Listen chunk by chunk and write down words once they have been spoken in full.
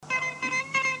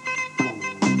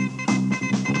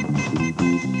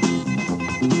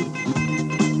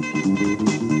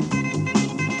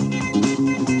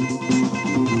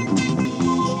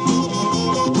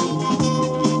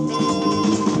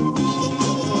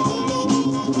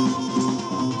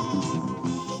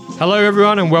Hello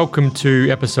everyone and welcome to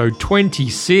episode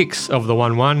 26 of the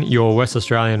 1-1, your West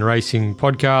Australian racing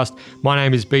podcast. My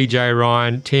name is BJ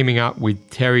Ryan, teaming up with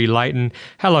Terry Layton.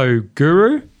 Hello,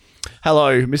 Guru.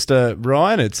 Hello, Mr.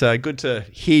 Ryan. It's good to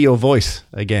hear your voice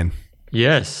again.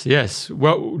 Yes.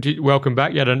 Well, welcome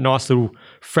back. You had a nice little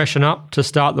freshen up to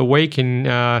start the week and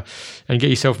get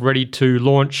yourself ready to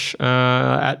launch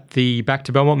at the Back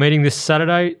to Belmont meeting this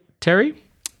Saturday, Terry?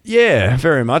 Yeah,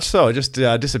 very much so. I just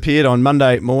disappeared on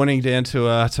Monday morning down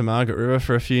to Margaret River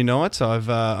for a few nights.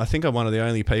 I think I'm one of the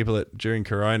only people that during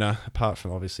Corona, apart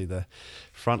from obviously the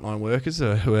frontline workers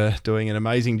who are doing an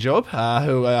amazing job,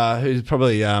 who's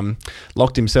probably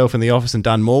locked himself in the office and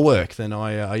done more work than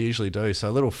I usually do. So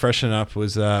a little freshen up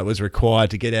was required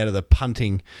to get out of the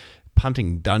punting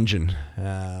dungeon.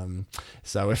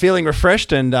 So we're feeling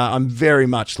refreshed, and I'm very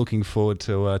much looking forward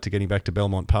to getting back to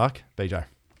Belmont Park, BJ.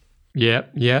 Yeah,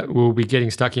 we'll be getting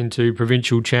stuck into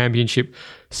Provincial Championship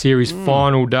Series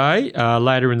final day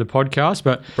later in the podcast,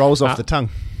 but rolls off the tongue.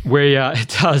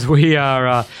 It does. We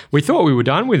thought we were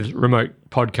done with remote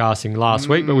podcasting last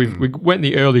week, but we went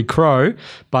the early crow,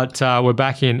 but we're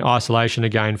back in isolation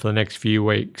again for the next few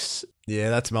weeks. Yeah,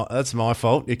 that's my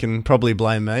fault. You can probably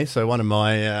blame me. So one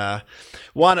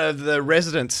of the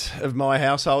residents of my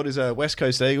household is a West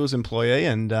Coast Eagles employee,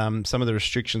 and some of the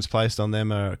restrictions placed on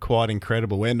them are quite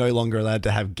incredible. We're no longer allowed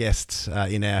to have guests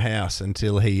in our house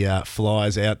until he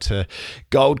flies out to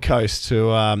Gold Coast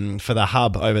to for the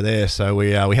hub over there. So we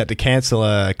had to cancel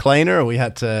a cleaner. We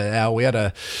had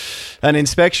an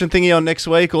inspection thingy on next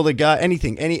week. All the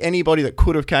anybody that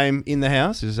could have came in the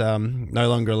house is no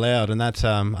longer allowed, and that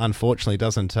unfortunately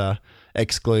doesn't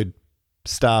exclude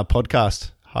star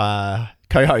podcast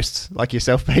co-hosts like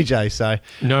yourself, PJ. So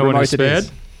no one is spared.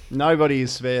 Nobody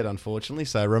is spared, unfortunately.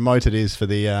 So remote it is for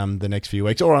the next few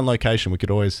weeks, or on location. We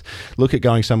could always look at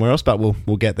going somewhere else, but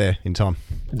we'll get there in time.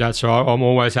 That's right. I'm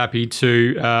always happy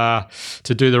to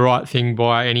do the right thing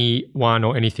by anyone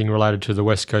or anything related to the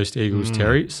West Coast Eagles,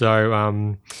 Terry.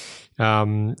 So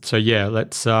yeah,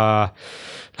 let's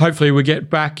hopefully we get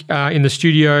back in the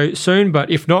studio soon, but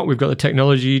if not, we've got the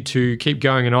technology to keep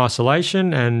going in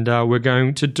isolation, and we're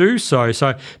going to do so.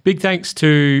 So big thanks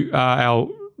to our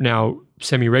now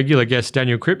semi-regular guest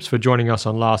Daniel Cripps for joining us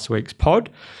on last week's pod.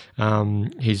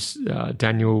 Daniel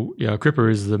Cripper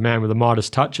is the man with the Midas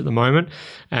touch at the moment,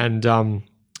 and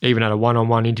even had a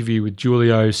one-on-one interview with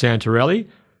Giulio Santarelli,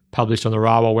 published on the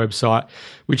Rawa website,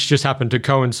 which just happened to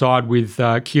coincide with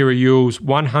Kira Yule's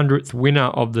 100th winner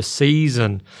of the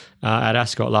season at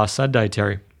Ascot last Saturday,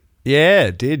 Terry. Yeah,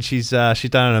 it did. She's done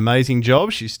an amazing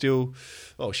job. She's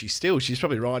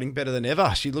probably riding better than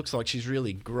ever. She looks like she's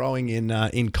really growing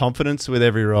in confidence with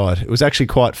every ride. It was actually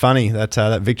quite funny that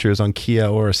victory was on Kia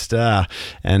or a Star,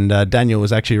 and Daniel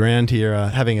was actually around here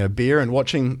having a beer and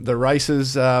watching the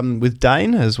races with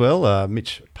Dane as well,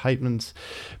 Mitch Pateman's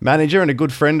manager and a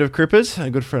good friend of Cripper's,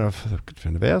 a good friend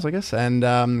of ours, I guess. And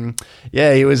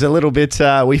he was a little bit.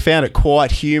 We found it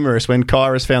quite humorous when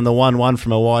Kairos found the 1-1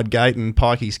 from a wide gate, and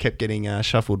Pikey's kept getting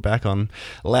shuffled back on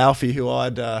Laufey, who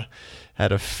I'd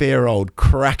had a fair old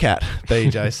crack at,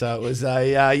 BJ. So it was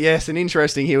an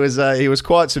interesting. He was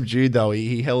quite subdued though.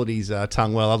 He held his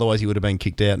tongue well. Otherwise, he would have been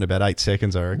kicked out in about 8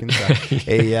 seconds, I reckon. So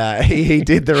he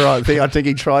did the right thing. I think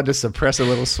he tried to suppress a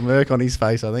little smirk on his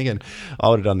face, I think, and I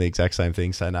would have done the exact same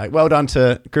thing. So no, well done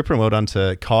to Cripper and well done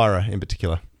to Kyra in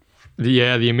particular.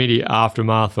 The immediate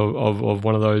aftermath of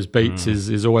one of those beats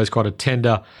is always quite a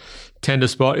tender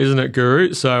spot, isn't it,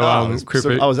 Guru? So, I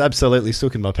was absolutely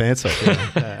sooking my pants off.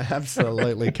 Yeah.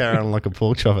 Absolutely carrying on like a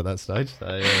pork chop at that stage.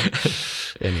 So,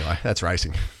 anyway, that's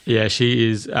racing. Yeah, she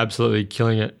is absolutely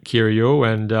killing it, Kira Yule,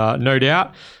 and no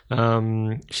doubt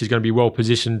she's going to be well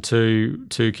positioned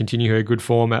to continue her good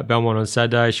form at Belmont on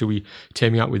Saturday. She'll be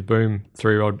teaming up with Boom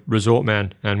 3-year-old Resort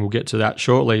Man, and we'll get to that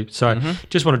shortly. So,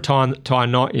 just want to tie a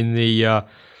knot in the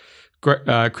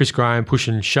Chris Graham Push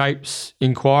and Shapes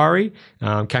inquiry.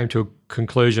 Came to a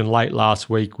conclusion late last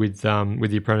week with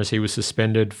the apprentice. He was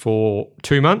suspended for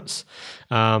 2 months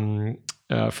for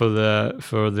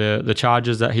the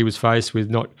charges that he was faced with,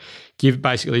 not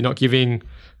giving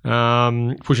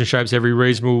Push and Shapes every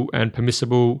reasonable and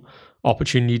permissible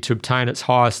opportunity to obtain its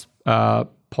highest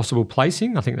possible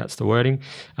placing. I think that's the wording.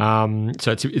 So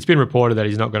it's been reported that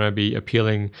he's not going to be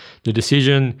appealing the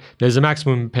decision. There's a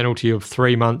maximum penalty of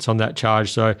 3 months on that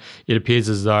charge, so it appears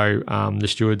as though the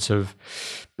stewards have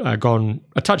gone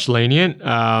a touch lenient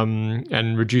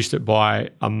and reduced it by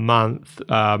a month.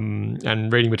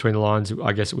 And reading between the lines,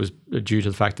 I guess it was due to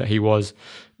the fact that he was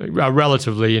a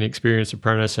relatively inexperienced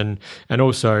apprentice, and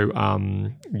also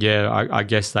I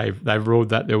guess they've ruled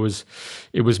that it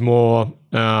was more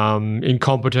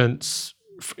incompetence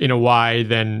in a way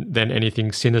than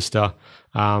anything sinister.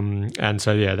 And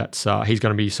so that's he's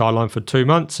going to be sidelined for 2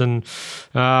 months, and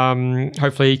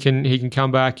hopefully he can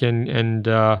come back and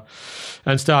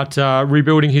start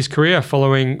rebuilding his career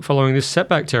following this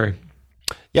setback, Terry.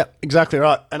 Yep, exactly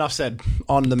right. Enough said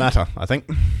on the matter, I think.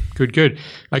 Good.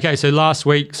 Okay, so last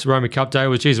week's Roma Cup day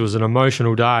was an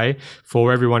emotional day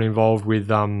for everyone involved with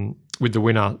the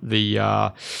winner,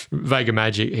 the Vega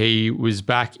Magic. He was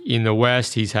back in the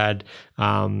West. He's had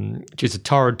just a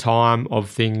torrid time of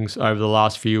things over the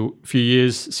last few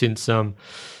years since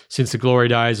the glory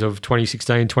days of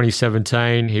 2016,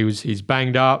 2017. He's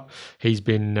banged up. He's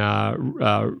been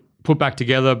put back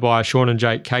together by Sean and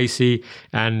Jake Casey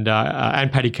and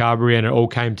Paddy Carberry, and it all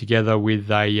came together with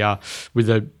a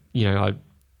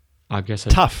I guess a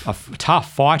tough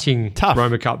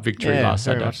Roma Cup victory last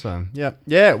Saturday. Very much so. Yeah,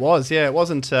 it was. Yeah, it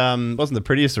wasn't the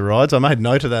prettiest of rides. I made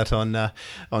note of that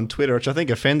on Twitter, which I think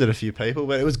offended a few people,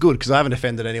 but it was good because I haven't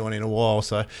offended anyone in a while.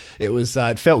 So it was.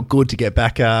 It felt good to get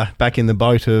back in the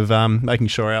boat of making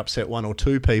sure I upset one or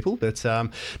two people. But no,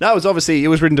 it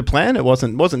was written to plan. It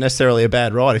wasn't necessarily a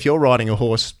bad ride. If you're riding a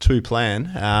horse to plan,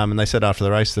 and they said after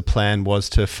the race the plan was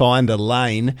to find a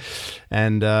lane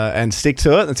and stick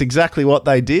to it. That's exactly what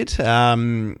they did.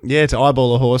 To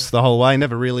eyeball a horse the whole way,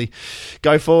 never really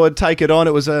go forward, take it on.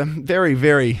 It was a very,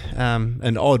 very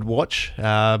an odd watch,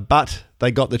 but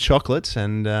they got the chocolates,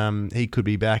 and he could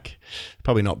be back,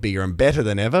 probably not bigger and better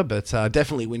than ever, but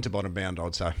definitely Winterbottom bound,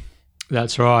 I'd say.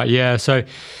 That's right, yeah. So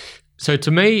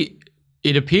to me,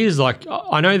 it appears like,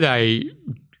 I know that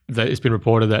it's been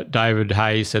reported that David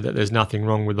Hayes said that there's nothing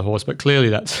wrong with the horse, but clearly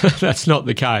that's not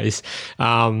the case.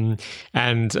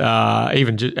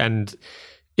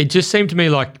 It just seemed to me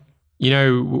like,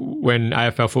 when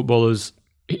AFL footballers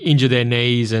injure their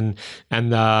knees and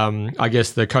I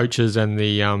guess the coaches and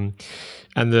the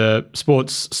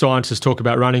sports scientists talk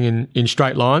about running in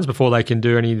straight lines before they can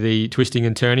do any of the twisting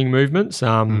and turning movements.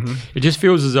 It just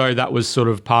feels as though that was sort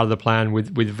of part of the plan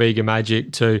with Vega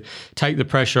Magic, to take the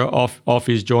pressure off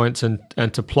his joints and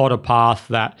to plot a path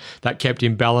that kept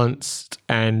him balanced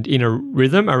and in a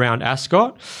rhythm around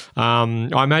Ascot.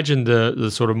 I imagine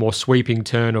the sort of more sweeping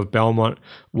turn of Belmont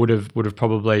would have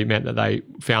probably meant that they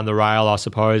found the rail, I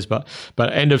suppose. But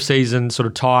end of season sort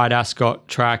of tired Ascot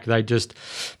track,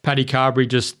 Paddy Carberry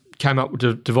just came up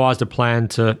with, devised a plan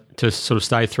to sort of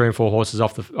stay 3 and 4 horses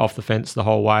off the fence the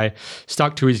whole way.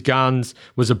 Stuck to his guns.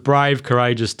 Was a brave,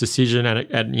 courageous decision, and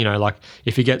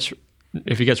if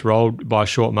he gets rolled by a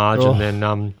short margin,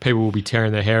 then people will be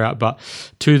tearing their hair out. But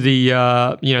to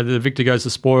the victor goes the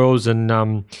spoils, and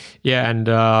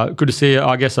good to see,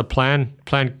 I guess, a plan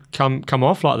come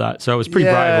off like that. So it was pretty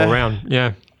brave all around.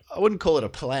 Yeah. I wouldn't call it a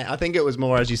plan. I think it was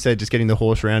more, as you said, just getting the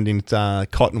horse around in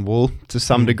cotton wool to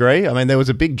some degree. I mean, there was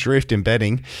a big drift in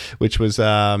betting, which was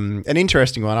an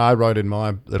interesting one. I wrote in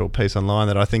my little piece online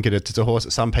that I think it's a horse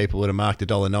that some people would have marked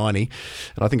 $1.90. And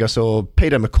I think I saw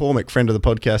Peter McCormick, friend of the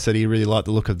podcast, said he really liked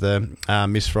the look of the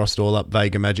Miss Frost All Up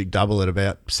Vega Magic double at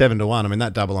about 7 to 1. I mean,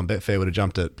 that double on Betfair would have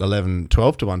jumped at 11,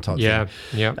 12 to 1 type thing.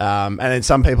 Yeah. And then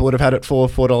some people would have had it for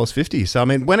 $4.50. So, I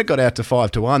mean, when it got out to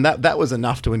 5 to 1, that was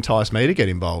enough to entice me to get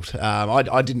involved.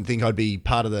 I didn't think I'd be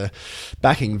part of the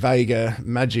backing Vega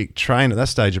Magic train at that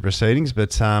stage of proceedings,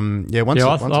 but I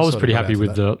was pretty happy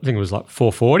with I think it was like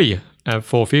 440 and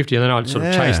 450, and then I sort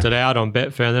of chased it out on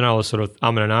Betfair, and then I was sort of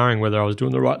umming and ahhing whether I was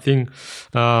doing the right thing.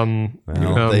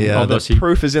 The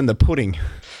proof is in the pudding.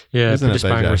 Yeah, just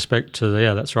paying respect to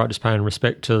that's right. Just paying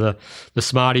respect to the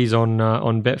smarties on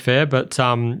Betfair, but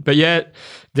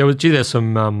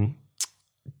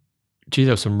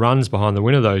there's some runs behind the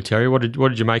winner though, Terry. What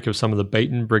did you make of some of the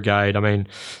beaten brigade? I mean,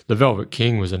 the Velvet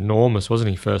King was enormous,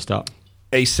 wasn't he, first up?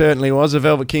 He certainly was. The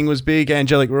Velvet King was big.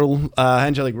 Angelic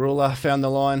Ruler found the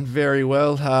line very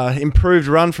well. Improved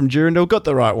run from Durandal. Got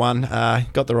the right one.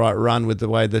 Got the right run with the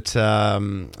way that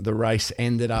the race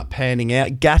ended up panning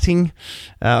out. Gutting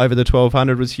over the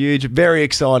 1200 was huge. Very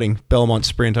exciting Belmont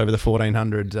sprint over the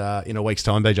 1400 in a week's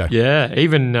time, BJ. Yeah,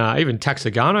 even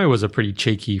Taxagano was a pretty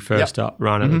cheeky first up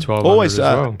run at the 1200 as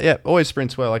well. Always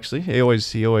sprints well, actually. He always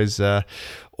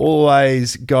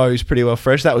goes pretty well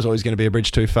fresh. That was always going to be a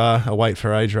bridge too far, a weight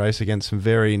for age race against some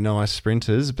very nice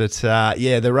sprinters. But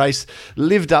the race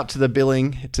lived up to the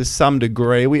billing to some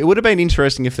degree. It would have been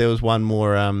interesting if there was one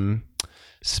more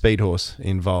speed horse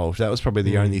involved. That was probably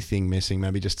the only thing missing,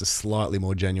 maybe just a slightly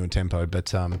more genuine tempo.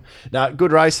 But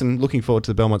good race, and looking forward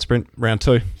to the Belmont Sprint round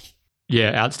 2.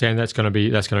 Yeah, outstanding. That's going to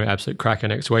be absolute cracker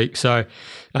next week. So it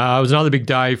was another big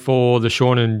day for the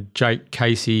Sean and Jake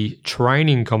Casey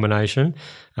training combination.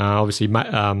 Obviously,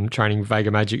 training Vega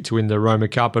Magic to win the Roma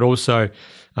Cup, but also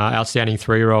outstanding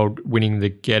 3-year-old, winning the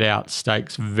Get Out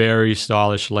Stakes very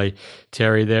stylishly.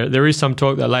 Terry, there is some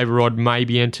talk that Labour Rod may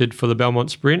be entered for the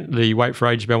Belmont Sprint, the Weight for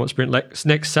Age Belmont Sprint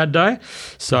next Saturday.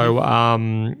 So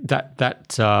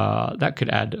that could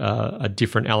add a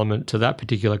different element to that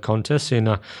particular contest in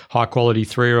a high quality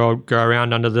 3-year-old go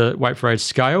around under the Weight for Age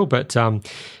scale. But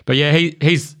yeah,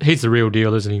 he's the real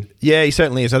deal, isn't he? Yeah, he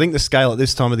certainly is. I think the scale at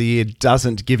this time of the year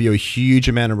doesn't give you a huge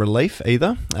amount of relief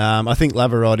either. I think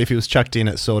Laverod, if he was chucked in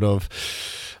at sort of,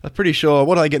 I'm pretty sure,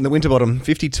 what do they get in the Winterbottom?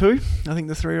 52, I think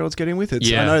the 3-year-olds get in with it.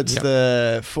 Yeah, I know it's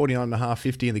the 49.5,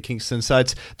 50 in the Kingston. So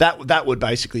it's that would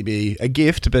basically be a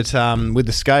gift, but with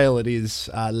the scale it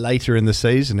is later in the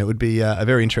season. It would be a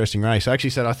very interesting race. I actually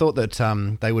said I thought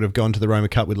that they would have gone to the Roma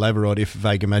Cup with Laverod if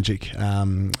Vega Magic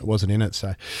wasn't in it.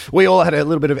 So we all had a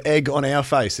little bit of egg on our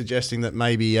face suggesting that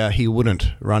maybe he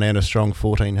wouldn't run out a strong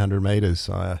 1,400 metres.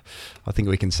 I think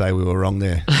we can say we were wrong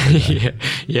there.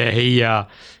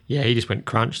 He just went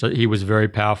crunch. He was very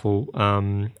powerful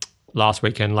last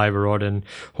weekend, Labour Rod, and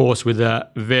horse with a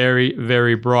very,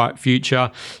 very bright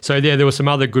future. So there were some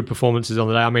other good performances on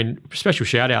the day. I mean, special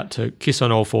shout out to Kiss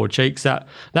on All Four Cheeks. That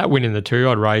win in the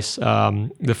 2-year-old race,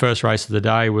 the first race of the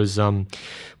day, was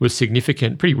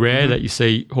significant. Pretty rare that you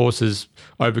see horses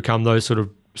overcome those sort of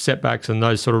setbacks and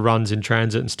those sort of runs in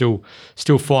transit and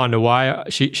still find a way.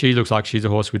 She looks like she's a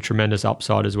horse with tremendous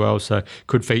upside as well, so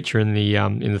could feature in the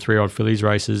 3-year-old fillies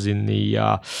races in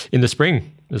the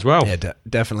spring as well. Yeah,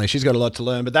 definitely. She's got a lot to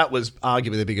learn, but that was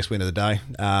arguably the biggest win of the day,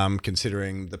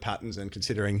 considering the patterns and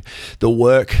considering the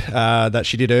work that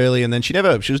she did early. And then she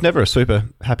was never a super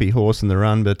happy horse in the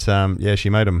run, but she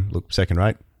made them look second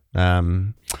rate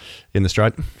in the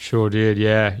straight. Sure did,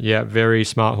 yeah. Very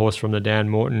smart horse from the Dan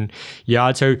Morton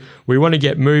yard. So we want to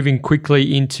get moving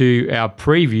quickly into our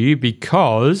preview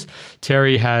because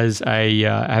Terry has a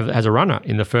runner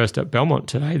in the first at Belmont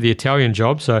today, the Italian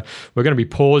Job. So we're going to be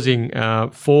pausing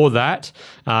for that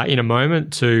in a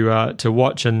moment to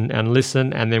watch and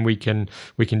listen, and then we can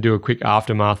do a quick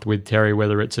aftermath with Terry,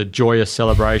 whether it's a joyous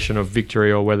celebration of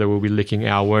victory or whether we'll be licking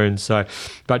our wounds. So,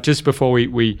 but just before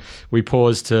we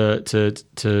pause to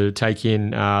take in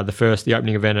the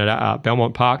opening event at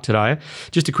Belmont Park today,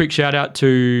 just a quick shout out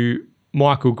to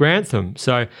Michael Grantham.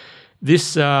 So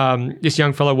this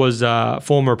young fellow was a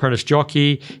former apprentice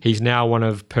jockey. He's now one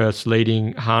of Perth's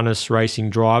leading harness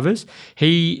racing drivers.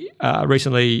 He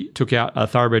recently took out a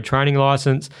thoroughbred training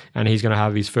licence, and he's going to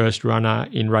have his first runner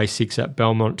in race 6 at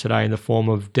Belmont today in the form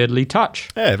of Deadly Touch.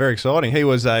 Yeah, very exciting. He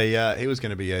was going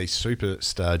to be a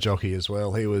superstar jockey as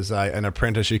well. He was an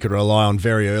apprentice you could rely on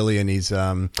very early in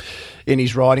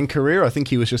his riding career. I think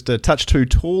he was just a touch too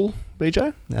tall,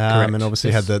 BJ, and obviously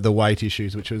had the weight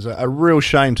issues, which was a real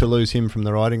shame to lose him from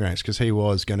the riding ranks because he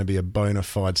was going to be a bona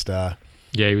fide star.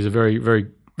 Yeah, he was a very, very,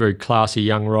 very classy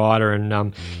young rider, and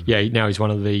now he's one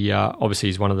of the obviously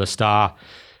he's one of the star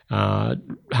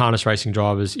harness racing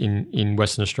drivers in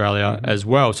Western Australia as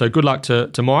well. So good luck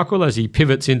to Michael as he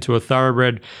pivots into a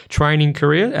thoroughbred training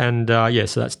career. And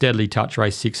so that's Deadly Touch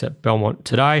race 6 at Belmont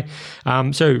today.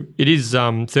 So it is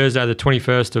Thursday the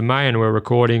 21st of May and we're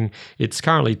recording. It's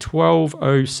currently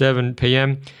 12:07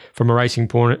 p.m. From a racing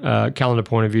calendar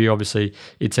point of view. Obviously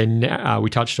it's we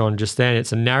touched on just then,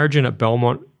 it's a Narrogin at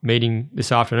Belmont meeting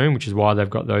this afternoon, which is why they've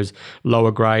got those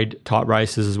lower grade type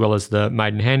races as well as the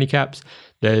maiden handicaps.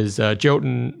 There's a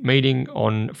Gelton meeting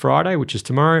on Friday, which is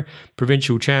tomorrow,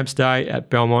 Provincial Champs Day at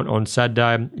Belmont on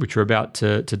Saturday, which we're about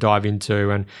to dive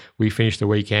into, and we finish the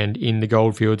weekend in the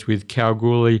Goldfields with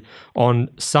Kalgoorlie on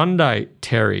Sunday,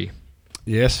 Terry.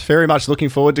 Yes, very much looking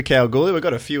forward to Kalgoorlie. We've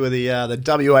got a few of the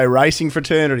WA racing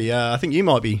fraternity. I think you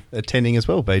might be attending as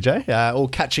well, BJ. All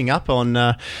catching up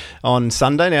on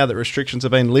Sunday now that restrictions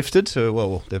have been lifted.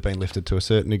 They've been lifted to a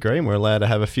certain degree, and we're allowed to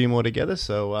have a few more together.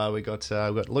 So we got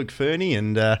Luke Fernie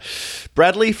and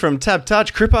Bradley from Tab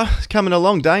Touch, Cripper coming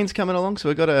along, Dane's coming along. So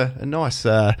we've got a nice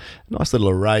little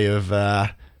array of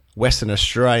Western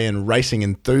Australian racing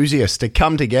enthusiasts to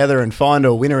come together and find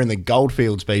a winner in the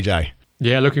Goldfields, BJ.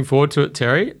 Yeah, looking forward to it,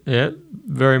 Terry. Yeah,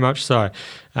 very much so.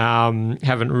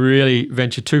 Haven't really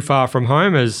ventured too far from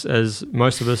home as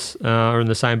most of us are in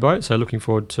the same boat. So looking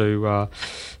forward to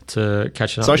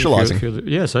catching up. Socialising.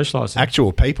 Socialising.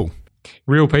 Actual people.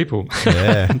 Real people.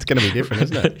 Yeah, it's going to be different,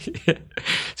 isn't it? Yeah,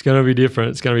 it's going to be different.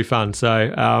 It's going to be fun.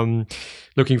 So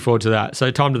looking forward to that.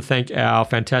 So time to thank our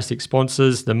fantastic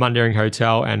sponsors, the Mundaring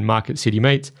Hotel and Market City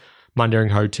Meats.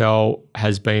 Mundaring Hotel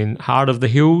has been Heart of the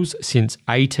Hills since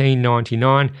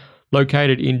 1899.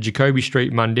 located in Jacoby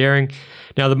Street, Mundaring.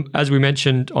 Now, as we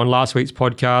mentioned on last week's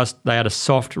podcast, they had a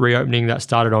soft reopening that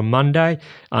started on Monday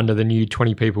under the new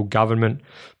 20-people government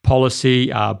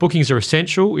policy. Bookings are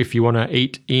essential if you want to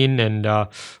eat in and or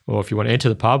if you want to enter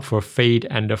the pub for a feed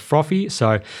and a frothy.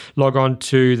 So log on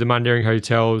to the Mundaring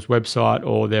Hotel's website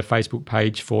or their Facebook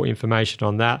page for information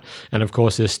on that. And of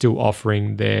course, they're still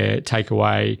offering their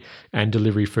takeaway and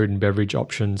delivery food and beverage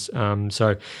options.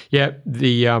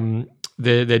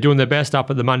 They're doing their best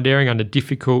up at the Mundaring under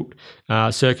difficult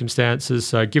circumstances.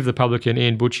 So give the publican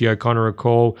Ian Butchie O'Connor a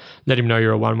call. Let him know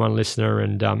you're a 1-1 listener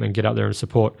and get up there and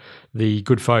support the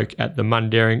good folk at the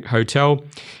Mundaring Hotel.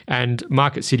 And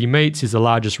Market City Meats is the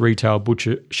largest retail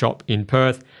butcher shop in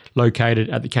Perth, located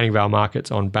at the Canning Vale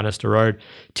Markets on Bannister Road.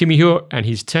 Timmy Hewitt and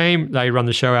his team, they run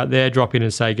the show out there. Drop in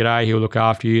and say g'day. He'll look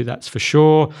after you, that's for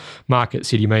sure. Market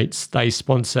City Meats, they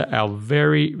sponsor our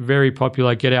very, very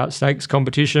popular Get Out Steaks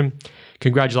competition.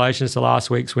 Congratulations to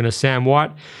last week's winner, Sam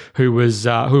White, who was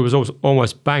also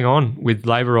almost bang on with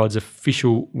Labour Rod's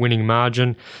official winning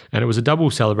margin. And it was a double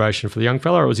celebration for the young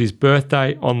fella. It was his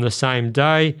birthday on the same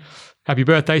day. Happy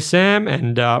birthday, Sam.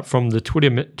 And from the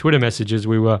Twitter messages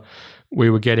we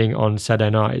were getting on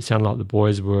Saturday night, it sounded like the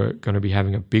boys were going to be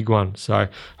having a big one. So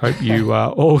hope you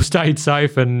all stayed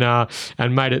safe and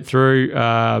made it through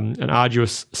an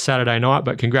arduous Saturday night.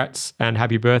 But congrats and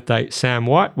happy birthday, Sam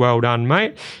White. Well done,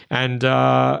 mate. And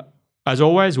as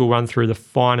always, we'll run through the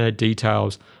finer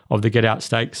details of the Get Out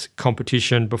Stakes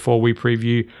competition before we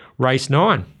preview race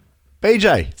 9.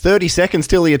 BJ, 30 seconds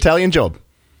till the Italian job.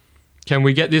 Can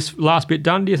we get this last bit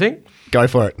done, do you think? Go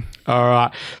for it. All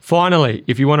right. Finally,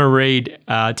 if you want to read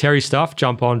Terry's stuff,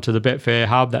 jump on to the Betfair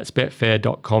hub. That's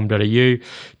betfair.com.au.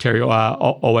 Terry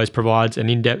always provides an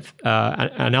in-depth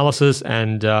analysis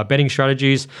and betting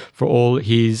strategies for all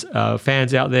his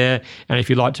fans out there. And if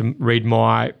you'd like to read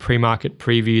my pre-market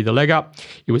preview, The Leg Up,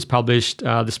 it was published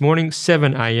this morning,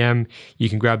 7 a.m. You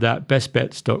can grab that,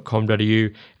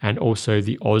 bestbets.com.au, and also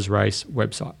the Oz Race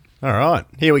website. All right.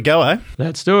 Here we go, eh?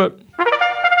 Let's do it.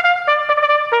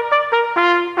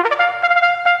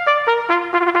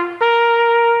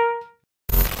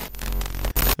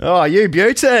 Oh, you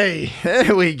beauty.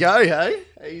 There we go, hey?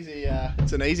 Easy.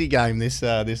 It's an easy game, this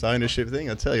ownership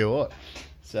thing, I tell you what.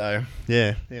 So,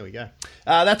 yeah, there we go.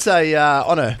 That's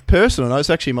on a personal note, it's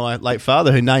actually my late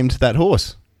father who named that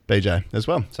horse, BJ, as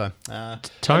well. So,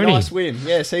 Tony. A nice win.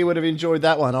 Yes, he would have enjoyed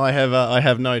that one. I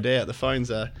have no doubt. The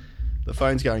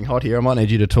phone's going hot here. I might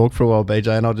need you to talk for a while,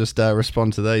 BJ, and I'll just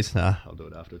respond to these. I'll do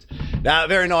it afterwards.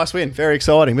 Very nice win. Very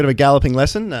exciting. Bit of a galloping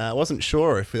lesson. I wasn't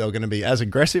sure if they were going to be as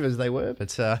aggressive as they were,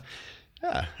 but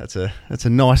that's a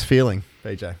nice feeling,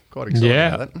 BJ. Quite excited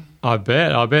about that.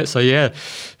 I bet. So yeah,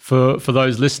 for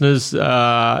those listeners,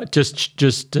 just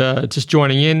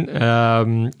joining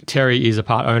in, Terry is a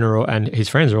part owner, and his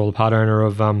friends are all a part owner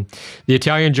of the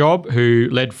Italian Job, who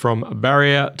led from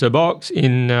barrier to box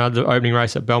in the opening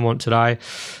race at Belmont today.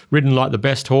 Ridden like the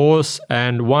best horse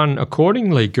and won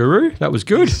accordingly, Guru. That was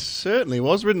good. He certainly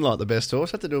was ridden like the best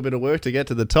horse. Had to do a bit of work to get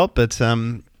to the top, but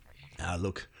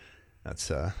look,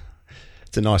 that's.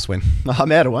 It's a nice win.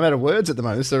 I'm out of words at the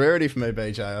moment. It's a rarity for me,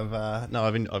 BJ.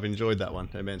 I've enjoyed that one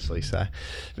immensely. So,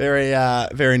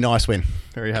 very nice win.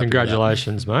 Very happy.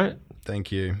 Congratulations, mate.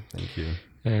 Thank you.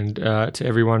 And to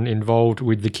everyone involved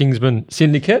with the Kingsman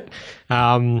Syndicate,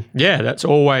 that's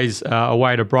always a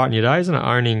way to brighten your days, isn't it?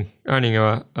 Owning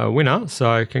a winner.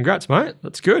 So, congrats, mate.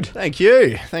 That's good. Thank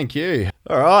you.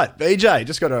 All right, BJ.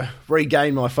 Just got to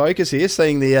regain my focus here.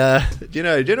 Seeing the, do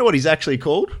you know what he's actually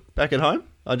called back at home?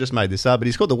 I just made this up, but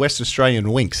he's called the West Australian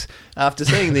Winx. After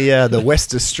seeing the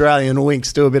West Australian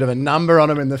Winx do a bit of a number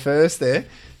on him in the first there,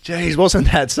 geez,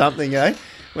 wasn't that something, eh?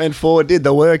 Went forward, did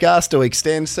the work, asked to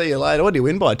extend, see you later. What did he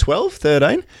win by, 12,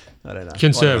 13? I don't know.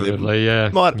 Conservatively,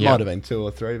 Might have been 2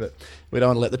 or 3, but we don't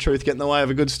want to let the truth get in the way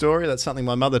of a good story. That's something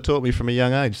my mother taught me from a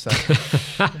young age. So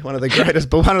one of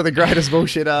the greatest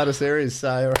bullshit artists there is.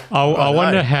 So I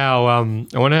wonder how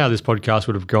this podcast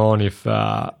would have gone if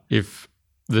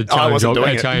the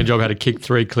Italian job had a kick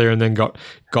 3 clear and then got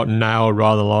nailed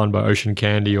rather line by Ocean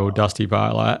Candy or Dusty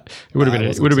Bar. Like it would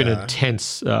have been a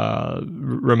tense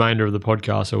remainder of the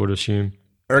podcast, I would assume.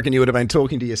 I reckon you would have been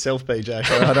talking to yourself, BJ.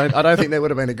 So I don't think there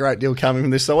would have been a great deal coming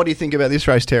from this. So what do you think about this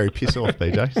race, Terry? Piss off,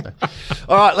 BJ. So.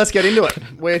 All right, let's get into it.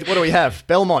 What do we have?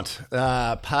 Belmont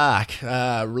Park,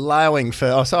 allowing for...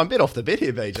 Oh, so I'm a bit off the bit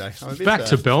here, BJ. Back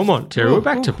to Belmont, Terry. We're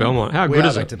back to Belmont. How good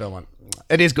is it? To Belmont.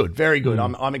 It is good, very good.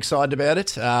 I'm excited about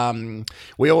it.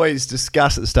 We always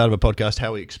discuss at the start of a podcast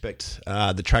how we expect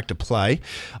the track to play.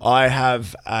 I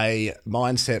have a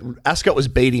mindset. Ascot was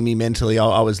beating me mentally.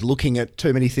 I was looking at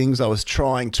too many things. I was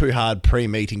trying too hard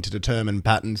pre-meeting to determine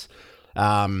patterns. So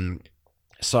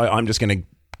I'm just going to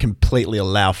completely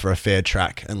allow for a fair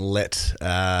track and let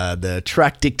the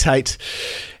track dictate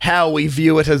how we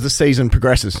view it as the season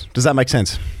progresses. Does that make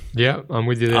sense? Yeah, I'm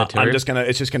with you there, Terry.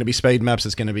 It's just gonna be speed maps.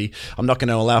 I'm not going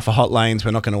to allow for hot lanes.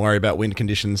 We're not going to worry about wind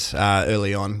conditions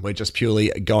early on. We're just purely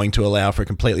going to allow for a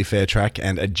completely fair track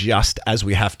and adjust as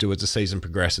we have to as the season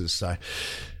progresses. So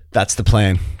that's the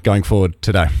plan going forward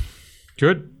today.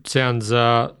 Good. Sounds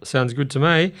good to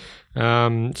me.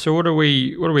 So what are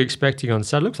we expecting on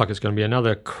Saturday? Looks like it's going to be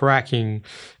another cracking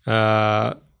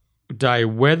day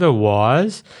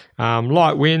weather-wise.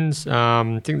 Light winds.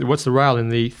 I think what's the rail in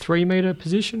the 3 metre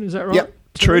position? Is that right? Yep.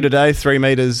 True today, 3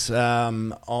 metres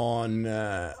on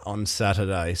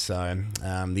Saturday. So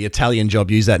the Italian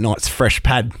job used that night's fresh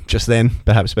pad just then,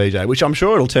 perhaps, BJ, which I'm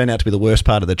sure it'll turn out to be the worst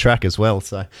part of the track as well.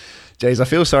 So, geez, I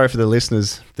feel sorry for the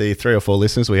listeners, the 3 or 4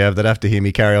 listeners we have that have to hear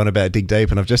me carry on about Dig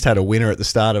Deep, and I've just had a winner at the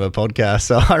start of a podcast.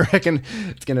 So I reckon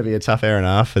it's going to be a tough hour and a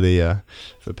half for the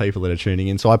for people that are tuning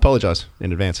in. So I apologise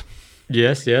in advance.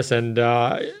 Yes,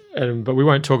 but we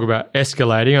won't talk about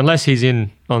escalating unless he's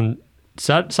in on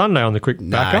Sunday on the quick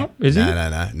backup. Is he?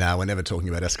 No. We're never talking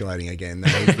about escalating again.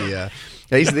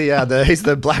 He's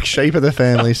the black sheep of the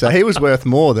family. So he was worth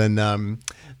more than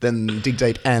Dig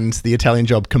Deep and the Italian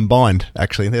job combined.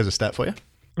 Actually, there's a stat for you.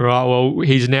 Right. Well,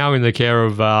 he's now in the care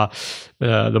of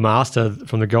the master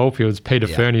from the Goldfields, Peter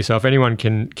Fernie. So if anyone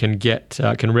can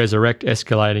resurrect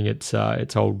escalating,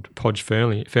 it's old Podge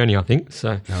Fernie, I think.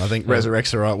 So no, I think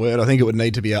resurrect's the right word. I think it would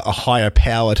need to be a higher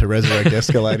power to resurrect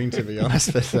escalating, to be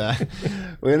honest. But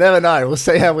we'll never know. We'll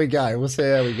see how we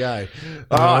go.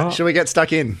 All right. Should we get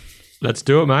stuck in? Let's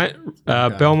do it, mate.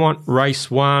 Okay. Belmont Race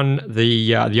 1,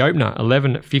 the opener,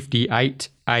 11:58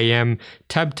 a.m.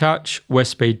 Tab Touch,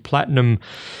 West Speed Platinum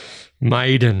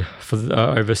Maiden for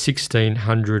over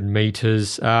 1,600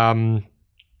 metres.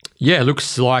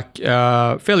 Looks like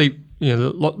fairly.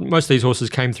 Most of these horses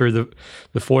came through the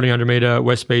 1,400 metre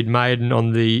West Speed Maiden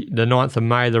on the 9th of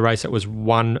May, the race that was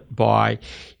won by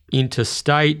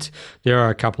Interstate. There are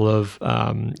a couple of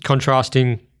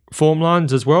contrasting form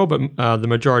lines as well, but the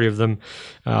majority of them,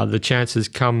 the chances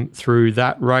come through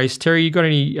that race. Terry, you got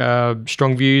any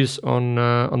strong views on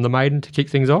the maiden to kick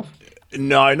things off?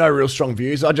 No real strong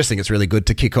views. I just think it's really good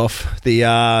to kick off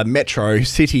the Metro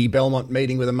City Belmont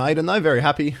meeting with a maiden, though. Very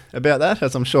happy about that,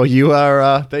 as I'm sure you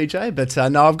are, BJ. But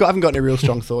no, I haven't got any real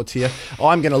strong thoughts here.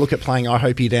 I'm going to look at playing I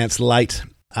Hope You Dance late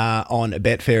on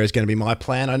Betfair is going to be my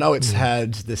plan. I know it's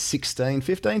had the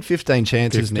 15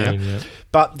 chances now. Yeah.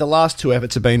 But the last 2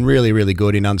 efforts have been really, really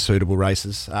good in unsuitable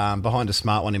races. Behind a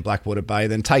smart one in Blackwater Bay,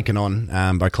 then taken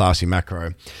on by Classy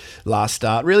Macro last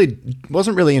start. Really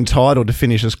wasn't really entitled to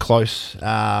finish as close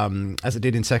as it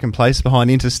did in second place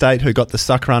behind Interstate, who got the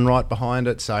suck run right behind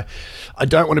it. So I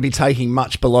don't want to be taking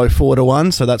much below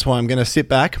 4-1. So that's why I'm going to sit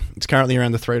back. It's currently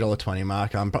around the $3.20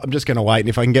 mark. I'm just going to wait. And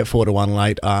if I can get 4-1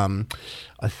 late,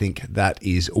 I think that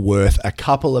is worth a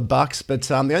couple of bucks. But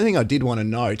the only thing I did want to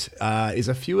note is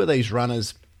a few of these runners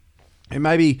who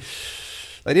maybe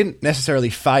they didn't necessarily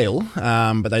fail,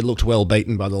 but they looked well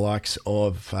beaten by the likes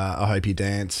of I Hope You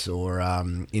Dance or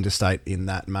Interstate in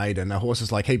that maiden. Now,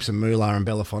 horses like Heaps of Moolah and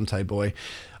Belafonte Boy,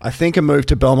 I think a move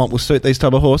to Belmont will suit these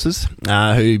type of horses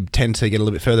who tend to get a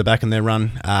little bit further back in their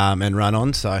run and run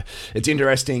on. So it's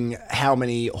interesting how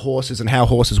many horses and how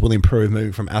horses will improve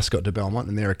moving from Ascot to Belmont.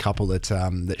 And there are a couple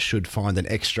that should find an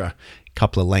extra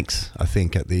couple of lengths, I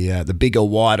think, at the bigger,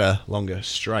 wider, longer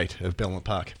straight of Belmont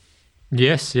Park.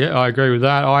 Yes, I agree with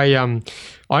that. I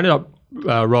ended up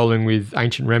rolling with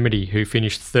Ancient Remedy, who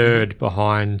finished third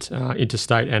behind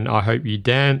Interstate and I Hope You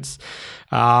Dance.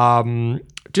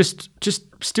 Just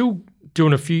still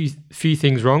doing a few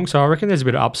things wrong. So I reckon there's a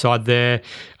bit of upside there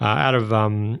out of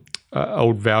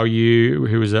Old Value,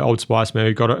 who was an Old Spice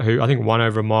mare who I think won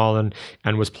over a mile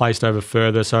and was placed over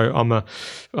further. So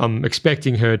I'm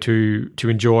expecting her to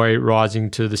enjoy rising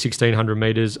to the 1,600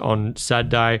 metres on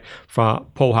Saturday.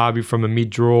 Paul Harvey from a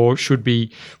mid-draw should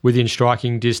be within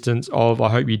striking distance of I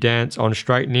Hope You Dance on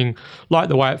straightening. Like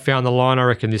the way it found the line, I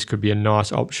reckon this could be a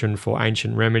nice option for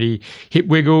Ancient Remedy. Hip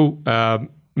Wiggle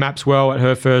maps well at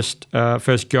her first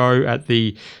go at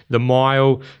the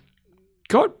mile.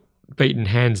 Got beaten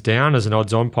hands down as an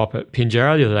odds-on pop at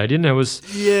Pinjarra the other day, didn't it?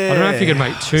 I don't know if you could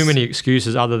make too many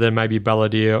excuses other than maybe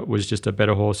Balladeer was just a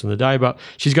better horse on the day, but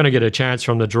she's going to get a chance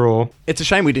from the draw. It's a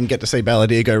shame we didn't get to see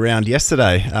Balladeer go round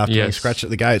yesterday after being scratched at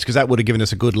the gates, because that would have given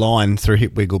us a good line through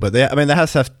Hip Wiggle. But there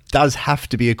does have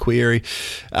to be a query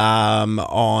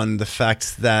on the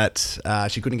fact that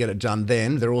she couldn't get it done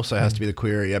then. There also has to be the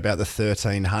query about the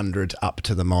 1,300 up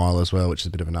to the mile as well, which is a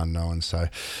bit of an unknown. So,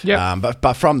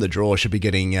 but from the draw, should be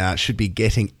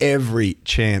getting every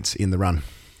chance in the run.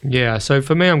 Yeah, so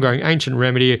for me, I'm going Ancient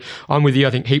Remedy. I'm with you.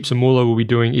 I think Heaps of Moolah will be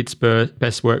doing its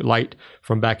best work late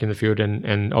from back in the field,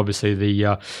 and obviously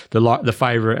the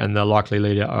favourite and the likely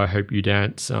leader, I Hope You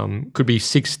Dance, could be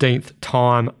 16th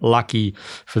time lucky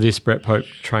for this Brett Pope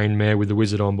trained mare with the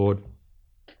Wizard on board.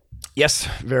 Yes,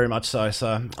 very much so.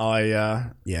 So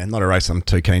not a race I'm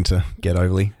too keen to get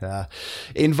overly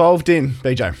involved in,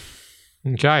 BJ.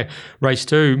 Okay, race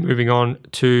 2, moving on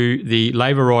to the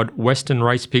Labour Rod Western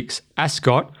Race Picks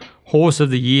Ascot Horse of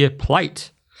the Year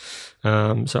Plate.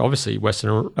 So obviously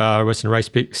Western Race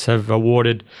Picks have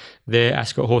awarded their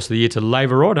Ascot Horse of the Year to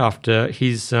Labour Rod after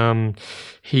he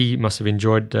must have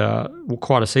enjoyed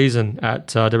quite a season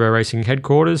at WA Racing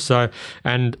headquarters. So,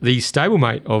 and the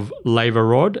stablemate of Labour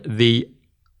Rod, the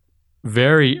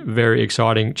very, very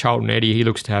exciting Charlton Eddie, he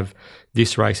looks to have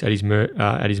this race at his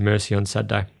mercy on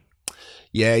Saturday.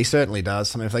 Yeah, he certainly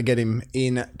does. I mean, if they get him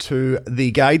into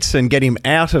the gates and get him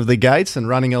out of the gates and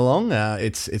running along,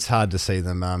 it's hard to see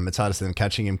them. It's hard to see them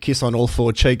catching him. Kiss on All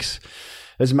Four Cheeks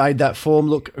has made that form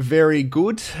look very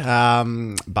good.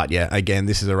 But yeah, again,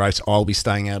 this is a race I'll be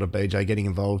staying out of, BJ, getting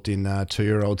involved in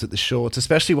 2-year-olds at the shorts,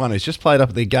 especially one who's just played up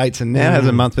at the gates and now has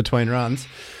a month between runs.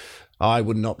 I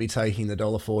would not be taking the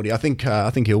 $1.40.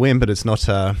 I think he'll win, but it's not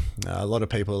a lot of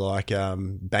people like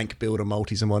bank builder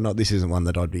multis and whatnot. This isn't one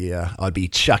that I'd be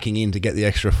chucking in to get the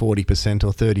extra 40%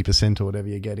 or 30% or whatever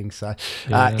you're getting. So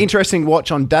interesting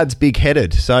watch on Dad's Big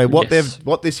Headed. So what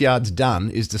this yard's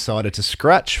done is decided to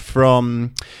scratch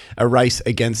from a race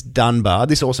against Dunbar.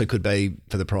 This also could be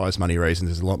for the prize money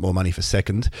reasons. There's a lot more money for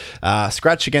second.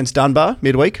 Scratch against Dunbar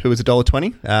midweek, who was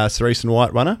 $1.20. Cerise and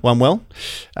White runner, won well.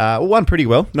 Won pretty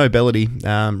well. No belly.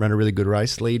 Ran a really good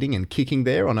race, leading and kicking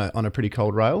there on a pretty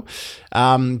cold rail.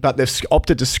 But they've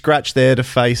opted to scratch there to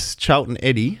face Charlton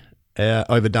Eddie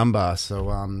over Dunbar. So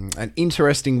an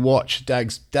interesting watch.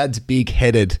 Dad's Big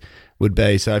Headed would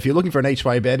be. So if you're looking for an each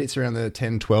way bet, it's around the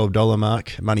 $10, $12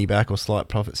 mark, money back or slight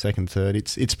profit second, third.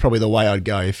 It's probably the way I'd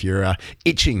go if you're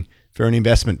itching for an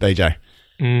investment, BJ.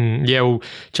 Yeah, well,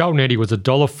 Charlton Eddie was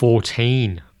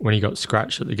 $1.14 when he got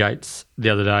scratched at the gates the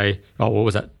other day. Oh, what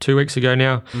was that? 2 weeks ago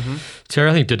now. Mm-hmm.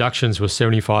 Terry, I think deductions were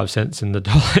 75 cents in the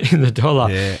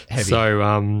dollar. Yeah, heavy.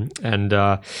 So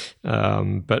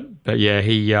but yeah,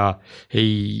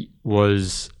 he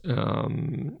was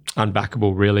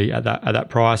unbackable really at that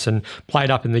price and played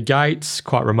up in the gates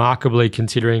quite remarkably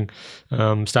considering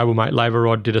stablemate Labour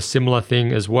Rod did a similar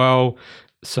thing as well.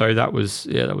 So that was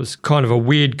kind of a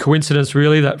weird coincidence,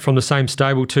 really, that from the same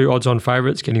stable, 2 odds-on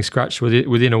favourites getting scratched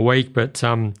within a week. But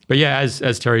yeah,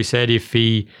 as Terry said, if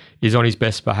he is on his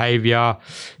best behaviour,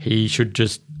 he should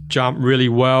just jump really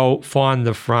well, find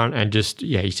the front, and he's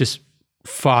just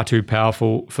far too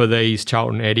powerful for these.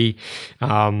 Charlton Eddie,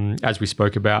 as we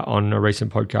spoke about on a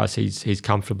recent podcast, he's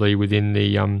comfortably within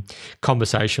the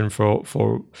conversation for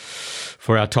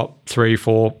our top 3,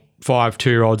 4, 5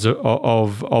 2-year-olds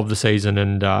of the season,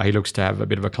 and he looks to have a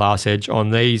bit of a class edge on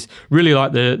these. Really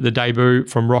like the debut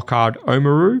from Rock Hard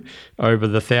Oamaru over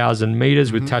the 1,000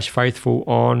 metres with Tash Faithful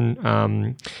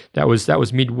on. That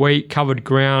was midweek, covered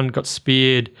ground, got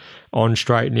speared on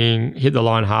straightening, hit the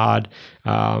line hard.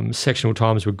 Sectional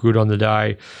times were good on the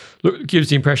day. Look, gives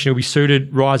the impression he'll be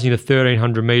suited, rising to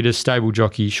 1,300 metres. Stable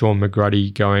jockey Sean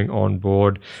McGruddy going on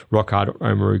board. Rockhard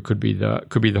Oamaru could be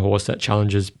the horse that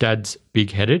challenges Dad's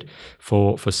Big Headed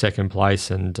for second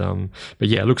place. And but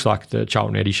yeah, it looks like the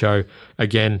Charlton Eddie show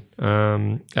again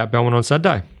at Belmont on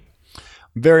Saturday.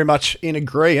 Very much in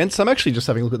agreement. So I'm actually just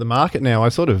having a look at the market now. I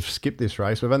sort of skipped this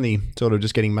race. We've only sort of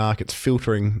just getting markets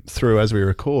filtering through as we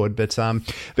record. But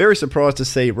very surprised to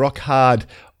see Rock Hard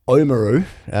Oamaru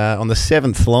on the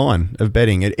 7th line of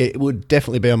betting. It would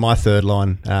definitely be on my 3rd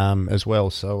line as well.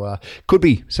 So could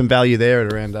be some value there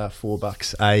at around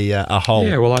 $4 a hole.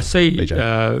 Yeah, well, I see it's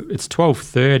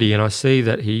 12.30 and I see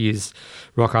that he is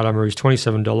Rock Hard Oamaru is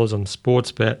 $27 on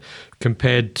Sportsbet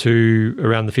compared to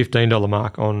around the $15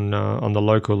 mark on the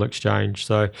local exchange.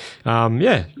 So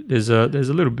yeah, there's a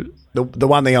little bit The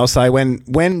one thing I'll say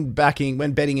when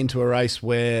betting into a race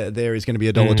where there is going to be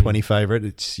a $1.20 favourite,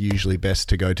 it's usually best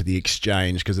to go to the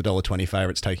exchange because the $1.20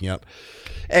 favourite's taking up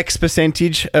X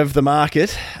percentage of the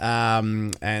market,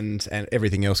 and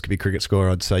everything else could be cricket score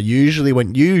odds. So usually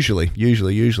when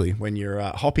you're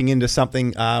hopping into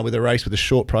something with a race with a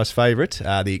short price favourite,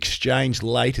 the exchange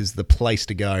late is the place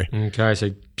to go. Okay,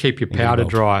 so keep your powder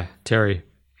dry, Terry.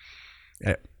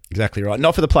 Yeah, exactly right.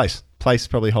 Not for the place.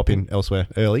 Probably hop in elsewhere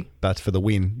early, but for the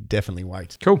win, definitely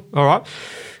wait. Cool. All right.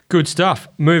 Good stuff.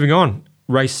 Moving on.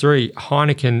 Race 3,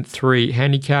 Heineken 3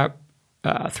 handicap,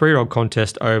 3-year-old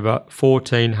contest over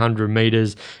 1,400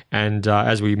 metres. And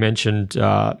as we mentioned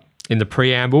in the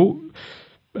preamble,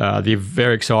 the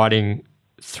very exciting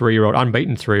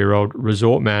unbeaten 3-year-old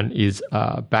Resort Man is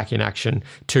back in action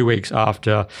 2 weeks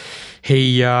after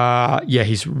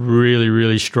his really,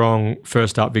 really strong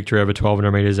first up victory over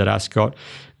 1,200 metres at Ascot.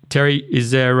 Terry,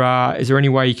 is there any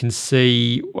way you can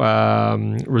see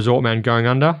Resort Man going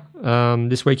under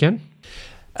this weekend?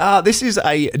 This is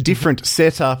a different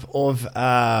setup of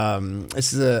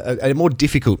this is a more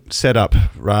difficult setup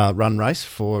run race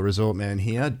for Resort Man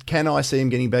here. Can I see him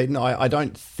getting beaten? I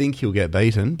don't think he'll get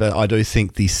beaten, but I do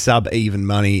think the sub-even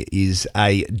money is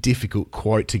a difficult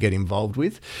quote to get involved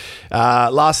with.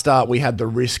 Last start, we had the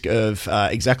risk of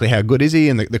exactly how good is he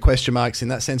and the question marks in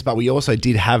that sense, but we also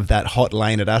did have that hot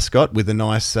lane at Ascot with the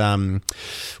nice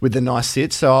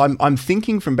sit. So I'm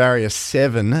thinking from barrier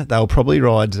 7, they'll probably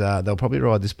ride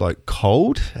this bloke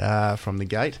cold from the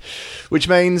gate, which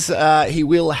means he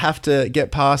will have to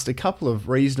get past a couple of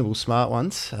reasonable smart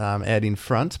ones out in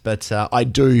front, but I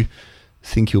do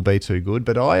think he'll be too good.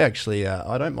 But I actually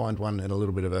I don't mind one at a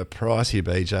little bit of a price here,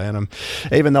 BJ, and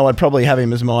even though I'd probably have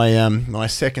him as my my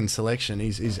second selection,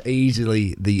 he's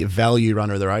easily the value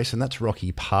runner of the race, and that's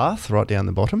Rocky Path right down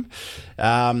the bottom.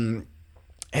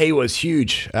 He was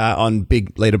huge on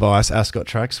big leader bias Ascot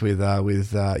tracks with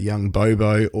young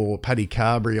Bobo or Paddy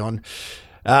Carberry on.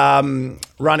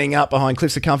 Running up behind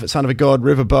Cliffs of Comfort, Son of a God,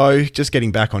 River Bow, just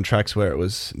getting back on tracks where it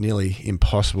was nearly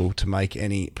impossible to make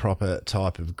any proper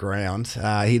type of ground.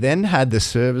 He then had the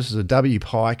service as a W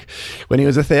Pike when he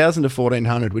was 1,000 to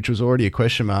 1,400, which was already a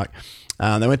question mark.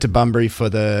 They went to Bunbury for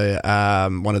the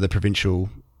one of the provincial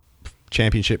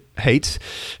championship heats.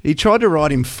 He tried to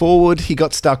ride him forward. He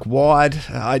got stuck wide.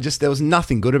 There was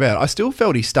nothing good about it. I still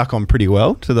felt he stuck on pretty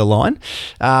well to the line.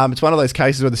 It's one of those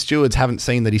cases where the stewards haven't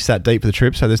seen that he sat deep for the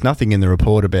trip, so there's nothing in the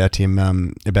report about him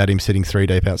sitting 3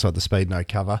 deep outside the speed, no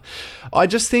cover. I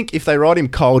just think if they ride him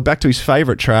cold, back to his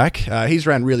favourite track, he's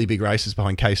ran really big races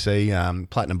behind KC,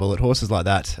 Platinum Bullet, horses like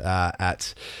that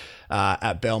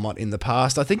at Belmont in the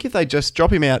past. I think if they just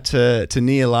drop him out to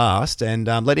near last and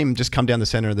let him just come down the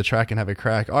centre of the track and have a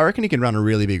crack, I reckon he can run a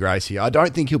really big race here. I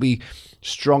don't think he'll be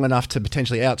strong enough to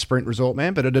potentially out-sprint Resort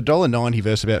Man, but at $1.90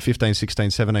 versus about 15,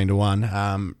 16, 17 to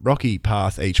 1, Rocky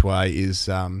Path each way is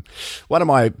one of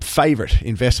my favourite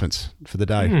investments for the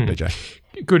day, BJ.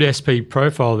 Good SP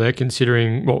profile there,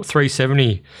 considering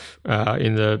 370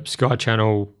 in the Sky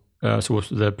Channel. So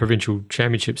the Provincial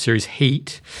Championship Series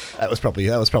heat. That was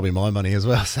probably my money as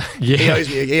well. So yeah,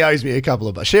 he owes me a couple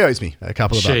of bucks. She owes me a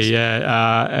couple of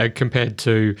bucks. Compared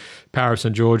to Paris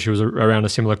St George, who was around a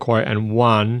similar quote and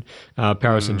won.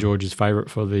 Paris St George's favourite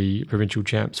for the Provincial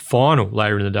Champs final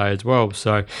later in the day as well.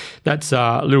 So that's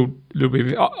a little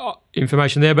bit of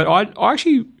information there. But I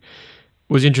actually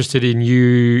was interested in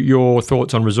your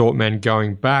thoughts on Resort Man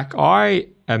going back. I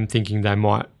am thinking they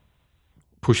might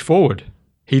push forward.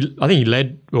 I think he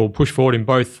led or pushed forward in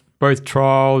both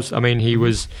trials. I mean, he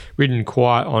was ridden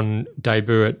quiet on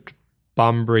debut at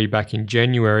Bunbury back in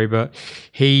January, but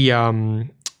he, I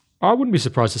wouldn't be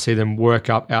surprised to see them work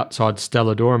up outside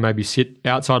Stellador and maybe sit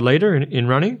outside leader in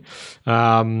running.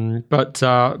 But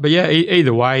yeah,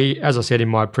 either way, as I said in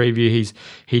my preview,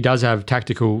 he does have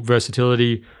tactical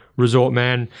versatility. Resort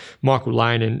Man, Michael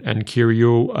Lane and Kiri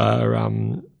Yule are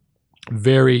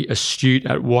very astute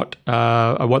at what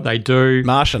they do.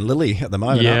 Marsh and Lily at the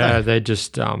moment, aren't they? They're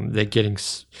just they're getting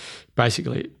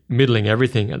basically middling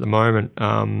everything at the moment.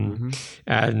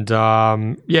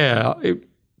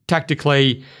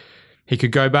 Tactically, he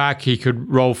could go back, he could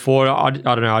roll forward. I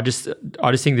don't know. I just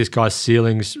think this guy's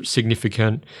ceiling's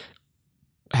significant.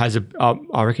 I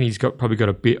reckon he's probably got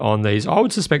a bit on these. I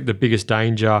would suspect the biggest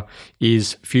danger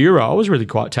is Fura. I was really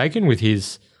quite taken with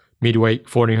his midweek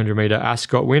 1,400 metre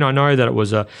Ascot win. I know that it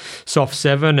was a soft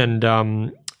 7 and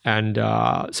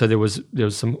so there was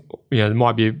some, there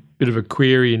might be a bit of a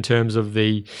query in terms of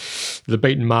the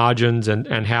beaten margins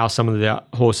and how some of the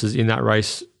horses in that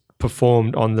race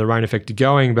performed on the rain affected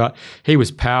going, but he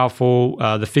was powerful.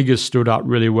 The figures stood up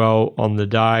really well on the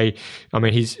day. I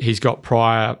mean, he's got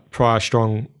prior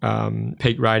strong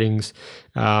peak ratings.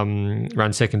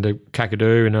 Ran second to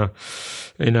Kakadu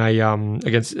in a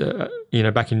against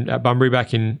back at Bunbury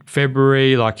back in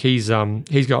February. Like he's got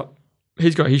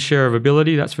his share of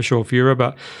ability, that's for sure,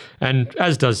 Fura, and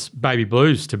as does Baby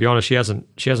Blues. To be honest, she hasn't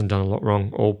done a lot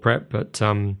wrong all prep, but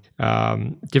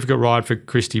difficult ride for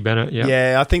Christy Bennett.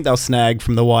 Yeah, I think they'll snag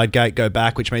from the wide gate, go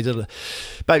back, which means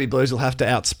Baby Blues will have to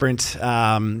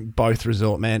outsprint both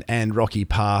Resort Man and Rocky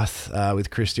Path with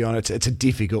Christy on. It's a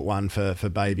difficult one for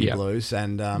Baby Blues,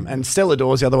 and Stella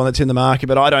D'Or's the other one that's in the market,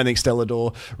 but I don't think Stella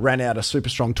D'Or ran out a super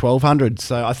strong 1200.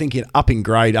 So I think up in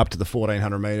grade up to the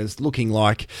 1400 metres, looking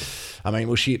like. I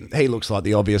mean, he looks like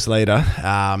the obvious leader.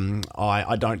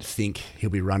 I don't think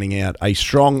he'll be running out a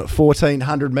strong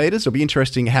 1,400 metres. It'll be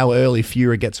interesting how early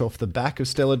Fura gets off the back of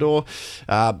Stella D'Or.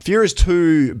 Fura's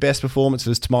two best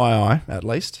performances, to my eye, at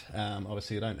least.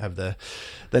 Obviously, I don't have the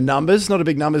numbers. Not a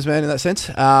big numbers man in that sense.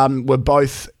 Were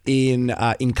both in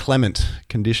inclement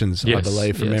conditions, I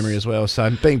believe, from memory as well.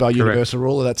 So being by universal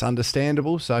ruler, that's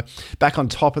understandable. So back on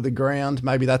top of the ground,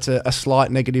 maybe that's a slight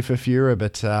negative for Fura.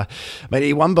 But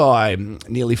he won by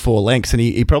nearly 4 lengths, and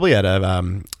he probably had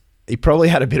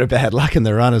a bit of bad luck in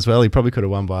the run as well. He probably could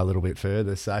have won by a little bit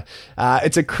further. So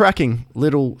it's a cracking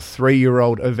little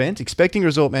 3-year-old event. Expecting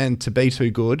Resort Man to be too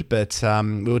good, but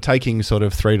we were taking sort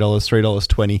of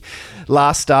 $3.20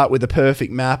 last start with the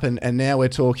perfect map, and now we're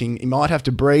talking he might have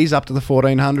to breeze up to the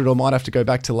 1,400 or might have to go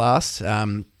back to last.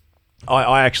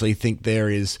 I actually think there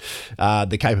is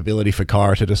the capability for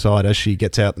Kyra to decide as she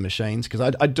gets out the machines,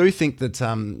 because I do think that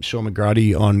Sean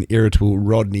McGrady on Irritable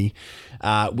Rodney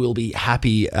will be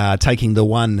happy taking the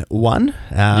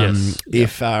 1-1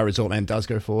 if Resort Man does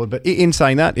go forward. But in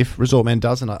saying that, if Resort Man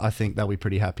doesn't, I think they'll be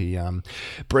pretty happy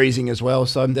breezing as well.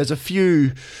 So there's a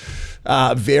few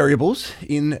variables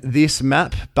in this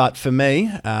map, but for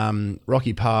me,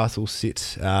 Rocky Path will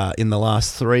sit in the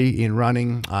last 3 in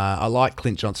running. I like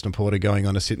Clint Johnston-Porter going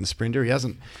on a sit and sprinter. He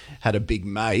hasn't had a big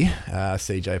May,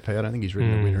 CJP. I don't think he's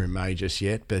ridden a winner in May just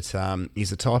yet, but he's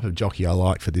the type of jockey I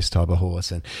like for this type of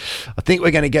horse, and I think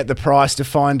we're going to get the price to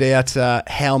find out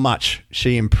how much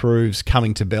she improves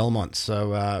coming to Belmont.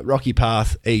 So Rocky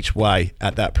Path each way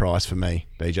at that price for me,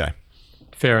 BJ.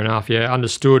 Fair enough, yeah,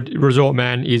 understood. Resort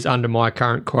Man is under my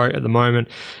current quote at the moment,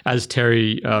 as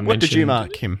Terry mentioned. What did you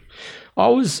mark him? I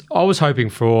was hoping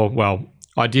for, well,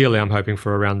 ideally I'm hoping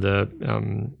for around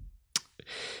the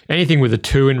anything with a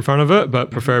 2 in front of it,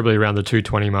 but preferably around the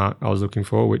 220 mark I was looking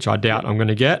for, which I doubt I'm going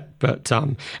to get. But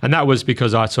and that was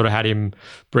because I sort of had him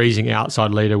breezing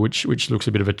outside leader, which looks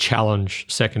a bit of a challenge,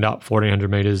 second up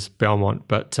 1,400 metres Belmont.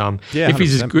 But if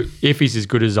he's as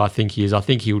good as I think he is, I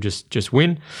think he'll just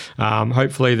win.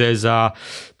 Hopefully there's a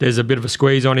bit of a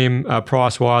squeeze on him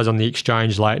price wise on the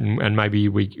exchange late, and maybe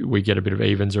we get a bit of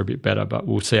evens or a bit better, but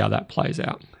we'll see how that plays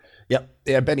out. Yep.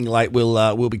 Yeah, betting late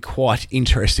will be quite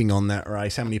interesting on that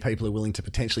race. How many people are willing to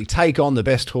potentially take on the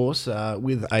best horse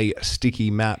with a sticky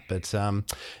map? But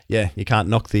you can't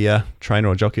knock the trainer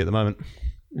or jockey at the moment.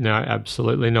 No,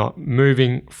 absolutely not.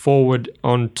 Moving forward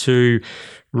on to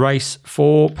race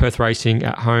 4, Perth Racing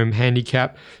at home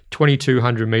handicap,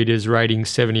 2,200 metres, rating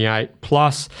 78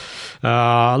 plus.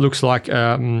 Looks like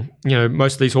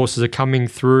most of these horses are coming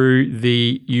through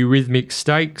the Eurythmic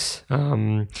Stakes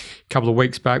a couple of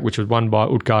weeks back, which was won by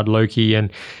Utgard Loki,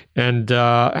 and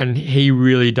he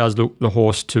really does look the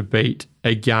horse to beat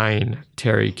again.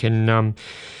 Terry, can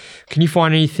you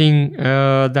find anything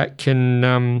that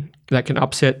can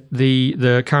upset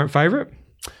the current favourite?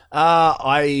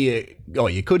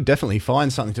 You could definitely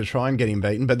find something to try and get him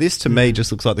beaten, but this to me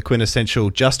just looks like the quintessential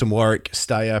Justin Warwick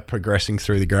stayer progressing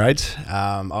through the grades.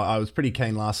 I was pretty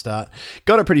keen last start,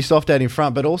 got it pretty soft out in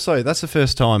front, but also that's the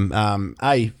first time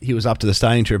A, he was up to the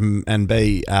staying trip, and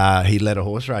B, he led a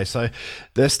horse race. So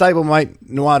the stablemate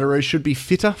Noir de Rouge should be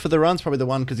fitter for the runs, probably the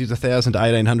one because he's 1,000 to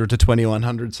 1,800 to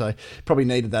 2,100, so probably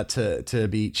needed that to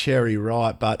be cherry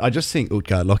right. But I just think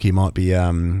Utgard Loki might be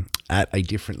at a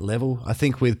different level. I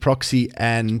think with Proxy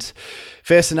and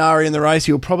Fair Scenario in the race,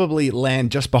 he'll probably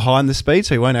land just behind the speed,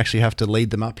 so he won't actually have to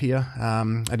lead them up here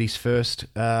at his first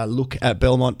look at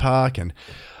Belmont Park. And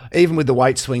even with the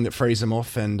weight swing that frees him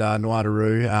off, and Noir de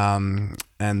Rouge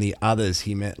and the others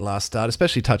he met last start,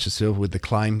 especially Touch of Silver with the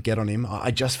claim get on him,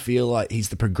 I just feel like he's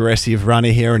the progressive runner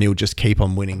here, and he'll just keep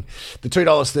on winning. The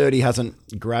 $2.30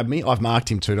 hasn't grabbed me. I've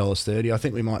marked him $2.30. I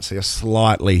think we might see a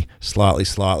slightly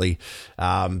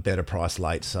better price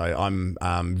late. So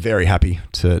I'm very happy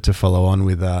to follow on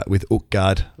with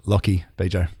Utgard Loki,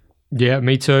 BJ. Yeah,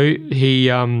 me too.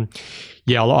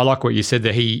 I like what you said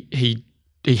there. He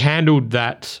handled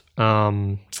that.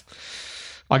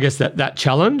 I guess that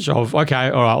challenge of, okay,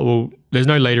 all right, well, there's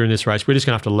no leader in this race. We're just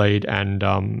going to have to lead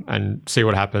and see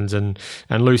what happens. And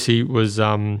Lucy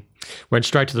went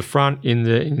straight to the front in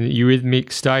the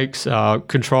eurythmic stakes.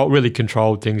 Really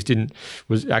controlled things.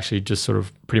 Was actually just sort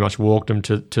of pretty much walked them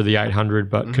to the 800,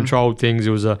 but controlled things.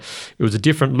 It was a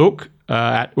different look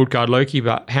at Utgard Loki,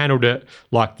 but handled it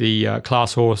like the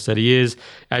class horse that he is.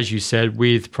 As you said,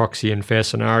 with Proxy and Fair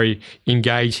Scenari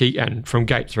engaged, and from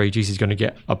gate 3, geez, he's going to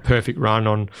get a perfect run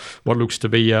on what looks to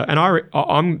be. And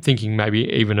I'm thinking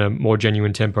maybe even a more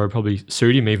genuine tempo would probably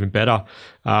suit him even better.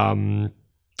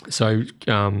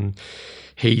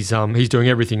 He's doing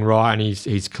everything right, and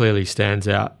he's clearly stands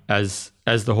out as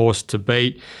the horse to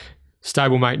beat.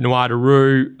 Stablemate Noir de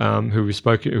Roux, who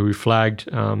we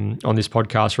flagged on this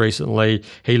podcast recently,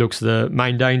 he looks the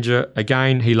main danger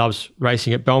again. He loves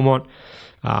racing at Belmont.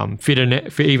 Even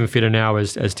fitter now,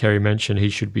 as Terry mentioned, he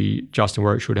should be. Justin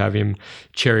Warwick should have him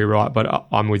cherry right. But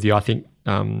I'm with you. I think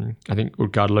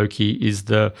Utgard Loki is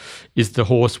the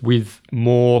horse with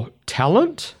more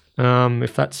talent.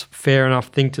 If that's fair enough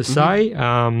thing to say.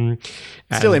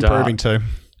 Still improving too.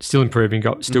 Still improving.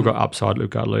 Got upside,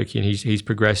 Utgard Loki, and he's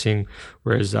progressing.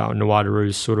 Whereas Noir de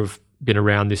Roux's sort of been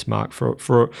around this mark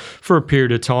for a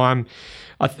period of time.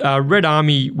 Red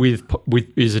Army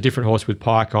is a different horse with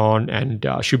Pike on, and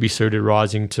should be suited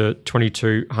rising to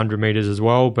 2,200 metres as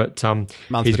well. But he's going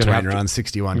to have to run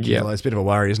 61 kilos. Bit of a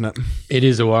worry, isn't it? It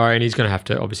is a worry, and he's going to have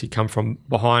to obviously come from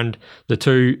behind the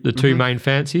two main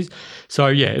fancies. So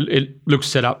yeah, it looks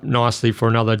set up nicely for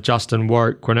another Justin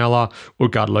Warwick Quinella.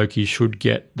 Utgard Loki should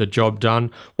get the job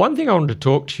done. One thing I wanted to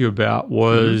talk to you about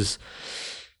was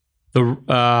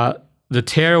the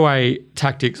tearaway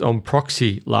tactics on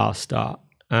Proxy last start.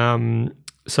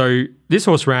 So this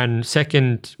horse ran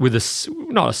second with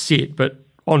not a sit, but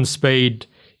on speed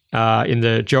in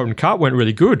the Gelton Cup, went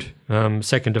really good.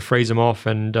 Second to Freeze 'em Off,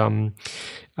 and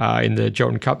in the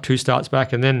Gelton Cup 2 starts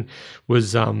back, and then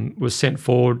was sent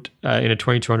forward in a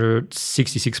 2,200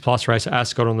 66 plus race at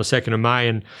Ascot on the 2nd of May,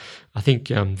 and I think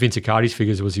Vince Accardi's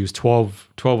figures was he was 12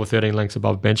 or 13 lengths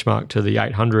above benchmark to the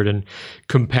 800 and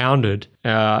compounded.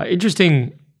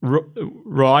 Interesting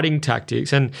riding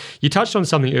tactics. And you touched on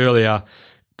something earlier.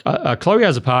 Chloe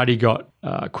Azzopardi got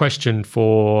questioned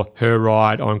for her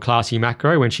ride on Classy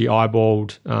Macro when she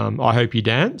eyeballed I Hope You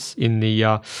Dance in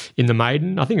the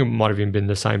maiden. I think it might have even been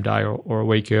the same day or a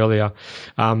week earlier.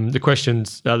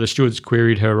 The stewards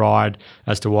queried her ride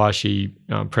as to why she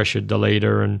pressured the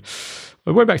leader, and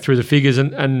I went back through the figures,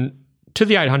 and to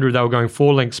the 800 they were going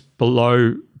 4 lengths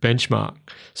below benchmark.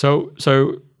 So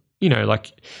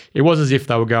like it was as if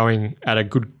they were going at a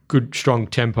good strong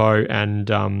tempo, and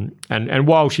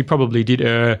while she probably did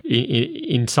err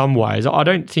in some ways, I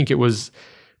don't think it was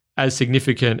as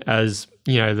significant as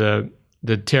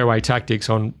the tearaway tactics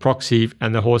on Proxy,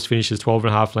 and the horse finishes 12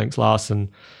 and a half lengths last, and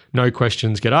no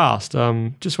questions get asked.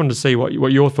 Just wanted to see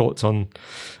what your thoughts on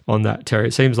that, Terry.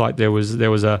 It seems like there was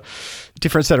a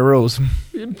different set of rules,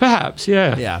 perhaps.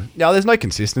 Yeah. No, there's no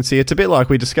consistency. It's a bit like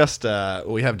we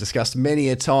have discussed many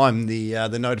a time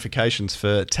the notifications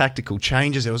for tactical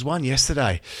changes. There was one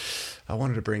yesterday I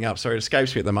wanted to bring up. Sorry, it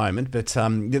escapes me at the moment, but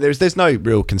there's no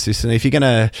real consistency. If you're going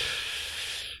to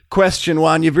question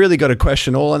one, you've really got to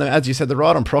question all. And as you said, the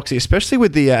ride on Proxy, especially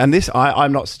with the and this,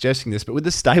 I'm not suggesting this, but with the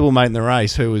stablemate in the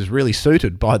race who was really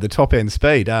suited by the top end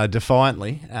speed,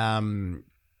 Defiantly.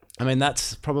 I mean,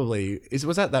 that's probably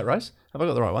was that race? Have I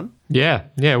got the right one? Yeah.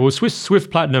 Well,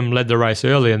 Swift Platinum led the race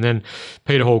early, and then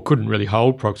Peter Hall couldn't really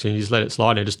hold Proxy, and he just let it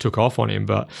slide, and it just took off on him.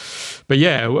 But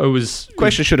yeah, it was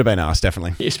question should have been asked,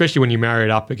 definitely, especially when you marry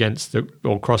it up against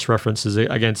or cross references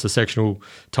against the sectional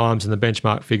times and the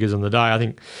benchmark figures on the day. I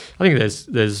think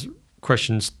there's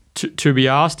questions to be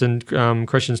asked and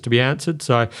questions to be answered.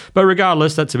 So, but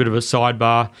regardless, that's a bit of a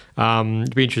sidebar.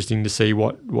 It'd be interesting to see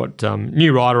what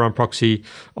new rider on Proxy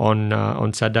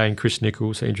on Saturday, and Chris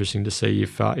Nichols. Interesting to see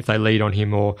if they lead on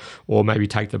him or maybe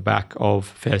take the back of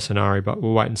Fair Scenari. But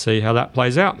we'll wait and see how that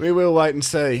plays out. We will wait and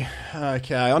see.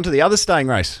 Okay, on to the other staying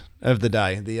race of the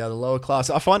day, the lower class.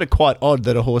 I find it quite odd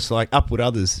that a horse like Upward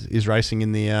Others is racing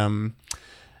in the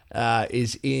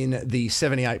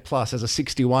 78 plus as a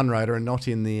 61 rider and not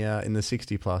in the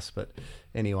 60 plus. But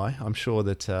anyway, I'm sure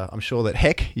that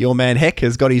Heck, your man Heck,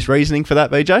 has got his reasoning for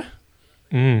that, BJ.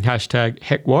 Hashtag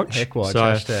Heckwatch. Heckwatch, so,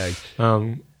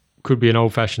 hashtag. Could be an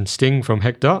old-fashioned sting from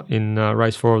Hector in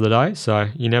race 4 of the day, so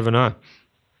you never know.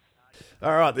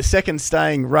 All right, the second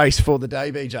staying race for the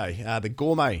day, BJ, the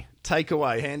Gourmet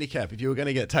Takeaway Handicap. If you were going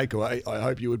to get takeaway, I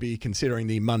hope you would be considering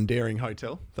the Mundaring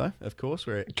Hotel, though, of course,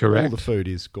 where all the food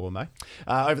is gourmet.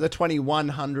 Over the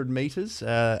 2,100 metres,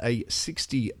 a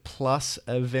 60-plus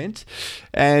event.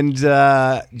 And,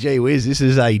 gee whiz, this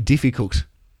is a difficult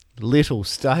little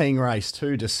staying race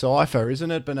to decipher, isn't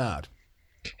it, Bernard?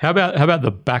 How about the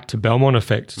back to Belmont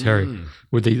effect, Terry?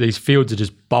 With these fields are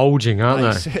just bulging, aren't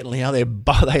they? Certainly are.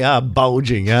 They are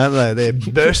bulging, aren't they?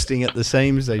 They're bursting at the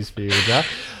seams, these fields are.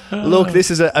 Look, this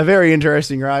is a very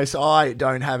interesting race. I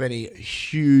don't have any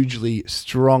hugely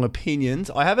strong opinions.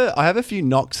 I have a few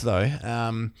knocks, though.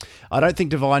 I don't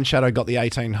think Divine Shadow got the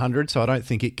 1,800, so I don't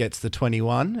think it gets the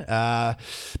 21.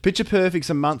 Picture Perfect's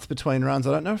a month between runs.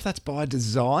 I don't know if that's by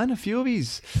design. A few of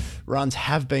his runs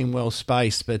have been well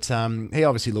spaced, but he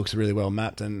obviously looks really well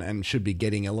mapped and should be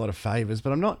getting a lot of favours.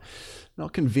 But I'm not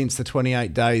convinced the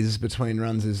 28 days between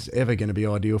runs is ever going to be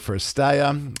ideal for a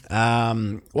stayer.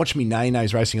 Watch Me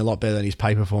Nene's racing a lot better than his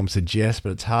paper form suggests,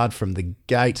 but it's hard from the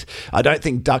gate. I don't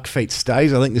think Duck Feet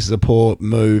stays. I think this is a poor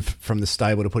move from the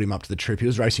stable to put him up to the trip. He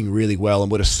was racing really well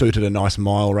and would have suited a nice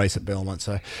mile race at Belmont.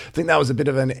 So I think that was a bit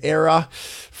of an error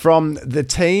from the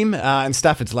team. And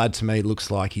Stafford's Lad, to me, looks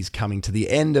like he's coming to the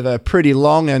end of a pretty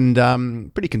long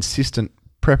and pretty consistent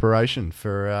preparation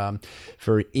for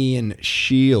Ian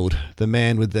Shield, the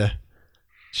man with the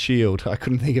shield. I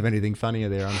couldn't think of anything funnier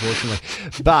there, unfortunately.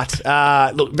 But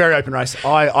look, very open race.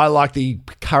 I like the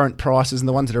current prices and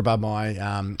the ones that are above my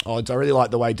odds. I really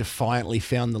like the way Defiantly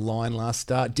found the line last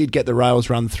start. Did get the rails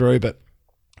run through, but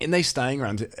in these staying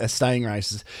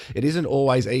races, it isn't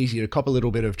always easy to cop a little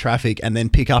bit of traffic and then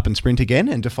pick up and sprint again,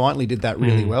 and Defiantly did that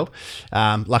really well.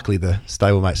 Luckily, the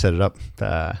stablemate set it up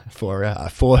for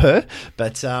her,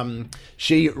 but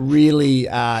she really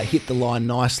hit the line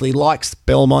nicely. Likes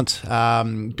Belmont,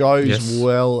 goes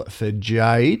well for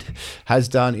Jade, has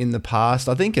done in the past.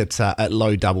 I think it's at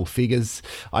low double figures.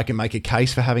 I can make a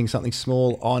case for having something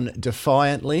small on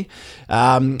Defiantly.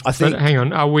 I think. But hang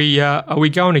on, are we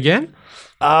going again?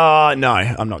 No,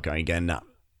 I'm not going again.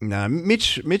 No.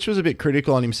 Mitch was a bit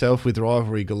critical on himself with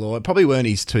Rivalry Galore. It probably weren't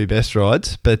his two best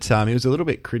rides, but he was a little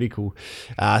bit critical,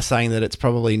 saying that it's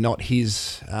probably not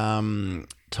his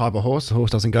type of horse. The horse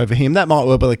doesn't go for him. That might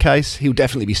well be the case. He'll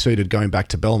definitely be suited going back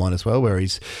to Belmont as well, where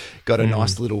he's got a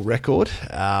nice little record.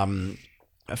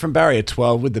 From barrier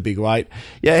 12 with the big weight,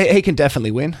 he can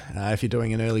definitely win if you're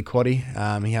doing an early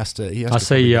quaddie. He has to. I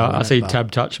see.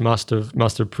 Tab Touch must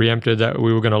have preempted that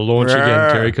we were going to launch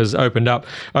again, Terry, because opened up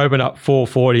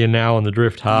 440 and now on the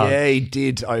drift hard. Yeah, he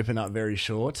did open up very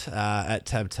short at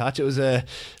Tab Touch. It was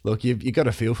look. You got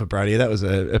a feel for Brady. That was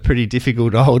a pretty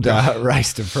difficult old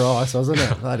race to price, wasn't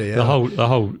it? Bloody hell.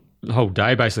 The whole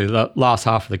day, basically, the last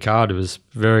half of the card was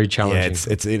very challenging.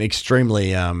 Yeah, it's an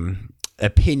extremely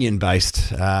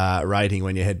opinion-based rating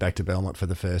when you head back to Belmont for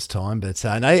the first time. But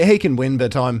no, he can win,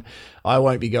 but I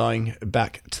won't be going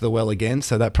back to the well again,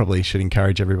 so that probably should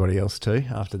encourage everybody else too,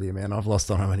 after the amount I've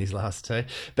lost on him in his last two.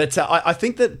 But I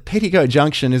think that Petticoat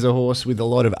Junction is a horse with a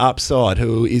lot of upside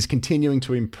who is continuing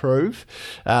to improve.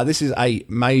 This is a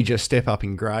major step up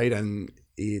in grade, and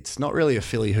it's not really a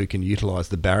filly who can utilise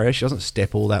the barrier. She doesn't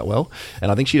step all that well,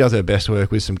 and I think she does her best work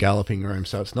with some galloping room,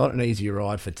 so it's not an easy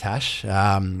ride for Tash. The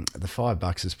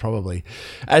 $5 is probably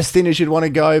as thin as you'd want to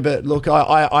go, but look,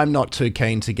 I'm not too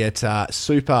keen to get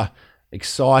super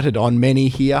excited on many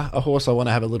here. A horse I want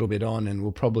to have a little bit on, and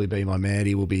will probably be my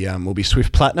Mandy, will be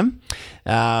Swift Platinum.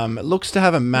 It looks to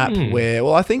have a map where,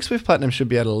 I think Swift Platinum should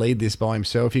be able to lead this by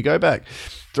himself. You go back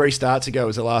 3 starts ago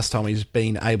was the last time he's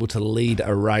been able to lead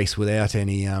a race without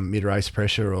any mid-race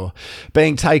pressure or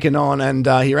being taken on. And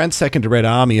he ran second to Red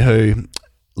Army, who,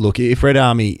 look, if Red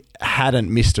Army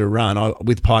hadn't missed a run,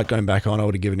 with Pike going back on, I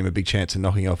would have given him a big chance of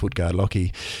knocking off Woodguard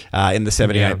Lockie in the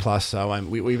 78 plus. So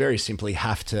we very simply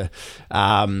have to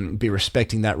be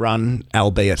respecting that run,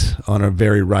 albeit on a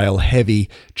very rail-heavy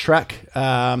track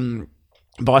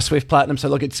by Swift Platinum. So,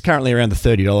 look, it's currently around the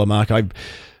 $30 mark.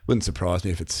 Wouldn't surprise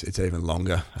me if it's even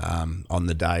longer on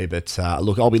the day. But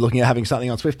look, I'll be looking at having something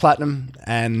on Swift Platinum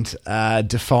and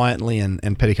Defiantly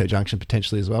and Petticoat Junction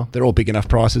potentially as well. They're all big enough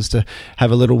prices to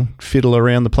have a little fiddle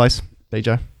around the place,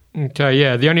 BJ. Okay,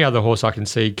 yeah. The only other horse I can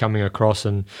see coming across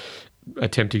and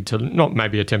attempting to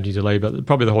lead, but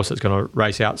probably the horse that's going to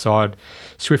race outside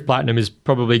Swift Platinum is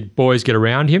probably Boys Get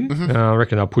Around him. I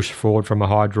reckon they'll push forward from a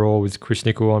high draw with Chris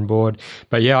Nickel on board.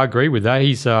 But yeah, I agree with that.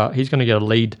 He's going to get a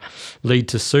lead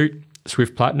to suit.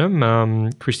 Swift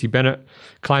Platinum. Christy Bennett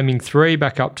claiming 3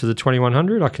 back up to the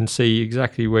 2100. I can see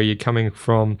exactly where you're coming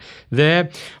from there.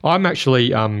 I'm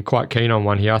actually quite keen on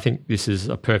one here. I think this is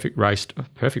a perfect race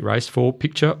for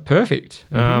Picture Perfect.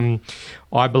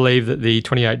 I believe that the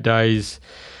 28 days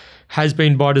has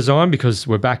been by design because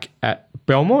we're back at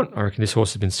Belmont. I reckon this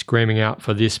horse has been screaming out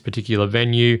for this particular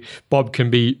venue. Bob can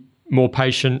be more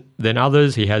patient than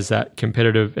others. He has that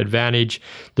competitive advantage.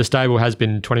 The stable has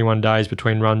been 21 days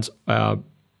between runs,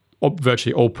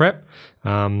 virtually all prep.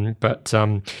 But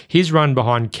his run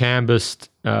behind Canvas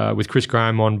with Chris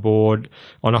Graham on board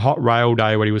on a hot rail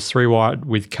day where he was 3 wide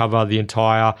with cover the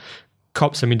entire,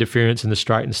 copped some interference in the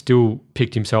straight and still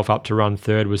picked himself up to run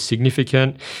third was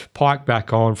significant. Pike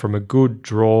back on from a good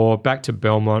draw, back to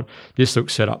Belmont. This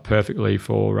looks set up perfectly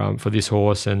for this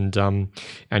horse, and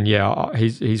yeah,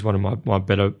 he's one of my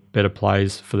better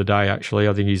plays for the day. Actually,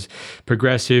 I think he's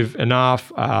progressive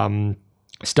enough.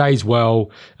 Stays well.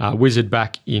 Wizard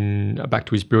back to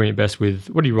his brilliant best with,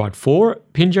 what did he ride, 4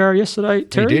 at Pinjarra yesterday,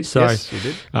 Terry? He did, yes, he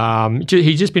did.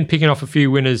 He's just been picking off a few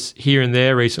winners here and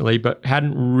there recently, but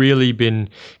hadn't really been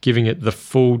giving it the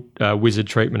full Wizard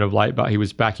treatment of late, but he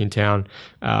was back in town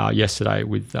yesterday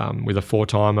with a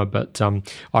 4-timer, but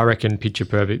I reckon Picture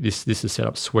Perfect, this is set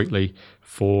up sweetly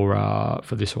for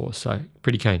this horse, so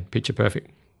pretty keen. Picture Perfect.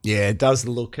 Yeah, it does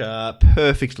look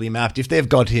perfectly mapped. If they've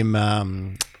got him,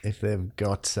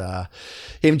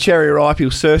 cherry ripe,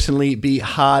 he'll certainly be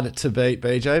hard to beat,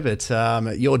 BJ. But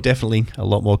you're definitely a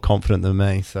lot more confident than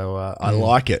me, so I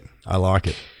like it.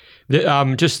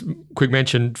 Just quick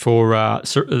mention for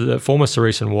the former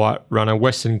Cerise and White runner,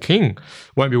 Western King.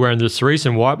 Won't be wearing the Cerise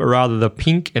and White, but rather the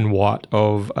pink and white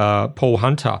of Paul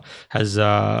Hunter has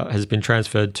been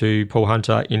transferred to Paul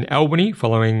Hunter in Albany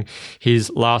following his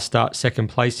last start, second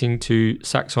placing to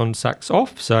Sacks on, Sacks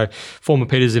off. So former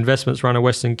Peters Investments runner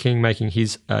Western King making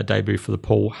his debut for the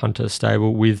Paul Hunter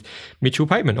stable with Mitchell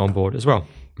Pateman on board as well.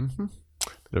 Mm-hmm.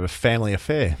 Bit of a family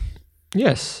affair.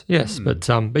 Yes, but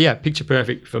yeah, Picture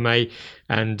Perfect for me,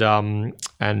 and I'm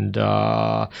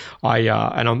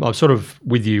sort of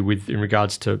with you in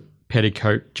regards to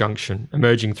Petticoat Junction,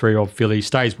 emerging 3-year-old filly,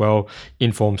 stays well,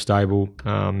 informed stable,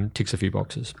 ticks a few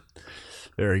boxes.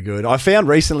 Very good. I found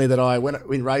recently that I went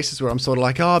in races where I'm sort of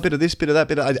like, a bit of this, bit of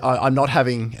that, I'm not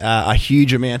having a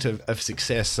huge amount of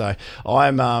success. So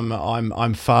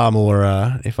I'm far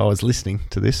more. If I was listening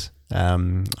to this,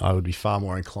 I would be far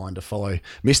more inclined to follow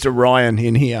Mr. Ryan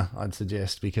in here, I'd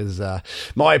suggest, because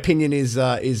my opinion is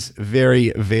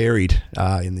very varied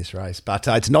in this race. But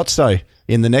it's not so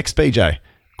in the next, BJ.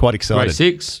 Quite excited. Race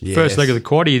 6, yes. First leg of the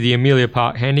quaddie, the Amelia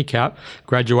Park Handicap,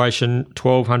 graduation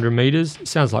 1,200 metres.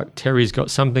 Sounds like Terry's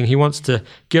got something he wants to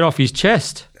get off his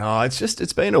chest. Oh,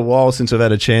 it's been a while since I've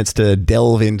had a chance to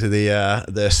delve into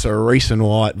the Cerise and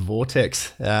White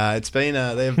vortex. It's been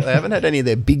they haven't had any of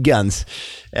their big guns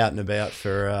out and about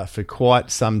for quite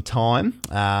some time,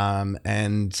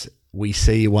 and we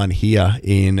see one here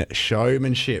in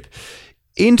Showmanship.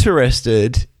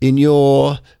 Interested in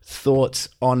your thoughts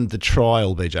on the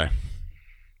trial, BJ?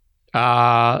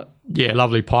 Yeah,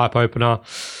 lovely pipe opener.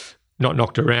 Not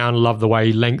knocked around. Love the way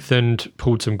he lengthened,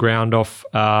 pulled some ground off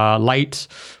late.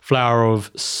 Flower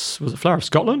of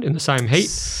Scotland in the same heat.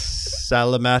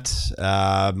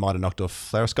 Salamat might have knocked off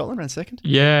Flower of Scotland around second.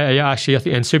 Yeah, actually, I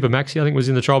think, and Super Maxi, I think, was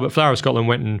in the trial, but Flower of Scotland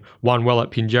went and won well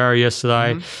at Pinjarra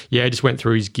yesterday. Mm-hmm. Yeah, just went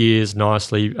through his gears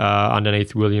nicely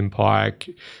underneath William Pike.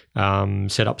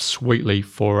 Set up sweetly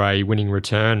for a winning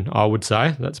return, I would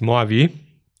say. That's my view.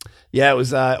 Yeah, it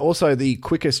was also the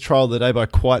quickest trial of the day by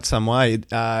quite some way.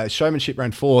 Showmanship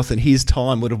ran 4th, and his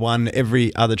time would have won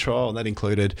every other trial, and that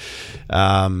included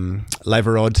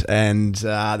Laverod, and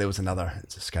there was another.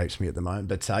 It escapes me at the moment,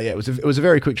 but yeah, it was a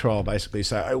very quick trial basically.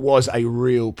 So it was a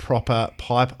real proper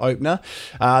pipe opener.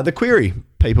 The query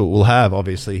people will have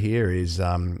obviously here is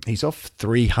he's off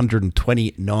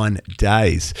 329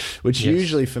 days, which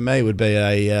usually for me would be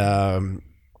a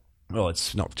well,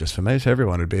 it's not just for me, for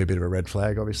everyone. It'd be a bit of a red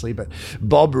flag, obviously. But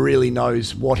Bob really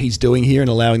knows what he's doing here and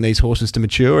allowing these horses to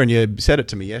mature. And you said it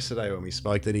to me yesterday when we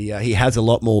spoke that he has a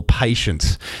lot more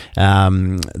patience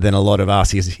than a lot of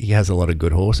us. He has a lot of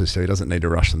good horses, so he doesn't need to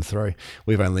rush them through.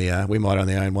 We might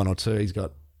only own 1 or 2. He's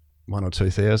got 1 or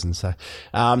 2,000. So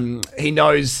he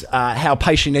knows how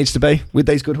patient he needs to be with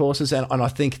these good horses, and I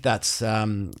think that's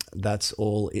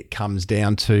all it comes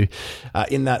down to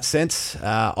in that sense.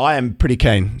 I am pretty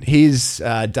keen. His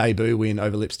debut win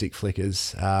over Lipstick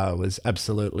Flickers was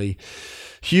absolutely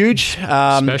huge.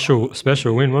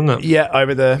 Special win, wasn't it? Yeah,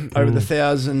 over the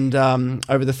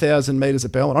 1,000 meters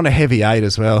at Belmont on a heavy 8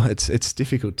 as well. It's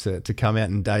difficult to come out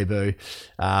and debut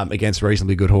against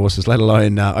reasonably good horses, let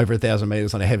alone over 1,000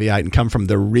 meters on a heavy 8 and come from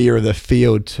the rear of the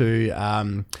field to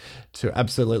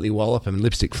absolutely wallop them.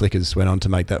 Lipstick Flickers went on to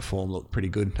make that form look pretty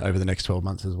good over the next 12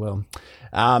 months as well.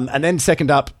 And then second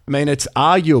up, I mean, it's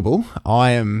arguable.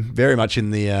 I am very much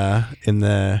of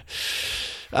the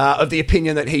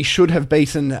opinion that he should have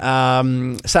beaten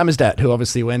Samizdat, who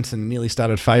obviously went and nearly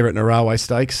started favourite in a railway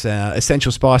stakes.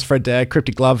 Essential Spice, Fred Dagg,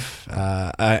 Cryptic Glove,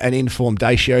 and Informed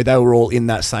Datio, they were all in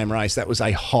that same race. That was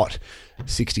a hot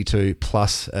 62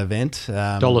 plus event.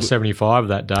 $1.75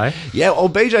 that day. Yeah, well,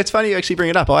 BJ, it's funny you actually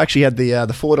bring it up. I actually had the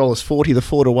 $4.40, the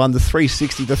 4-1, the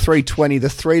 $3.60, the $3.20, the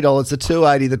 $3, the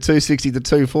 $2.80, the $2.60, the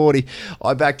 $2.40.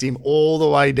 I backed him all the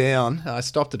way down. I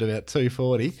stopped at about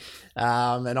 $2.40,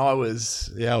 and I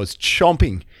was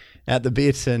chomping at the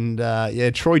bit. And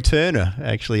Troy Turner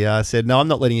actually said, "No, I'm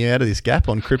not letting you out of this gap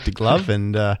on Cryptic Glove."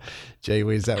 And gee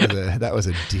whiz, that was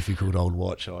a difficult old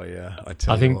watch. I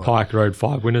think Pike rode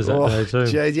 5 winners that day too.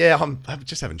 Yeah, I'm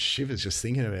just having shivers just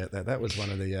thinking about that. That was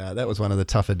one of the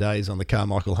tougher days on the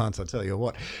Carmichael Hunts. I tell you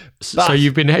what. So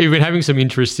you've been having some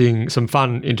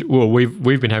fun.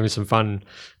 We've been having some fun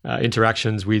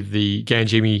interactions with the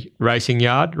Ganjimi Racing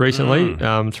Yard recently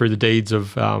through the deeds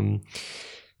of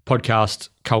podcast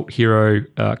cult hero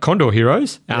Condor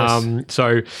Heroes. Yes.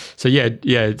 So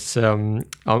it's I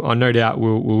no doubt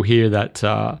we'll hear that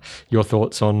your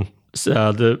thoughts on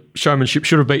the showmanship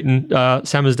should have beaten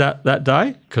Samizdat that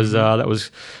day, because that was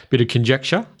a bit of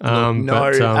conjecture.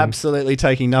 Absolutely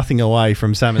taking nothing away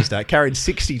from Samizdat. Carried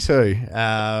 62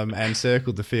 and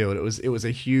circled the field. It was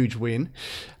a huge win.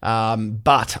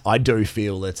 But I do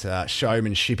feel that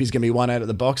showmanship is going to be one out of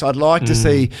the box. I'd like to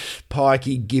see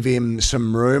Pikey give him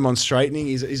some room on straightening.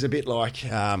 He's a bit like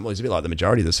he's a bit like the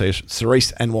majority of the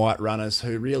Cerise and White runners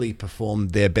who really perform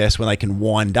their best when they can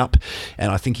wind up,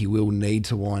 and I think he will need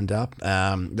to wind up.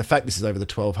 The fact this is over the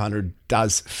 1,200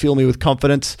 does fill me with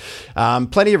confidence.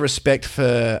 Plenty of respect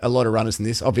for a lot of runners in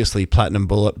this. Obviously, Platinum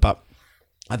Bullet, but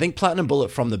I think Platinum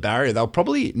Bullet from the barrier, they'll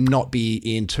probably not be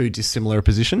in too dissimilar a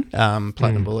position.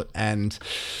 Platinum Bullet and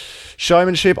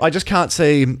Showmanship, I just can't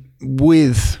see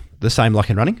with the same luck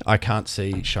in running. I can't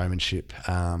see Showmanship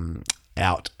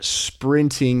out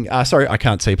sprinting. I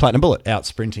can't see Platinum Bullet out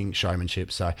sprinting Showmanship.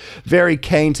 So very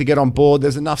keen to get on board.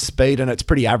 There's enough speed, and it's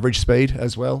pretty average speed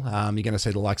as well. You're going to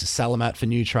see the likes of Salamat for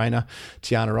new trainer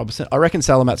Tiana Robertson. I reckon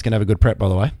Salamat's going to have a good prep, by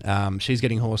the way. She's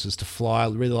getting horses to fly. I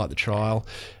really like the trial.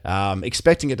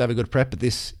 Expecting it to have a good prep, but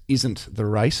this isn't the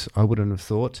race, I wouldn't have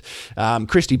thought.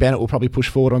 Christy Bennett will probably push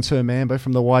forward on Sir Mambo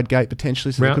from the wide gate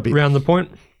potentially. So could be round the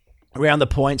point. Around the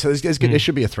point, so there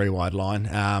should be a 3-wide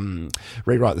line.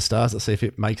 Rewrite the Stars. Let's see if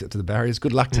it makes it to the barriers.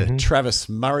 Good luck to Travis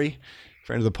Murray,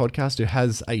 friend of the podcast, who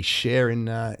has a share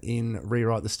in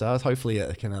Rewrite the Stars. Hopefully,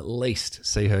 I can at least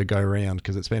see her go round,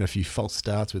 because it's been a few false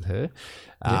starts with her.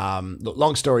 Look,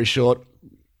 long story short,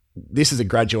 this is a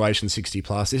graduation 60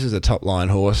 plus. This is a top line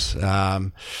horse.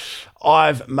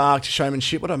 I've marked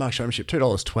Showmanship. What did I mark Showmanship?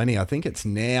 $2.20. I think it's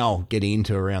now getting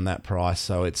into around that price.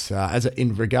 So it's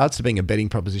in regards to being a betting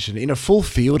proposition in a full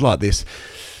field like this,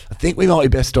 I think we might be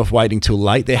best off waiting till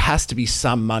late. There has to be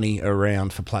some money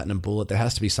around for Platinum Bullet. There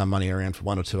has to be some money around for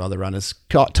one or two other runners.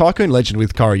 Tycoon Legend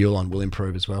with Coriolan will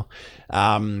improve as well.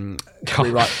 Imagine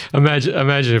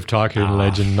if Tycoon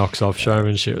Legend knocks off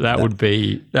Showmanship. That would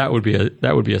be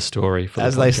a story. For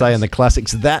as they say in the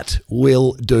classics, that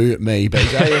will do me,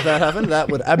 BJ. If that happened, that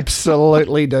would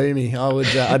absolutely do me.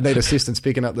 I'd need assistants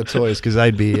picking up the toys, because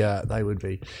they would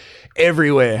be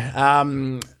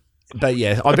everywhere. But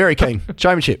yeah, I'm very keen.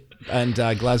 Showmanship and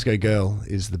Glasgow Girl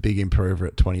is the big improver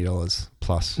at $20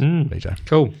 plus, BJ.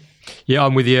 Cool. Yeah,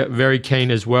 I'm with you. Very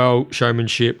keen as well.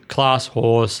 Showmanship, class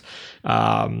horse,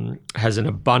 has an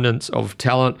abundance of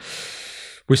talent.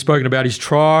 We've spoken about his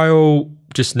trial.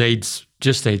 Just needs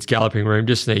galloping room.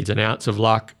 Just needs an ounce of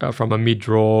luck from a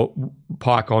mid-draw.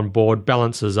 Pike on board,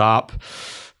 balances up.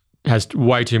 Has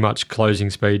way too much closing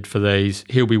speed for these.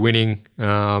 He'll be winning.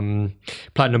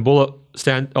 Platinum Bullet,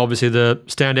 obviously the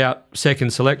standout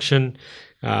second selection.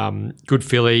 Good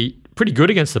filly, pretty good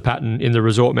against the pattern in the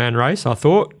Resort Man race, I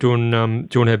thought. Doing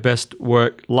her best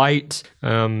work late.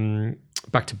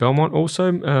 Back to Belmont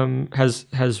also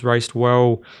has raced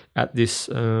well at this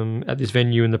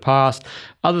venue in the past.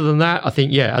 Other than that, I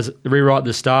think as Rewrite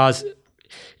the Stars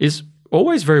is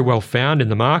always very well found in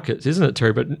the markets, isn't it,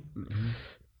 Terry? But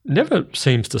never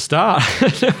seems to start.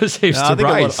 Never seems to I think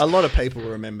race. a lot of people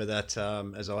remember that,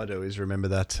 as I do, remember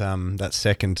that that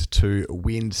second to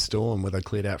Windstorm where they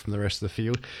cleared out from the rest of the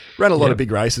field. Ran a lot of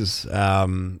big races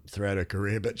throughout her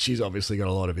career, but she's obviously got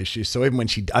a lot of issues. So even when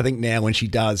I think now when she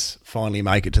does finally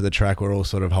make it to the track, we're all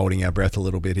sort of holding our breath a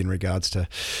little bit in regards to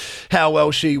how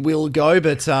well she will go.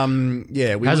 But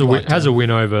we has a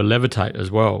win over Levitate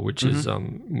as well, which is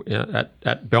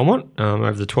at Belmont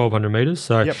over the 1,200 metres.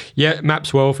 So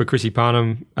maps well for Chrissy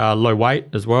Parnham, low weight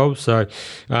as well. So,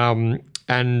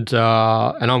 and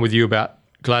I'm with you about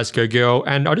Glasgow Girl.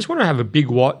 And I just want to have a big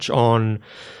watch on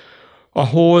a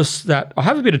horse that I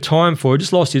have a bit of time for. He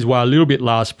just lost his way a little bit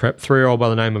last prep. 3-year-old by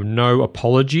the name of No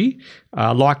Apology.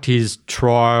 Liked his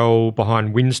trial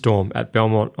behind Windstorm at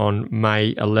Belmont on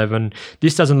May 11.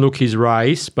 This doesn't look his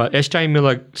race, but SJ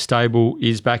Miller stable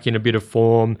is back in a bit of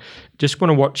form. Just want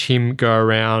to watch him go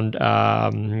around.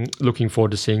 Looking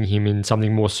forward to seeing him in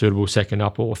something more suitable, second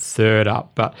up or third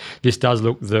up. But this does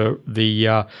look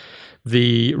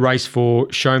the race for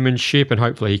showmanship, and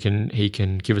hopefully he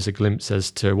can give us a glimpse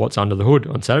as to what's under the hood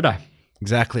on Saturday.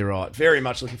 Exactly right. Very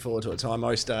much looking forward to it. It's our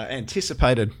most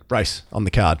anticipated race on the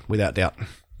card, without doubt.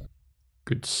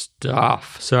 Good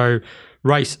stuff. So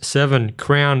race 7,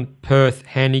 Crown Perth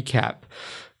Handicap,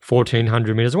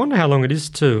 1,400 metres. I wonder how long it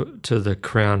is to the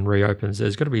Crown reopens.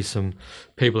 There's got to be some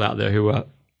people out there who are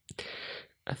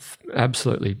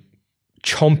absolutely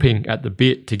chomping at the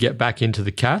bit to get back into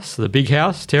the CAS, the big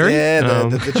house, Terry. Yeah,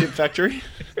 the chip factory.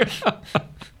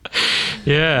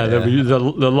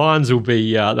 The lines will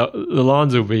be the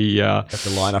lines will be have to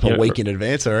line up a week in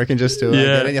advance, I reckon, just to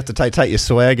then you have to take your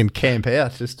swag and camp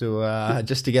out just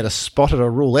to get a spot at a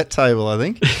roulette table, I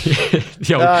think.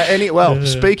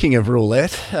 Speaking of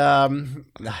roulette, I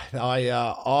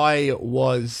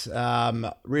was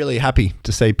really happy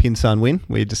to see Pinsun win.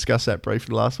 We discussed that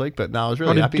briefly last week, but no, I was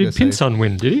really happy to see. Did Pinsun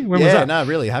win? Did he? When was that? No,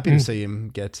 really happy to see him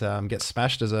get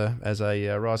smashed as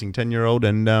a rising 10-year-old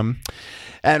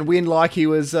and win like he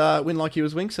was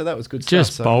wing. So that was good stuff.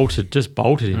 Just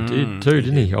bolted him,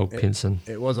 didn't he, old Pinson?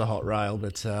 It was a hot rail,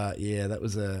 but that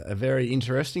was a very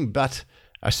interesting but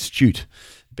astute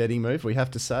betting move, we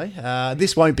have to say.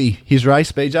 This won't be his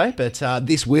race, BJ, but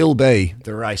this will be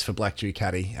the race for Black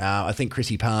Ducati. I think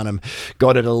Chrissy Parnham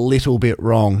got it a little bit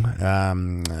wrong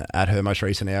at her most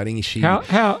recent outing.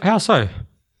 How so?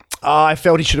 I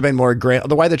felt he should have been more aggressive.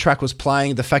 The way the track was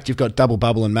playing, the fact you've got Double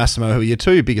Bubble and Massimo, who are your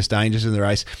two biggest dangers in the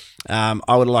race, I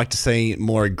would have liked to see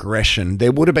more aggression.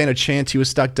 There would have been a chance he was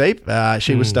stuck deep.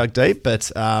 She was stuck deep,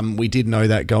 but we did know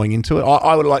that going into it.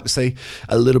 I would have liked to see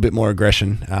a little bit more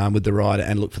aggression with the rider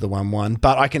and look for the 1-1.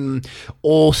 But I can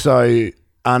also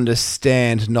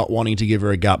understand not wanting to give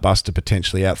her a gut buster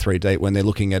potentially out 3 deep when they're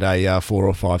looking at a 4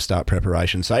 or 5 start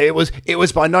preparation. So it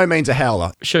was by no means a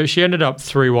howler. So she ended up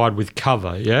 3 wide with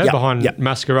cover, behind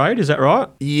Masquerade, is that right?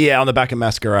 Yeah, on the back of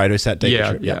Masquerade, who sat deep.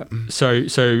 Yeah. So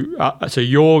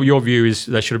your view is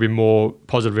they should have been more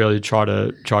positive, really try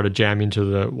to jam into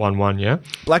the 1-1, yeah?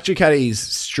 Black Ducati's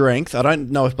strength, I don't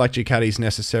know if Black Ducati's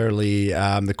necessarily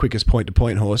the quickest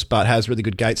point-to-point horse, but has really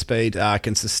good gate speed,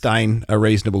 can sustain a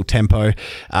reasonable tempo,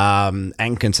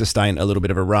 and can sustain a little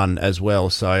bit of a run as well.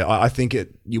 So I think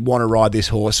you want to ride this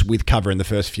horse with cover in the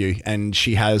first few, and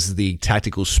she has the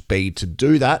tactical speed to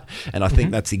do that, and I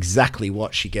think that's exactly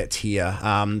what she gets here.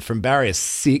 From barrier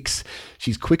 6,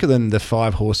 she's quicker than the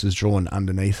 5 horses drawn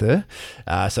underneath her,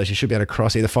 so she should be able to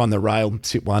cross, either find the rail,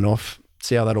 sit one off,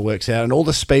 see how that all works out. And all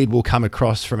the speed will come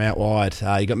across from out wide.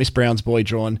 You got Miss Brown's Boy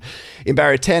drawn in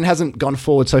barrier 10. Hasn't gone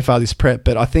forward so far this prep,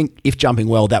 but I think if jumping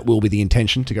well, that will be the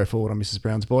intention, to go forward on Mrs.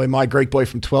 Brown's Boy. My Greek Boy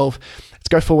from 12. Let's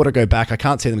go forward or go back. I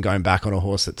can't see them going back on a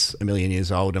horse that's a million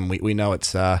years old, and we know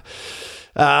it's...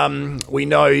 we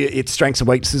know its strengths and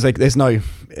weaknesses. There's no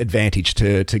advantage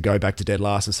to go back to dead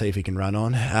last and see if he can run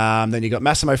on. Then you got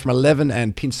Massimo from 11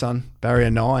 and Pinson barrier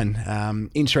 9.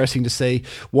 Interesting to see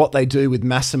what they do with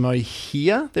Massimo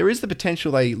here. There is the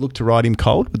potential they look to ride him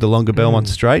cold with the longer Belmont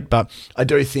straight, but I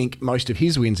do think most of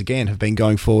his wins again have been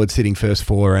going forward, sitting first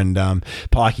 4, and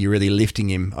Pikey really lifting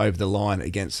him over the line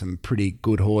against some pretty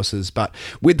good horses. But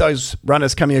with those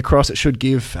runners coming across, it should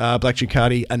give Black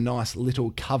Ducati a nice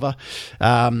little cover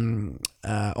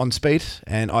on speed,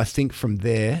 and I think from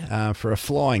there, for a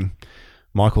flying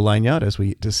Michael Lanyard, as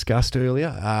we discussed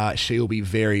earlier, she'll be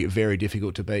very, very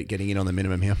difficult to beat getting in on the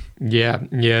minimum here. Yeah.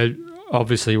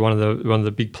 Obviously, one of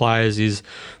the big players is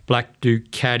Black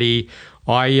Ducati.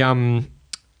 I'm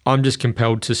just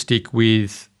compelled to stick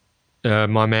with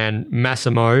my man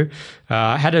Massimo.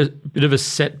 Had a bit of a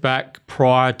setback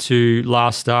prior to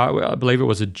last start. I believe it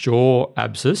was a jaw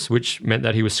abscess, which meant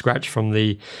that he was scratched from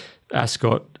the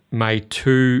Ascot May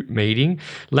 2 meeting.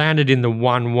 Landed in the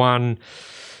 1-1.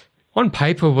 On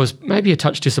paper was maybe a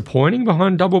touch disappointing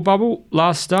behind Double Bubble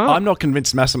last start. I'm not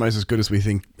convinced Massimo's as good as we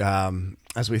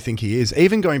think he is.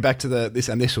 Even going back to this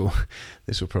will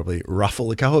probably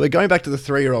ruffle a couple, but going back to the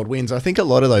 3-year-old wins, I think a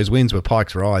lot of those wins were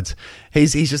Pike's rides.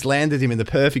 He's just landed him in the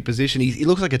perfect position. He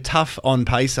looks like a tough on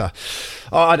pacer.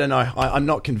 Oh, I don't know. I'm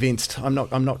not convinced. I'm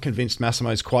not convinced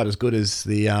Massimo's quite as good as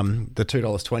the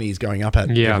 $2.20 he's going up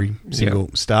at every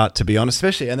single start, to be honest.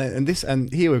 Especially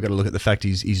and here we've got to look at the fact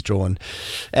he's drawn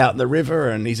out in the river,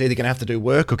 and he's either going to have to do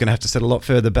work or going to have to set a lot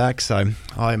further back. So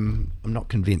I'm not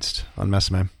convinced on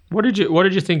Massimo. What did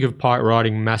you think of Pike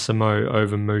riding Massimo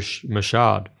over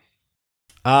Machard?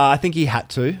 I think he had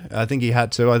to. I think a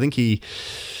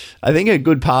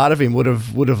good part of him would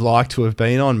have liked to have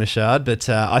been on Machard, but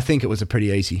I think it was a pretty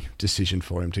easy decision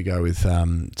for him to go with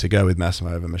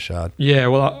Massimo over Machard. Yeah,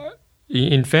 well,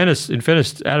 in fairness,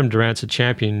 Adam Durant's a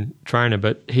champion trainer,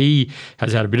 but he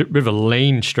has had a bit of a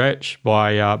lean stretch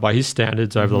by his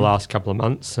standards over the last couple of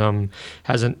months. I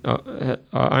can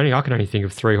only think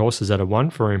of 3 horses that have won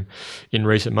for him in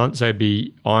recent months. They'd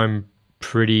be I'm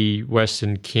Pretty,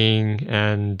 Western King,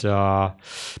 and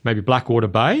maybe Blackwater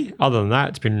Bay. Other than that,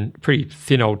 it's been a pretty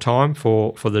thin old time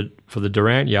for the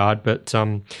Durant yard. But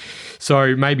so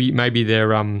maybe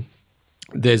they're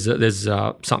there's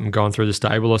something going through the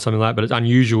stable or something like that, but it's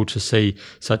unusual to see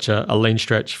such a lean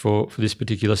stretch for this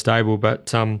particular stable.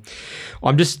 But I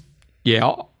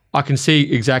can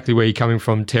see exactly where you're coming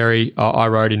from, Terry. I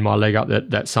wrote in my leg up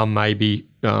that some may be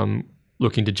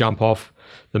looking to jump off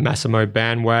the Massimo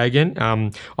bandwagon.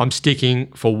 I'm sticking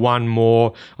for one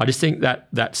more. I just think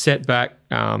that setback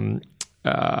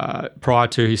prior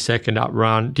to his second up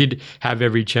run did have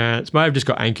every chance. May have just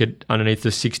got anchored underneath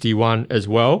the 61 as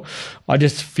well. I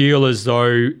just feel as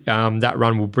though that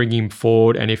run will bring him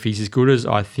forward, and if he's as good as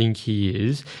I think he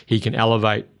is, he can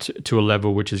elevate to a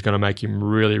level which is going to make him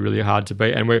really, really hard to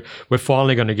beat. And we're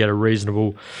finally going to get a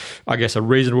reasonable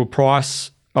price,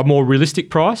 a more realistic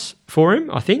price for him,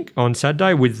 I think, on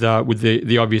Saturday with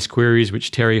the obvious queries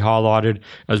which Terry highlighted,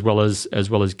 as well as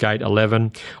Gate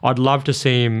 11. I'd love to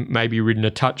see him maybe ridden a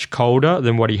touch colder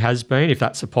than what he has been, if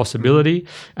that's a possibility.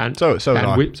 And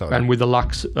with the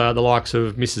likes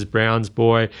of Mrs. Brown's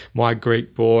Boy, My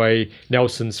Greek Boy,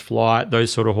 Nelson's Flight,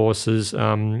 those sort of horses,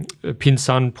 Pin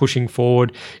Sun pushing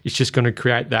forward, it's just going to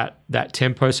create that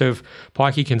tempo. So if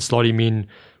Pikey can slot him in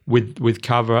with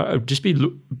cover, it'd just be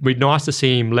nice to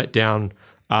see him let down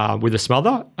with a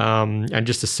smother, and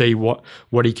just to see what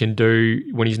he can do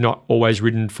when he's not always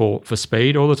ridden for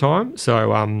speed all the time.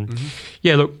 So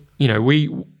look,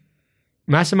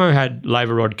 Massimo had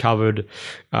Laver Rod covered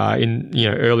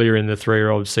earlier in the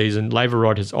 3-year-old season. Laver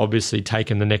Rod has obviously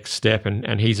taken the next step,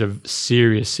 and he's a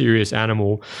serious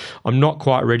animal. I'm not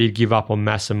quite ready to give up on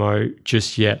Massimo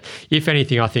just yet. If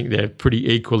anything, I think they're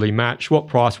pretty equally matched. What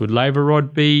price would Laver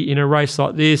Rod be in a race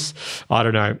like this? I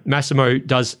don't know. Massimo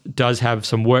does have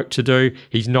some work to do.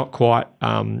 He's not quite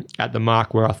at the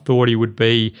mark where I thought he would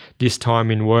be this time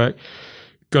in work.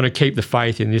 Going to keep the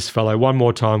faith in this fellow one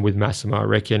more time with Massimo. I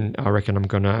reckon I'm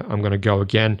gonna go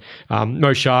again.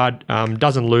 Moshard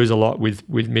doesn't lose a lot with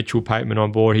Mitchell Pateman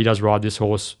on board. He does ride this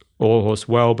horse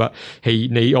well, but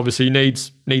he obviously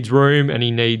needs room, and he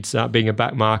needs being a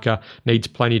back marker, needs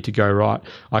plenty to go right.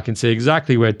 I can see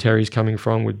exactly where Terry's coming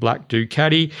from with Black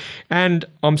Ducati, and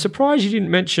I'm surprised you didn't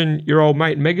mention your old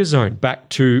mate Megazone back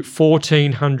to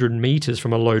 1,400 metres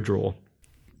from a low draw.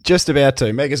 Just about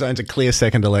to. Megazone's a clear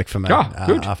second elect for me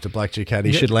after Black Ducati.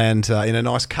 He should land in a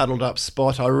nice cuddled up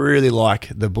spot. I really like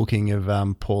the booking of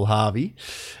Paul Harvey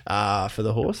for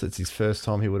the horse. It's his first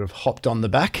time he would have hopped on the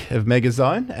back of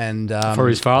Megazone. And for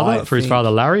his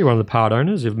father Larry, one of the part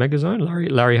owners of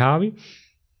Megazone, Larry Harvey.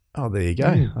 Oh, there you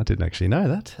go. I didn't actually know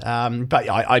that. But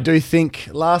I do think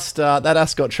that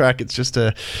Ascot track, it's just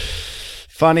a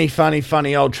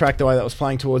funny old track, the way that was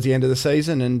playing towards the end of the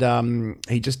season, and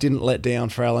he just didn't let down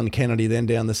for Alan Kennedy then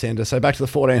down the centre. So back to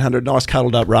the 1,400, nice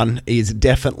cuddled up run is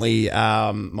definitely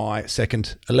my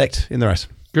second elect in the race.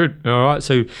 Good. All right.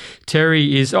 So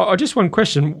Terry is. Just one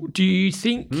question. Do you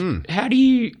think? How do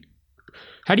you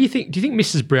think? Do you think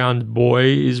Mrs. Brown's Boy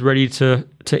is ready to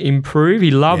improve?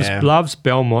 He loves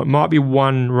Belmont. Might be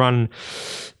one run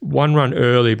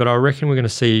early, but I reckon we're going to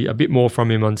see a bit more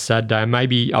from him on Saturday.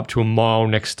 Maybe up to a mile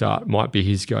next start might be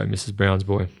his go, Mrs. Brown's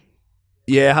Boy.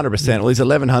 Yeah, 100%. Well, he's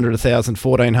 1,100, 1,000,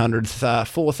 1,400,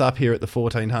 fourth up here at the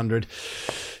 1,400.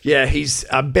 Yeah, he's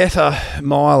a better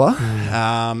miler,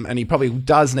 and he probably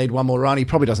does need one more run. He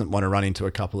probably doesn't want to run into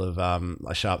a couple of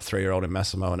a sharp 3-year-old in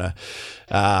Massimo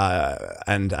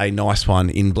and a nice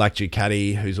one in Black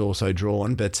Ducati, who's also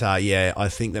drawn. But yeah, I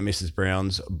think that Mrs.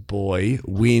 Brown's boy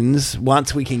wins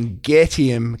once we can get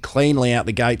him cleanly out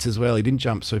the gates as well. He didn't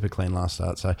jump super clean last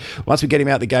start, so once we get him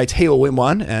out the gates, he will win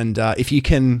one. And if you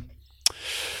can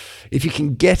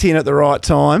get in at the right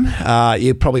time,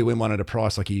 you'll probably win one at a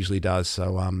price like he usually does.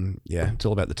 So, yeah, it's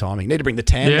all about the timing. Need to bring the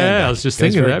Tan man back. I was just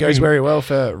thinking that. Goes very well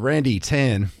for Randy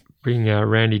Tan. Bring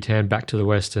Randy Tan back to the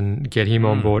West and get him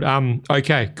on board.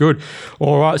 Okay, good.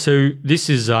 All right, so this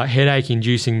is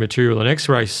headache-inducing material. The next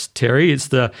race, Terry, it's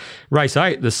the race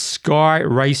 8, the Sky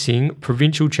Racing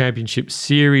Provincial Championship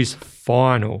Series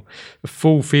Final. A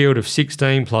full field of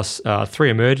 16 plus 3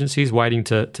 emergencies waiting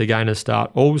to gain a start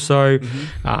also.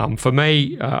 For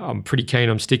me, I'm pretty keen.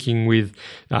 I'm sticking with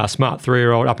smart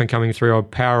 3-year-old, up-and-coming 3-year-old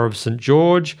Power of St.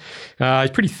 George. He's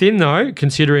pretty thin, though,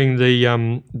 considering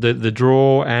the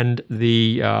draw and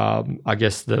the I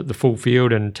guess the full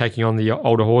field and taking on the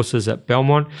older horses at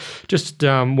Belmont. Just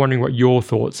wondering what your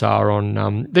thoughts are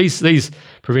on these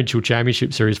Provincial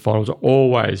Championship Series finals are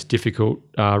always difficult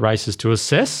races to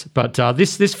assess, but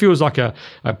this feels like a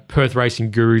Perth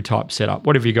Racing Guru type setup.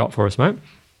 What have you got for us, mate?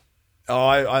 Oh,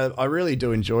 I really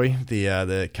do enjoy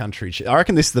the country. I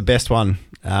reckon this is the best one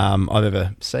I've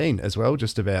ever seen as well.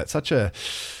 Just about such a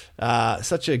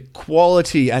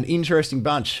quality and interesting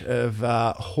bunch of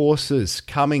horses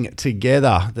coming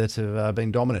together that have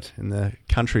been dominant in the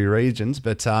country regions.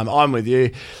 But I'm with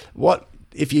you.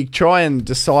 If you try and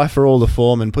decipher all the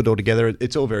form and put it all together,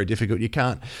 it's all very difficult. You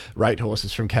can't rate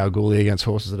horses from Kalgoorlie against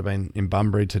horses that have been in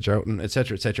Bunbury to Geraldton,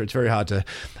 etc., etc. It's very hard to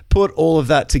put all of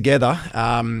that together.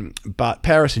 But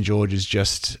Paris and George is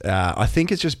just, I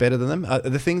think it's just better than them.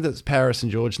 The thing that Paris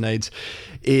and George needs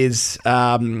is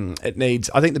I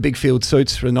think the big field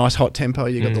suits for a nice hot tempo.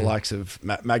 You've got the likes of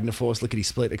Magnaforce, Lickety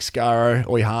Split, Excaro,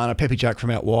 Oyhana, Peppy Jack from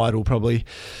out wide will probably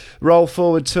roll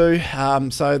forward too.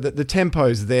 So the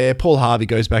tempo's there. Paul Harvey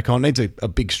goes back on. Needs a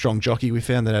big, strong jockey. We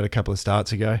found that out a couple of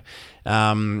starts ago.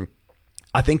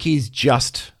 I think he's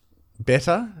just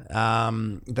better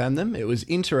than them. It was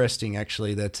interesting,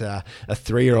 actually, that a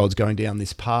 3-year-old's going down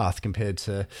this path compared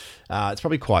to... it's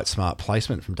probably quite smart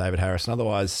placement from David Harrison.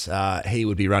 Otherwise, he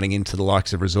would be running into the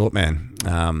likes of Resort Man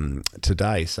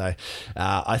today. So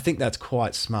I think that's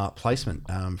quite smart placement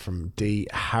from D.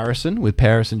 Harrison with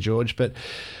Paris and George. But...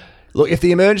 look, if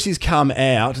the emergencies come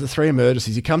out, the 3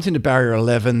 emergencies, he comes into barrier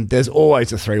 11, there's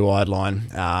always a 3-wide line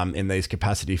in these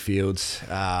capacity fields,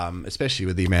 especially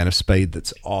with the amount of speed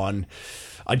that's on.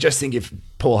 I just think if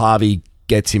Paul Harvey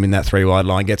gets him in that 3-wide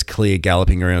line, gets clear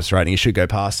galloping around straight, he should go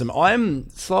past him. I'm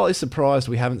slightly surprised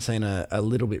we haven't seen a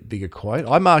little bit bigger quote.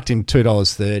 I marked him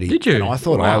 $2.30. Did you? And I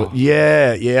thought, wow.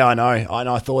 I know. And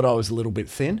I thought I was a little bit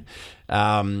thin.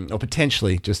 Or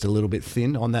potentially just a little bit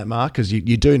thin on that mark, because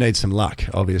you do need some luck,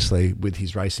 obviously, with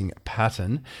his racing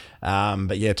pattern.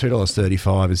 But yeah,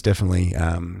 $2.35 is definitely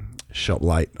shop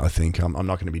late, I think. I'm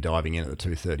not going to be diving in at the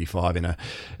 $2.35 in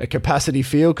a capacity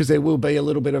field, because there will be a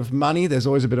little bit of money. There's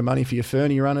always a bit of money for your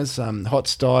Fernie runners. Hot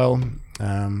Style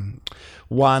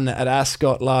won at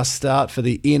Ascot last start for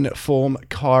the in-form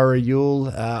Kyra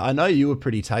Yule. I know you were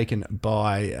pretty taken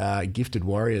by Gifted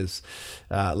Warriors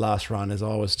last run, as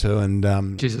I was too. And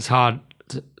Jeez, it's hard.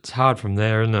 It's hard from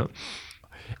there, isn't it?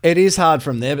 It is hard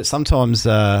from there, but sometimes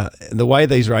the way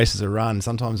these races are run,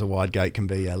 sometimes a wide gate can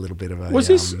be a little bit of a... Was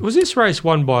this race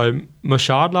won by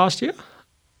Machard last year?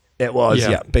 It was,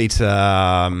 yeah. Beat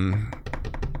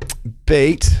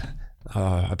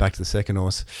back to the second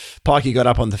horse. Pikey got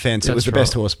up on the fence. It was the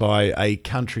best horse by a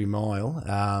country mile.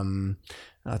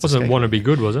 Wasn't Want to Be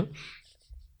Good, was it?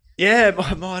 Yeah,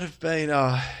 it might have been.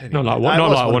 Anyway, not like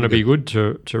Want to Be Good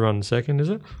to run second, is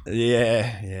it?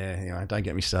 Yeah. Anyway, don't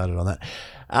get me started on that.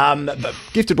 But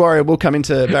Gifted Warrior will come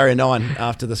into barrier 9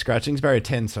 after the scratchings. Barrier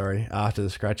 10, sorry, after the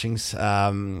scratchings.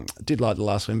 Did like the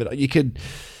last win, but you could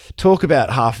talk about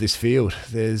half this field.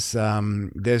 There's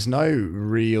no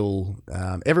real...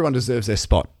 everyone deserves their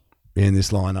spot in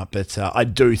this lineup, but I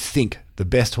do think the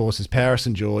best horse is Paris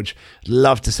and George.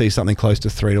 Love to see something close to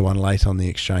 3-1 late on the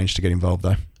exchange to get involved,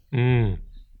 though.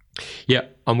 Yeah,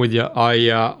 I'm with you.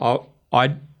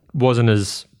 I wasn't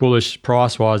as bullish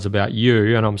price-wise about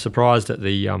you, and I'm surprised at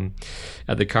the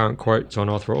current quotes on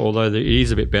offer, although it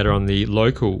is a bit better on the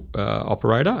local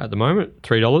operator at the moment,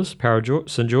 $3, Para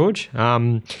St. George.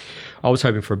 I was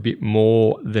hoping for a bit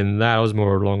more than that. I was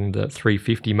more along the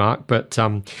 $3.50 mark, but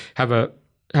have a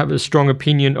have a strong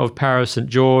opinion of Paris St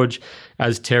George.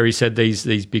 As Terry said,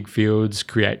 these big fields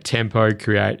create tempo,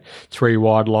 create 3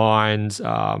 wide lines.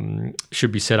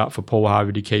 Should be set up for Paul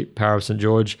Harvey to keep Paris St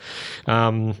George.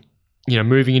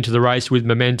 Moving into the race with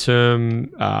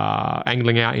momentum,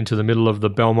 angling out into the middle of the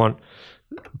Belmont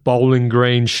bowling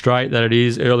green straight that it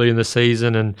is early in the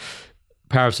season, and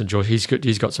Paris St George, he's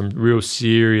got some real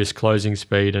serious closing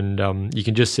speed, and you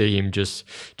can just see him just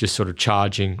sort of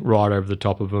charging right over the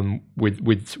top of him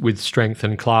with strength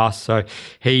and class. So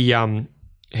he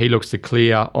looks the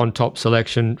clear on top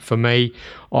selection for me.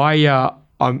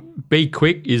 I'm Be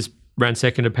Quick ran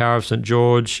second to Power of St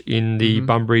George in the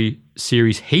Bunbury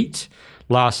Series Heat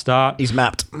last start. He's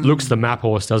mapped. Looks the map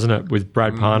horse, doesn't it? With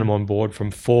Brad Parnham on board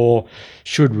from 4.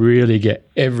 Should really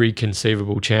get every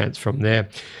conceivable chance from there.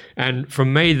 And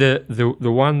from me, the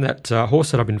one that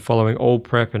horse that I've been following all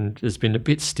prep and has been a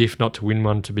bit stiff not to win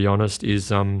one, to be honest,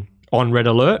 is On Red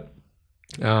Alert.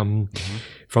 From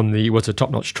the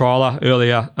top-notch trialer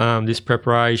earlier this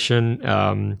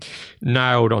preparation.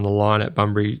 Nailed on the line at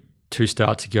Bunbury 2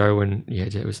 starts ago, and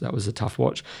that was a tough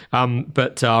watch.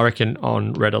 But I reckon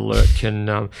On Red Alert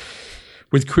can,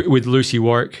 with Lucy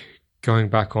Warwick going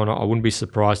back on, I wouldn't be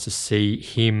surprised to see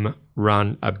him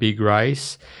run a big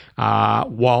race,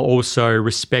 while also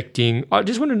respecting. I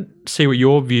just want to see what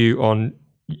your view on.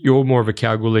 You're more of a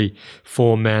Kalgoorlie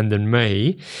form man than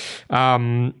me.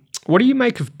 What do you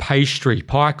make of Pastry?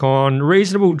 Pike on,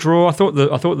 reasonable draw. I thought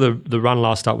the run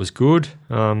last start was good.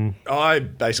 I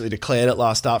basically declared it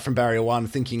last start from barrier 1,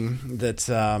 thinking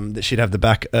that she'd have the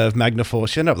back of Magnaforce.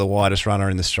 She ended up the widest runner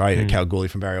in the straight at Kalgoorlie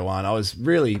from barrier 1. I was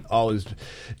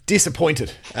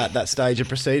disappointed at that stage of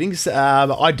proceedings.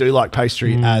 I do like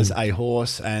Pastry as a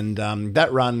horse, and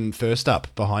that run first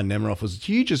up behind Nemiroff was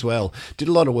huge as well. Did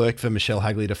a lot of work for Michelle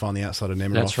Hagley to find the outside of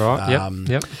Nemiroff. That's right.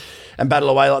 Yep. And battle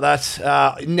away like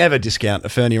that. Never discount a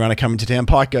Fernie runner coming to town.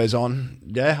 Pike goes on.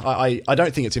 Yeah, I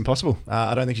don't think it's impossible.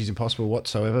 I don't think she's impossible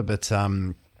whatsoever, but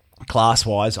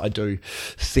class-wise, I do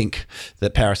think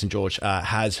that Paris St George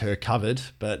has her covered.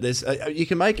 But there's you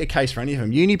can make a case for any of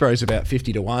them. Unibro's about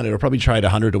 50 to 1. It'll probably trade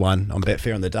 100 to 1 on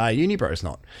Betfair on the day. Unibro's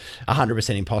not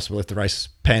 100% impossible if the race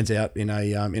pans out in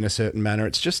a certain manner.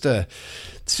 It's just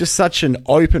such an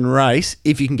open race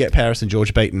if you can get Paris St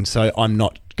George beaten. So I'm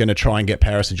not going to try and get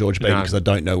Paris St George beaten because I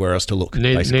don't know where else to look.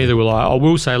 Neither will I. I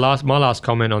will say my last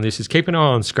comment on this is keep an eye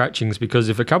on scratchings, because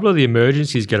if a couple of the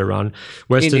emergencies get a run,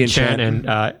 Western Chant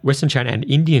and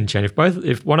Indian Chant, if both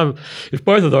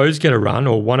of those get a run,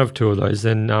 or one of 2 of those,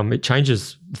 then it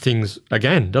changes things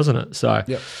again, doesn't it? So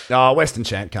Western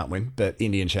Chant can't win, but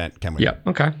Indian Chant can win. Yeah.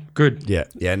 Okay. Good. Yeah.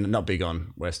 Not big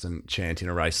on Western Chant in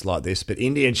a race like this, but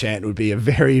Indian Chant would be a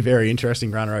very, very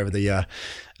interesting runner over the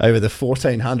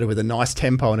 1400 with a nice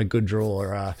tempo and a good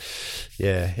draw.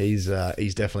 He's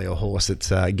definitely a horse that's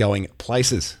going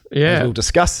places. Yeah, as we'll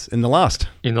discuss in the last.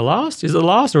 In the last? Is it the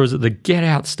last, or is it the Get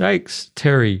Out Stakes,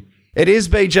 Terry? It is,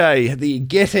 BJ, the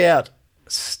Get Out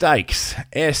Stakes.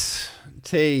 STEAKS.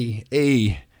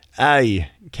 I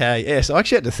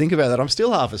actually had to think about that. I'm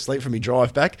still half asleep from my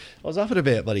drive back. I was up at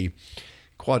about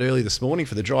quite early this morning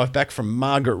for the drive back from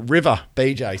Margaret River,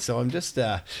 BJ. So I'm just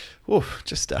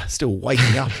still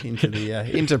waking up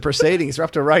into proceedings. We're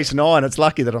up to race 9. It's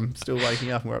lucky that I'm still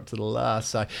waking up and we're up to the last.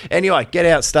 So anyway, Get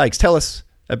Out Stakes. Tell us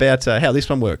about how this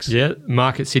one works. Yeah,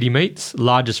 Market City Meats,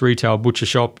 largest retail butcher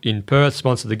shop in Perth,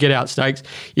 sponsor the Get Out Stakes.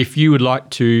 If you would like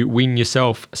to win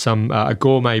yourself a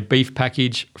gourmet beef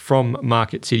package from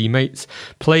Market City Meats,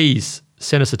 please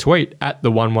send us a tweet at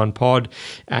the 11pod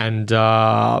and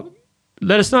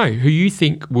let us know who you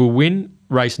think will win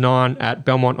race 9 at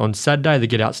Belmont on Saturday, the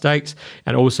Get Out Stakes,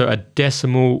 and also a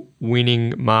decimal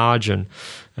winning margin.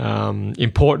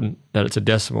 Important that it's a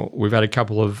decimal. We've had a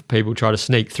couple of people try to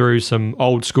sneak through some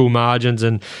old school margins,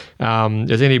 and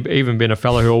there's even been a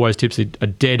fellow who always tips a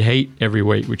dead heat every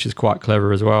week, which is quite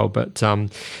clever as well. But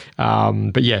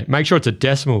yeah, make sure it's a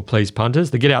decimal, please,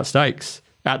 punters. The Get Out Stakes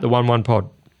at the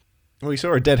 11pod. We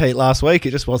saw a dead heat last week.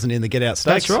 It just wasn't in the Get Out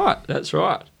Stakes. That's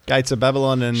right. Gates of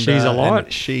Babylon and She's a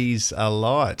Light. She's a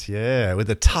Light, yeah, with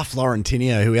a tough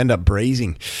Laurentinio who ended up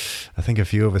breezing. I think a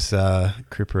few of us,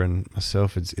 Cripper and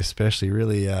myself especially,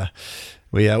 really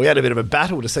we had a bit of a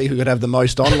battle to see who could have the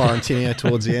most on Laurentinio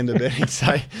towards the end of it.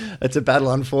 So it's a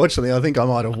battle, unfortunately. I think I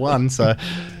might have won, so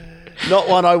not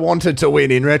one I wanted to win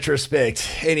in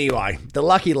retrospect. Anyway, the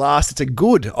lucky last. It's a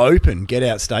good open Get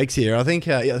Out Stakes here. I think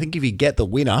if you get the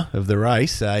winner of the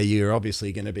race, you're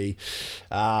obviously going to be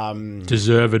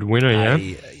deserved winner.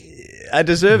 A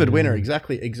deserved winner.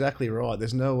 Exactly right.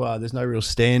 There's no real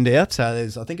standout.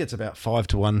 I think it's about 5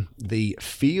 to 1 the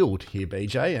field here,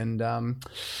 BJ, and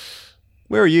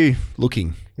Where are you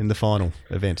looking in the final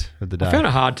event of the day? I found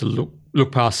it hard to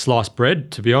look past sliced bread,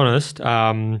 to be honest.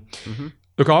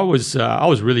 Look, I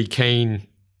was really keen,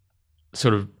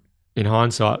 sort of in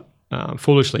hindsight,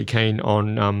 foolishly keen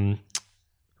on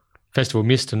Festival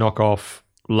Miss to knock off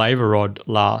Labour Rod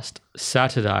last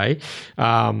Saturday,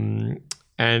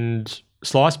 and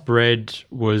sliced bread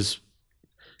was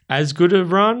as good a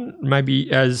run, maybe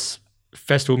as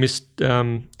Festival Miss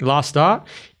last start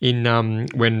in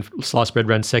when Sliced Bread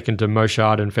ran second to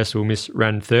Moshard and Festival Miss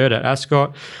ran third at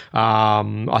Ascot.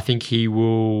 I think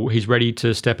he's ready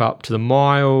to step up to the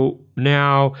mile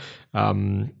now.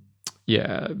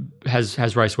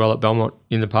 Has raced well at Belmont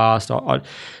in the past.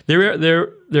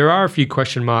 There are a few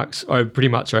question marks pretty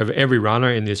much over every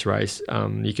runner in this race.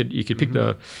 You could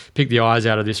pick the eyes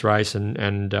out of this race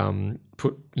and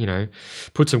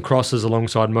put some crosses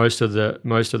alongside most of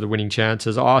the winning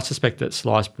chances. I suspect that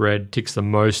Sliced Bread ticks the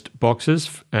most boxes,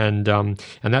 and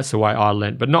that's the way I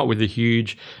lent, but not with a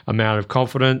huge amount of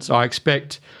confidence. I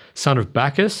expect Son of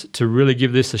Bacchus to really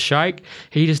give this a shake.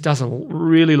 He just doesn't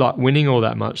really like winning all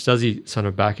that much, does he, Son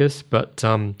of Bacchus? But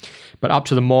up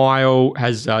to the mile,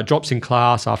 has drops in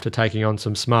class after taking on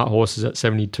some smart horses at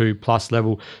 72 plus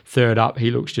level. Third up,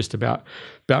 he looks just about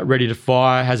ready to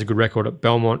fire. Has a good record at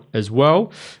Belmont as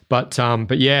well. But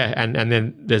yeah, and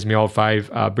then there's my old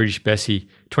fave, British Bessie,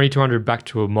 2200 back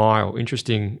to a mile.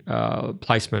 Interesting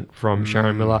placement from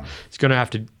Sharon Miller. He's going to have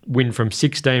to win from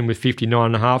 16 with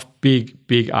 59.5.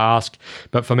 Big ask.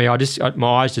 But for me, my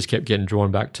eyes just kept getting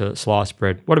drawn back to Sliced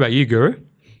Bread. What about you, Guru?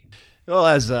 Well,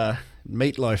 as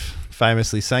Meatloaf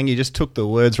famously sang, you just took the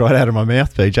words right out of my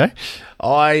mouth, BJ.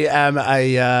 I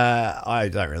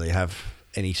don't really have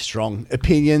any strong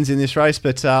opinions in this race,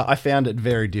 but I found it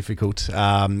very difficult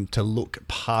to look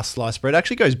past Sliced Bread. It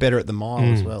actually goes better at the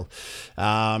mile as well.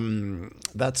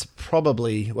 That's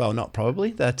probably, well, not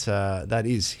probably, that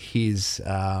is his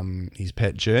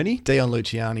pet journey. Dion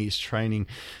Luciani is training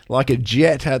like a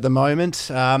jet at the moment.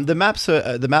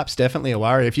 The map's definitely a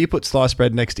worry. If you put Sliced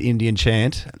Bread next to Indian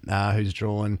Chant, who's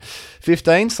drawn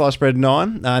 15, Sliced Bread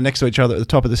 9, next to each other at the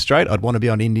top of the straight, I'd want to be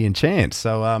on Indian Chant.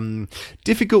 So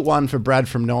difficult one for Brad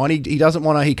from 9. He doesn't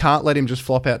want to. He can't let him just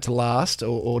flop out to last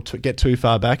or to get too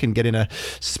far back and get in a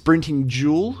sprinting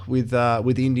duel with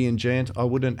Indian Chant. I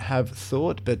wouldn't have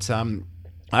thought, but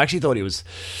I actually thought he was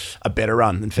a better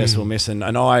run than Festival Miss, and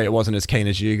I wasn't as keen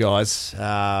as you guys,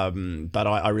 but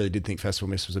I really did think Festival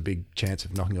Miss was a big chance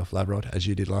of knocking off Labrod, as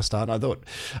you did last start. And I thought,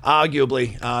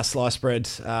 arguably, Sliced Bread,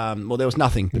 there was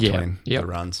nothing between the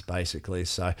runs, basically.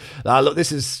 So, look,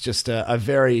 this is just a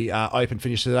very open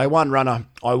finish today. One runner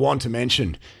I want to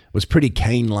mention was pretty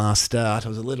keen last start. I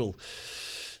was a little...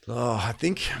 I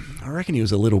reckon he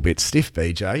was a little bit stiff,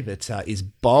 BJ, but is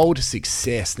Bold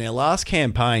Success. Now, last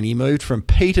campaign, he moved from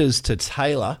Peters to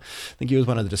Taylor. I think he was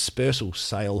one of the dispersal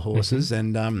sale horses,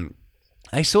 and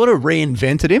they sort of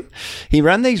reinvented him. He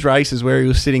ran these races where he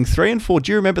was sitting 3 and 4.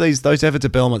 Do you remember those efforts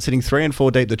at Belmont, sitting 3 and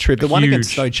 4 deep the trip? The one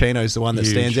against Stochino is the one that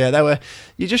stands out.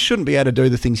 You just shouldn't be able to do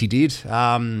the things he did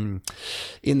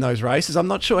in those races. I'm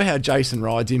not sure how Jason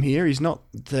rides him here. He's not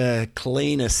the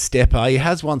cleanest stepper. He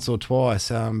has once or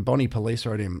twice. Bonnie Police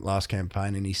rode him last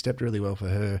campaign, and he stepped really well for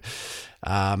her.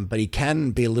 But he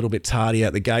can be a little bit tardy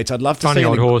out the gates. I'd love to see funny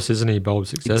old horse, isn't he? Bold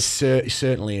Success.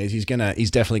 Certainly is. He's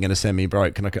definitely going to send me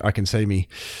broke, and I can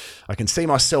see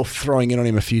myself throwing in on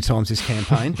him a few times this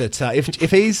campaign. But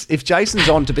if Jason's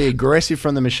on to be aggressive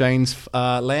from the machines,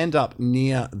 land up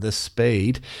near the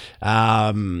speed,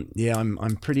 I'm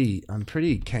pretty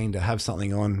keen to have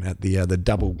something on at the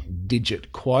double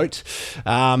digit quote.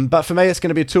 But for me, it's going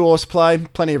to be a 2-horse play.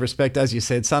 Plenty of respect, as you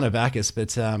said, Son of Bacchus,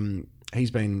 but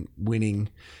he's been winning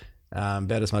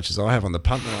about as much as I have on the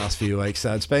punt in the last few weeks.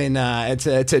 So it's been it's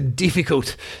a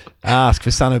difficult ask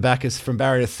for Son of Bacchus from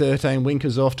barrier 13,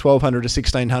 winkers off 1200 to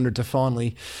 1600 to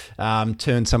finally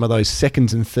turn some of those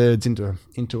seconds and thirds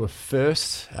into a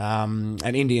first.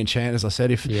 And Indian Chant, as I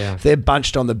said, if they're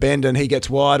bunched on the bend and he gets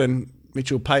wide and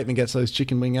Mitchell Pateman gets those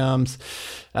chicken wing arms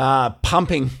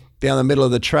pumping down the middle of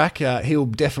the track, he'll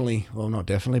definitely, well, not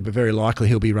definitely, but very likely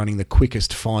he'll be running the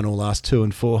quickest final last 200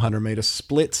 and 400 metre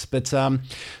splits. But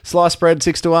Sliced Bread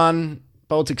 6-1,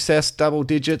 Bold Success double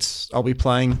digits. I'll be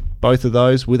playing both of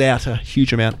those without a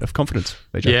huge amount of confidence.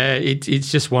 BJ. Yeah,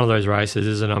 it's just one of those races,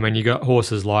 isn't it? I mean, you got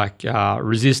horses like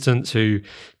Resistance, who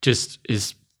just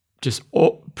is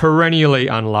perennially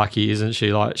unlucky, isn't she?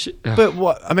 But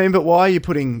why are you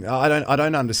putting? I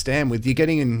don't understand. With you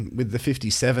getting in with the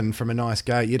 57 from a nice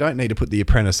gate, you don't need to put the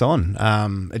Apprentice on.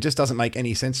 It just doesn't make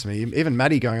any sense to me. Even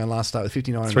Maddie going on last start with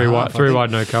 59. Three wide,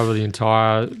 no cover the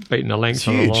entire, beating a length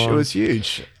on the line. It was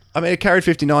huge. I mean, it carried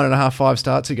 59.5 5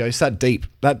 starts ago. Sat deep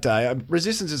that day.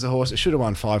 Resistance is a horse that should have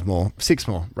won 6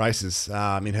 more races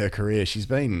in her career. She's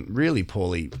been really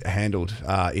poorly handled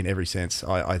in every sense,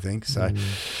 I think. So,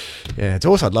 yeah, it's a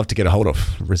horse I'd love to get a hold of,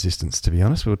 Resistance, to be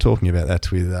honest. We were talking about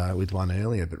that with one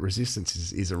earlier, but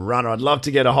Resistance is a runner I'd love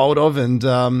to get a hold of and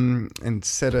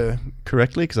set her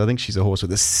correctly, because I think she's a horse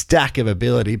with a stack of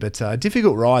ability, but a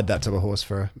difficult ride, that type of horse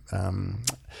for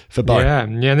Bo. Yeah,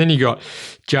 and then you got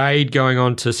Jade going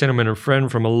on to Sentiment and Friend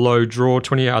from a low draw,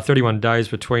 31 days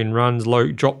between runs,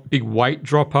 low drop, big weight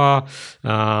dropper.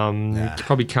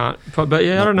 Probably can't, but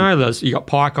yeah, I don't know. You got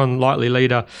Pike on lightly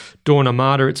leader, Dawn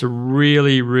Armada. It's a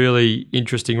really, really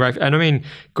interesting race. And I mean,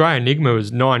 Grey Enigma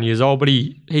was 9 years old, but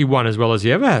he won as well as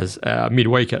he ever has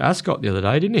midweek at Ascot the other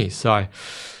day, didn't he? So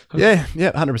yeah,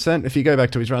 100%. If you go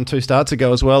back to his run 2 starts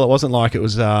ago as well, it wasn't like it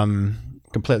was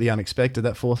completely unexpected.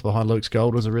 That 4th behind Luke's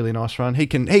Gold was a really nice run. He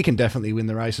can definitely win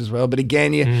the race as well. But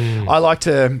again, I like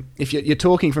to, if you're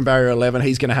talking from barrier 11,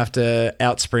 he's going to have to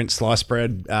outsprint Slice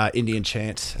Bread, Indian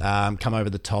Chant, come over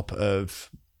the top of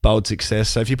Bold Success.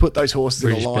 So if you put those horses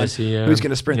in the line, who's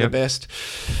going to sprint the best?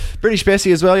 British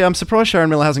Bessie as well. Yeah, I'm surprised Sharon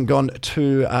Miller hasn't gone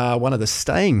to one of the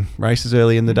staying races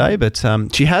early in the day, but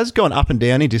she has gone up and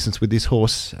down in distance with this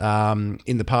horse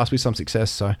in the past with some success.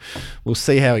 So we'll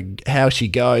see how she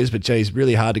goes. But geez,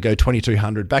 really hard to go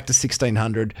 2,200 back to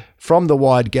 1,600 from the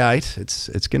wide gate.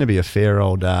 It's going to be a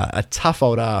tough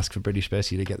old ask for British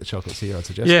Bessie to get the chocolates here, I'd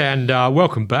suggest. Yeah, and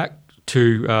welcome back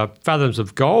to Fathoms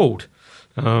of Gold.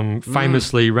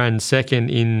 Famously ran second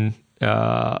in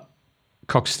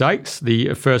Cox Stakes,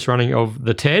 the first running of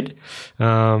the TED.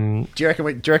 Do you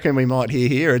reckon we might hear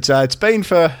here? It's been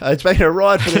a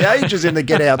ride for the ages in the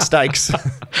Get Out Stakes.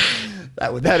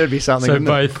 That'd be something. So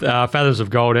both Fathoms of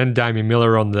Gold and Damien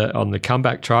Miller on the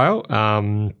comeback trail.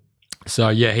 So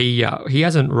yeah, he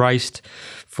hasn't raced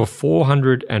for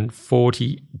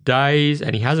 440 days,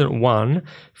 and he hasn't won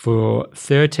for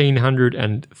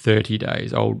 1,330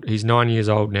 days. He's 9 years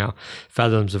old now.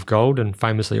 Fathoms of Gold, and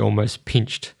famously almost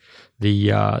pinched the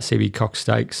CB Cox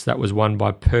Stakes. That was won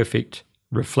by Perfect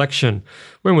Reflection.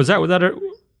 When was that? Would that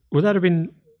have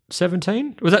been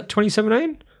 17? Was that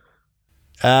 2017?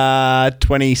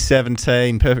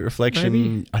 2017, Perfect Reflection.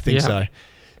 Maybe? I think so.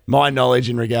 My knowledge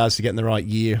in regards to getting the right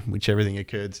year, which everything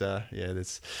occurred. So yeah,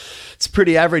 it's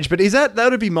pretty average. But that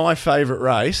would be my favourite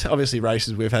race. Obviously,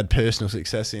 races we've had personal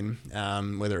success in,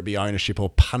 whether it be ownership or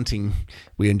punting,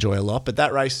 we enjoy a lot. But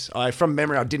that race, from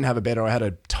memory, I didn't have a bet, or I had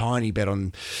a tiny bet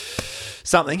on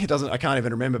something. I can't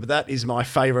even remember. But that is my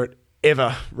favourite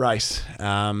ever race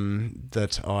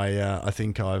that I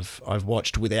think I've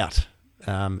watched without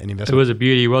an investment. It was a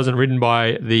beauty. It wasn't ridden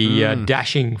by the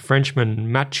dashing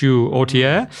Frenchman Mathieu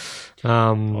Autier.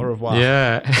 Au revoir.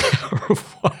 Yeah. Au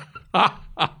revoir.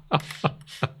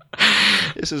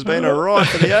 This has been a ride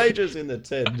for the ages in the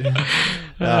TED.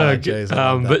 I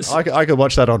could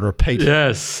watch that on repeat.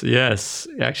 Yes.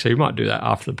 Actually, we might do that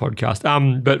after the podcast.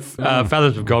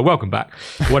 Fathoms of Gold, welcome back.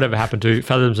 Whatever happened to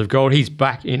Fathoms of Gold? He's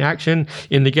back in action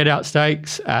in the Get Out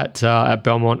Stakes at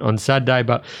Belmont on Saturday.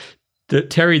 But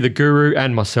Terry the Guru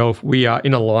and myself, we are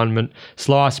in alignment.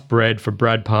 Sliced Bread for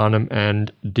Brad Parnham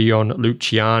and Dion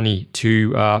Luciani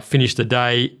to finish the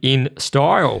day in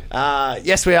style.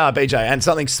 Yes, we are, BJ. And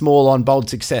something small on Bold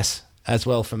Success as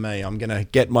well for me. I'm going to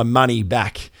get my money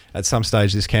back at some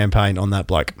stage this campaign on that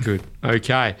bloke. Good.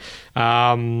 Okay.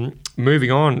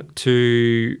 Moving on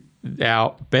to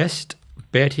our best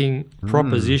betting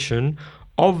proposition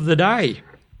of the day.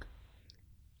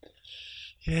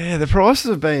 Yeah, the prices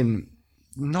have been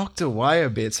knocked away a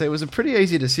bit. So it was a pretty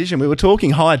easy decision. We were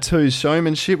talking high twos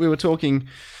showmanship. We were talking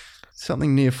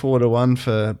something near 4-1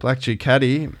 for Black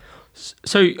Ducati.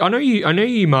 So I know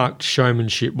you marked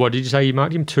showmanship. What did you say? You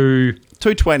marked him to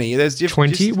 220. There's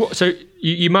 20. So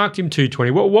you marked him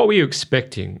 220. What were you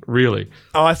expecting, really?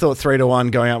 I thought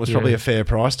 3-1 going up was probably a fair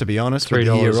price, to be honest. With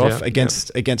the year off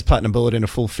against Platinum Bullet in a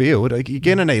full field, you're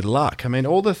gonna need luck. I mean,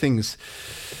 all the things.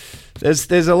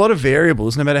 There's a lot of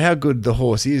variables. No matter how good the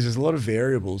horse is, there's a lot of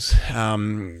variables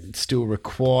still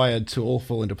required to all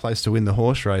fall into place to win the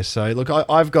horse race. So look,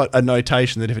 I've got a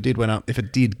notation that if it did go up,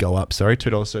 $2,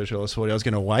 $2.40, I was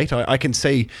going to wait. I can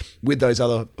see with those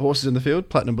other horses in the field,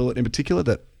 Platinum Bullet in particular,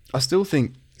 that I still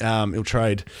think it'll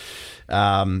trade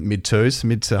mid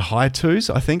to high twos,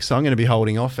 I think. So I'm going to be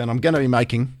holding off, and I'm going to be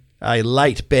making a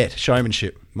late bet,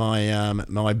 showmanship.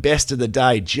 My best of the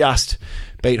day just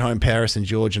beat home Paris and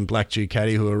George and Black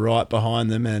Ducati, who were right behind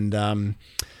them, and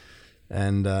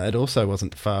it also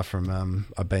wasn't far from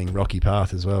being Rocky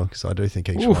Path as well, because I do think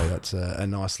each way that's a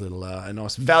nice little, a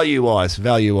nice value wise,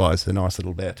 a nice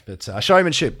little bet. But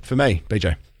showmanship for me,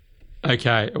 BJ.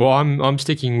 Okay, well, I'm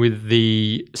sticking with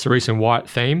the Cerise and White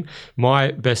theme.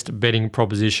 My best betting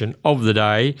proposition of the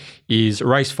day is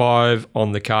race 5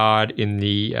 on the card in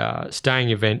the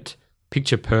staying event,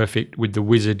 Picture Perfect, with the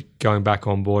Wizard going back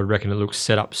on board. Reckon it looks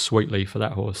set up sweetly for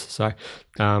that horse. So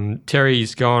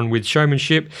Terry's gone with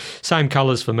Showmanship. Same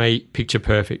colours for me, Picture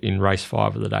Perfect in race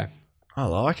 5 of the day. I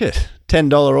like it.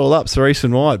 $10 all up, Cerise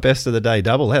and White, best of the day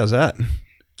double. How's that?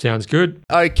 Sounds good.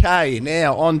 Okay,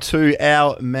 now on to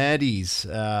our Maddies.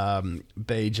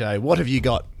 BJ, what have you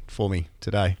got for me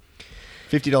today?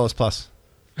 $50 plus.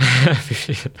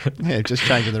 Yeah, just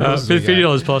changing the rules.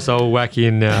 $50 plus. I'll whack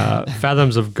in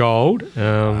Fathoms of Gold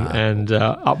and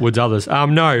upwards others.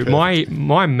 No, Perfect.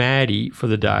 my Maddie for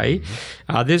the day.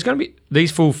 There's going to be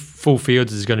these full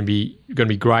fields is going to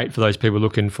be great for those people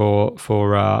looking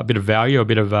for a bit of value, a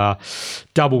bit of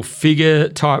double figure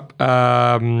type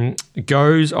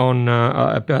goes on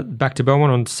back to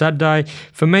Belmont on Saturday.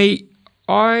 For me,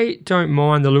 I don't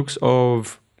mind the looks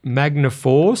of Magna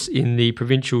Force in the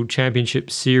Provincial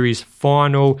Championship Series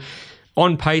final.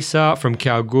 On pacer from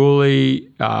Kalgoorlie,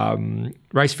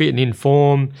 race fit and in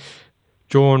form,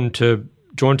 drawn to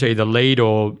either lead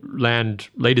or land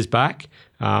leaders back.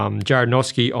 Jared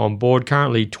Noski on board,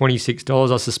 currently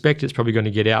 $26. I suspect it's probably going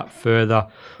to get out further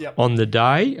on the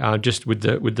day, just with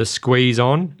the squeeze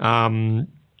on.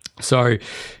 So,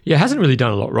 yeah, hasn't really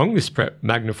done a lot wrong, this prep,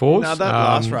 Magna Force. No, that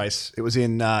last race, it was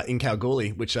in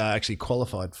Kalgoorlie, which actually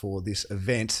qualified for this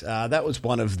event. That was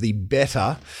one of the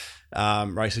better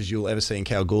races you'll ever see in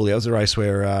Kalgoorlie. That was a race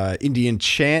where Indian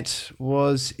Chant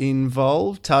was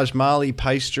involved, Taj Mahali,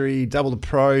 Pastry, Double the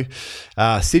Pro,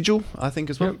 Sigil, I think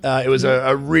as well. It was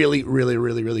a really, really,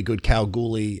 really, really good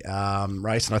Kalgoorlie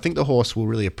race, and I think the horse will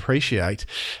really appreciate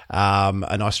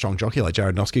a nice strong jockey like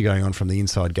Jared Noski going on from the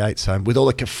inside gate. So with all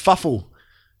the kerfuffle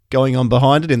going on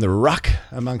behind it in the ruck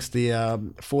amongst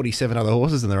the 47 other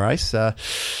horses in the race,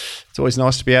 it's always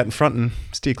nice to be out in front and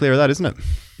steer clear of that, isn't it?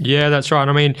 Yeah, that's right.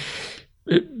 I mean,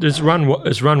 this run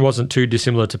wasn't too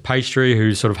dissimilar to Pastry,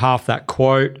 who's sort of half that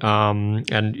quote,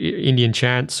 and Indian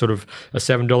Chance, sort of a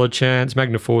 $7 chance.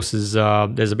 Magna Force is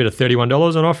there's a bit of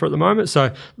 $31 on offer at the moment,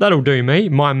 so that'll do me.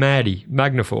 My Maddie,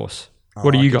 Magna Force.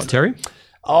 What do you got, Terry?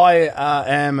 I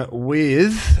am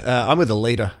with I'm with the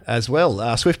leader as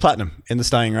well, Swift Platinum in the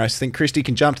staying race. I think Christie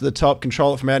can jump to the top,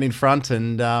 control it from out in front,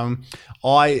 and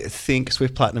I think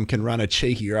Swift Platinum can run a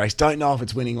cheeky race. Don't know if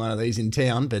it's winning one of these in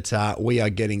town, but we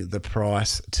are getting the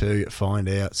price to find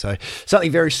out. So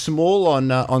something very small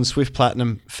on Swift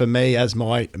Platinum for me as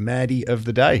my Maddie of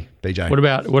the day, BJ.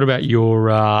 What about your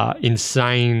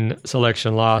insane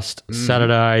selection last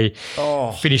Saturday?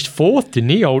 Finished 4th,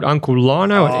 didn't he? Old Uncle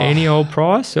Lino at any old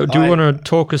price. So do you want to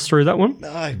talk us through that one?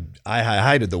 I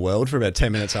hated the world for about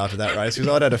 10 minutes after that race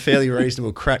because I'd had a fairly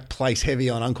reasonable crack place heavy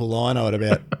on Uncle Lino at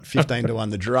about 15-1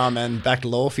 the drum and backed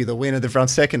Lawfy the winner, the front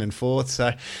 2nd and 4th.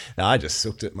 So I just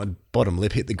sucked it. My bottom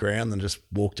lip hit the ground and just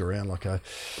walked around like a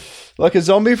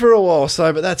zombie for a while.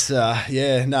 So, but that's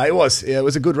it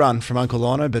was a good run from Uncle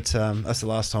Lino, but that's the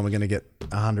last time we're going to get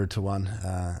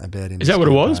 100-1 about him. Is that what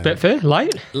it was? Betfair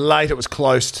late? It was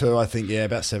close to, I think,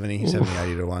 about 70,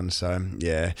 80 to 1. So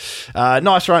yeah,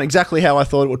 nice run. Exactly how I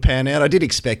thought it would pan out. I did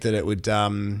expect that it would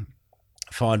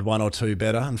find 1 or 2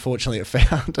 better. Unfortunately, it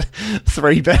found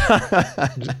 3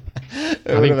 better.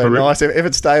 It would have been nice. If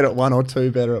it stayed at 1 or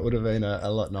 2 better, it would have been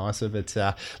a lot nicer. But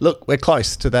look, we're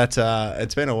close to that.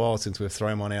 It's been a while since we've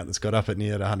thrown one out that's got up at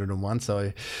near 101.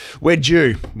 So we're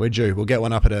due. We'll get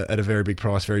one up at a very big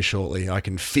price very shortly. I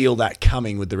can feel that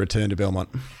coming with the return to Belmont.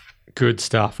 Good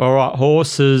stuff. All right,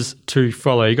 horses to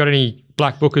follow. You got any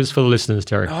black bookers for the listeners,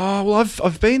 Terry? Oh, well,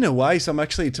 I've been away, so I'm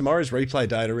actually tomorrow's replay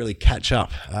day to really catch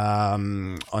up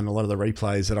on a lot of the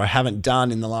replays that I haven't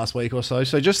done in the last week or so.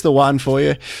 So just the one for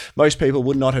you. Most people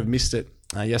would not have missed it.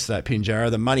 Yesterday at Pinjarra,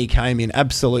 the money came in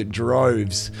absolute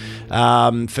droves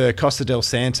for Costa del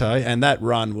Santo, and that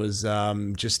run was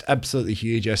just absolutely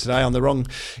huge yesterday on the wrong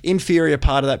inferior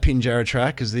part of that Pinjarra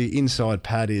track, because the inside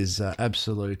pad is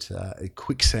absolute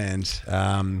quicksand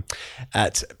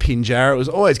at Pinjarra. It was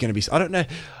always going to be, I don't know,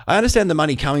 I understand the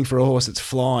money coming for a horse that's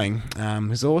flying,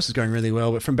 because the horse is going really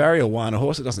well, but from barrier 1, a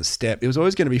horse that doesn't step, it was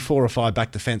always going to be 4 or 5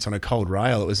 back the fence on a cold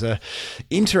rail. It was a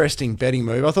interesting betting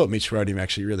move. I thought Mitch rode him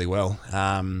actually really well.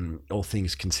 All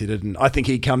things considered, and I think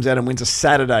he comes out and wins a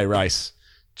Saturday race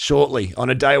shortly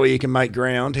on a day where you can make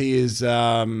ground. He is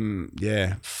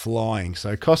flying.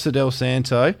 So Costa del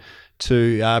Santo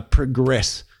to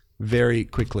progress very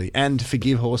quickly and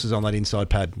forgive horses on that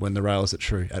inside pad when the rail is at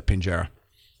true at Pinjarra.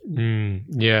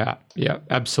 Yeah,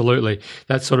 absolutely.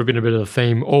 That's sort of been a bit of a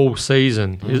theme all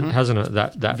season, hasn't it?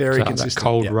 That very consistent. That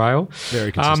cold rail.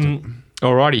 Very consistent.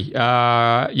 Alrighty.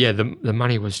 The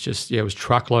money was just it was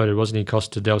truckloaded, wasn't it?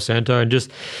 Costa del Santo, and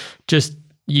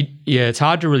it's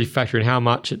hard to really factor in how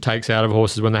much it takes out of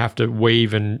horses when they have to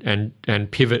weave and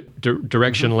pivot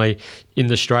directionally in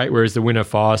the straight, whereas the winner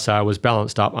Fire Sale was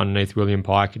balanced up underneath William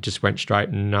Pike. It just went straight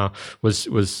and was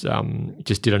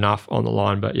just did enough on the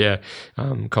line. But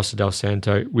Costa del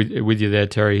Santo with you there,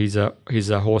 Terry. He's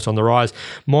a horse on the rise.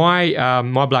 My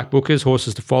black bookers,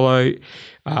 horses to follow.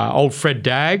 Old Fred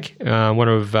Dagg, one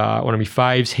of my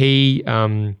faves. He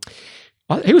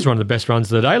was one of the best runs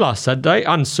of the day last Saturday.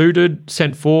 Unsuited,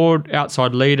 sent forward,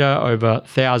 outside leader over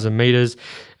 1,000 metres.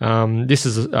 This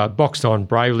is boxed on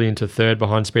bravely into third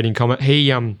behind Speeding Comet. He's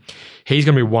going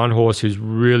to be one horse who's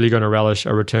really going to relish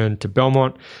a return to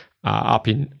Belmont. Up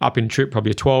in trip,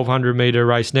 probably a 1,200 metre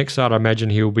race next start. I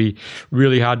imagine he'll be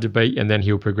really hard to beat, and then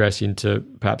he'll progress into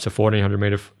perhaps a 1,400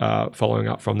 metre following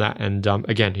up from that. And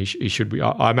again, he should be.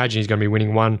 I imagine he's going to be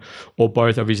winning one or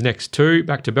both of his next two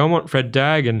back to Belmont. Fred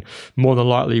Dagg, and more than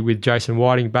likely with Jason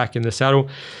Whiting back in the saddle.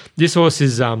 This horse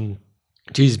is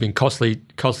he's been costly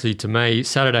to me.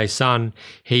 Saturday Sun,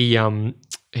 but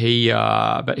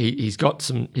he's got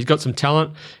some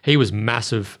talent. He was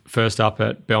massive first up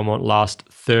at Belmont last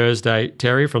Thursday,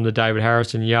 Terry, from the David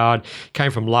Harrison yard. Came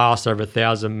from last over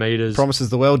 1,000 metres. Promises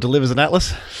the world, delivers an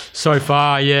Atlas. So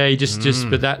far, yeah, he just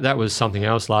but that was something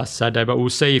else last Saturday. But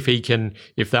we'll see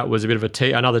if that was a bit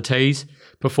of another tease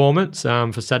performance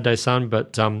for Saturday Sun.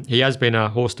 But he has been a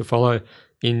horse to follow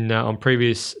on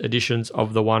previous editions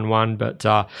of the 1-1, but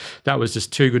that was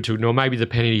just too good to ignore. Maybe the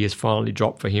penalty has finally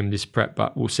dropped for him this prep,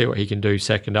 but we'll see what he can do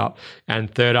second up and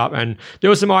third up. And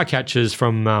there were some eye catchers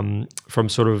from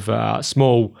sort of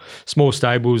small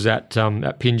stables at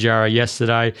Pinjarra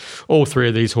yesterday. All three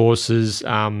of these horses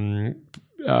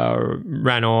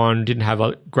ran on, didn't have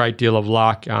a great deal of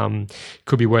luck.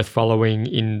 Could be worth following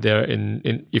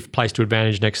if placed to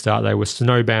advantage next start. They were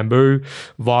Snow Bamboo,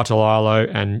 Vital Ilo,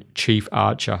 and Chief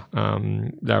Archer.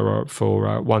 They were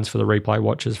for ones for the replay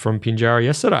watchers from Pinjarra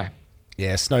yesterday.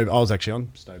 Yeah, I was actually on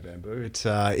Snow Bamboo.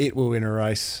 It will win a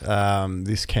race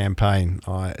this campaign,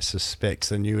 I suspect.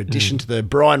 The new addition to the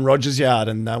Brian Rogers yard,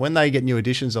 and when they get new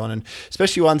additions on, and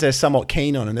especially ones they're somewhat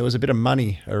keen on, and there was a bit of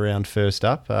money around first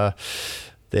up,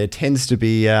 there tends to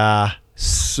be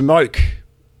smoke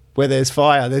where there's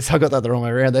fire. I got that the wrong way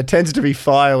around. There tends to be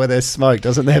fire where there's smoke,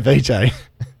 doesn't there, BJ?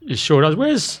 It sure does.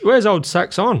 Where's old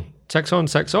Sax on? Sax on,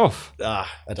 Sax off. I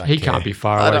don't He care. can't be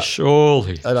far away,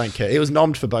 surely. I don't care. It was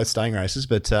nommed for both staying races,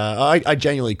 but I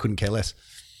genuinely couldn't care less.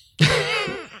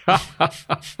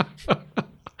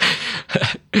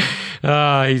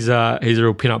 He's a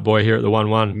real pin-up boy here at the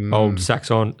 1-1. Old Sax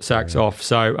on, Sax off.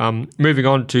 So moving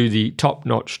on to the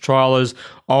top-notch trialers,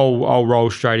 I'll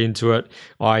roll straight into it.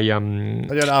 Are you going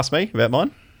to ask me about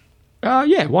mine?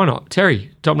 Yeah, why not?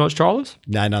 Terry, top-notch trialers?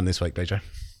 No, none this week, BJ.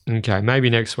 Okay,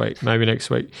 maybe next week.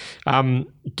 Adam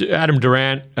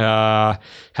Durant had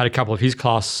a couple of his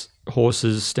class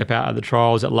horses step out of the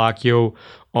trials at Lark Hill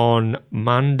on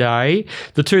Monday.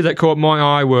 The two that caught my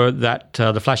eye were that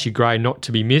the Flashy Grey, not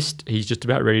to be missed. He's just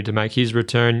about ready to make his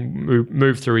return,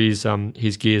 move through his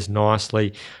gears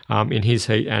nicely in his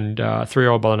heat, and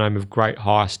 3-year-old by the name of Great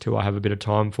Heist, who I have a bit of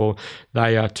time for.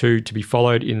 They are two to be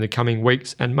followed in the coming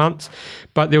weeks and months.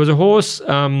 But there was a horse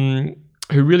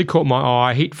who really caught my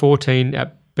eye, Heat 14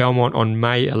 at Belmont on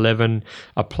May 11,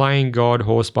 a Playing God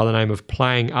horse by the name of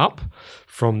Playing Up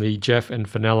from the Jeff and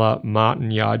Fenella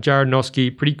Martin yard. Jared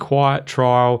Noski, pretty quiet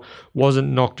trial, wasn't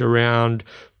knocked around.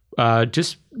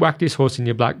 Just whack this horse in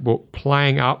your black book,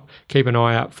 Playing Up. Keep an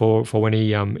eye out for when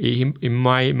he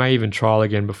may even trial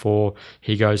again before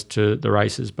he goes to the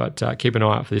races, but keep an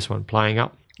eye out for this one, Playing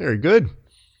Up. Very good.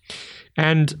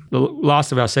 And the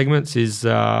last of our segments is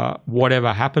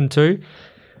Whatever Happened To.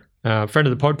 Friend of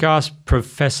the podcast,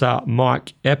 Professor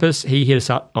Mike Epis. He hit us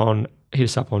up on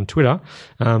Twitter,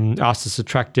 asked us to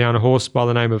track down a horse by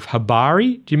the name of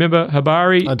Habari. Do you remember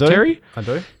Habari, I do. Terry? I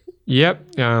do.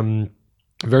 Yep.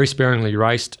 Very sparingly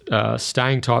raced,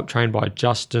 staying type, trained by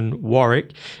Justin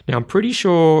Warwick. Now, I'm pretty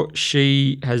sure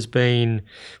she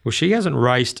hasn't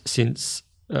raced since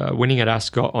winning at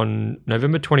Ascot on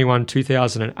November 21,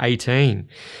 2018.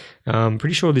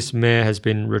 Pretty sure this mare has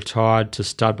been retired to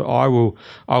stud, but I'll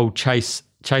chase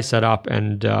that up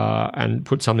and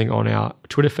put something on our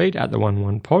Twitter feed at the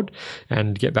 1-1 pod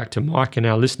and get back to Mike and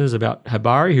our listeners about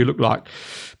Habari, who looked like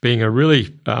being a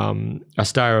really a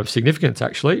stayer of significance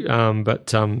actually.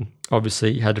 But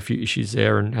obviously had a few issues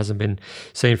there and hasn't been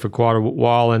seen for quite a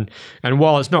while. And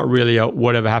while it's not really a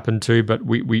whatever happened to, but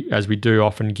we as we do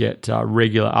often get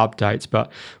regular updates,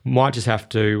 but might just have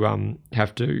to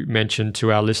mention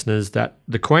to our listeners that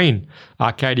the Queen,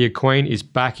 Arcadia Queen, is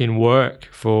back in work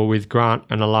with Grant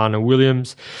and Alana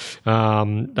Williams.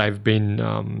 They've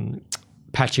been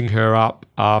patching her up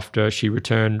after she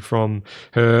returned from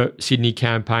her Sydney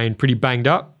campaign pretty banged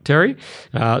up, Terry.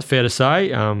 It's fair to say.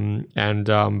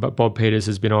 But Bob Peters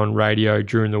has been on radio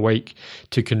during the week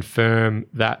to confirm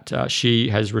that she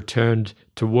has returned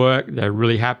to work. They're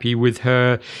really happy with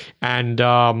her, and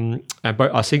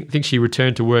I think she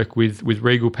returned to work with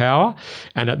Regal Power.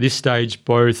 And at this stage,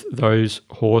 both those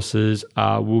horses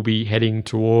will be heading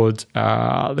towards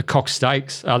the Cox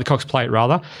Stakes, the Cox Plate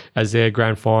rather, as their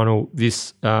grand final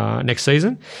this next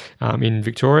season in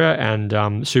Victoria. And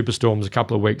Superstorm's a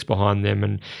couple of weeks behind them,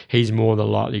 and he's more than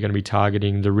likely going to be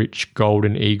targeting the Rich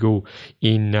Golden Eagle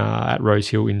at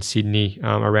Rosehill in Sydney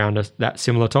around that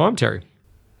similar time, Terry.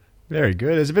 Very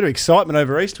good. There's a bit of excitement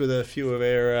over East with a few of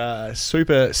our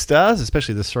superstars,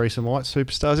 especially the Cerise and White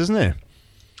superstars, isn't there?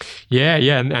 Yeah,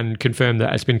 and confirmed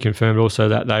that it's been confirmed also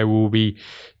that they will be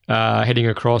heading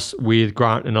across with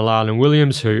Grant and Alana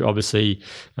Williams, who obviously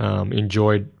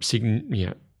enjoyed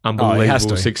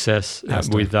unbelievable success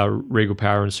with Regal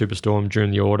Power and Superstorm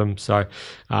during the autumn. So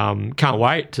can't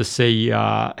wait to see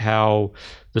how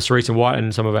the Cerise and White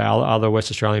and some of our other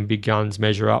West Australian big guns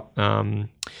measure up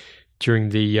during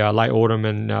the late autumn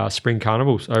and spring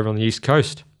carnivals over on the East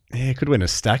Coast. Yeah, could win a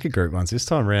stack of Group 1s this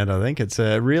time around, I think. It's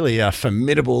a really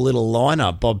formidable little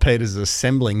lineup Bob Peters is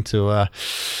assembling to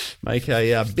make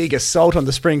a big assault on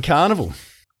the spring carnival.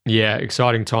 Yeah,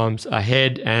 exciting times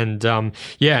ahead. And no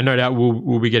doubt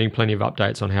we'll be getting plenty of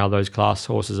updates on how those class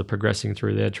horses are progressing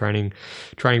through their training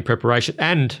preparation.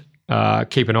 And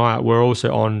keep an eye out, we're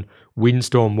also on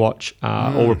Windstorm watch.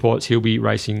 All reports he'll be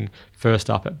racing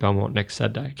first up at Belmont next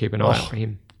Saturday. Keep an eye out for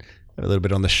him. A little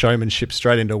bit on the showmanship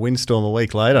straight into Windstorm a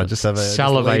week later. Just have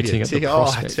salivating at the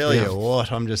prospect. I tell you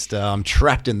what, I'm just I'm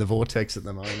trapped in the vortex at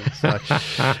the moment. So.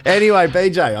 Anyway,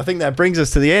 BJ, I think that brings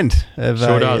us to the end of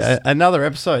another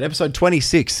episode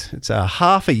 26. It's a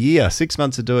half a year, 6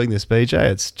 months of doing this, BJ.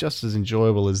 It's just as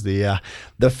enjoyable as the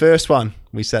first one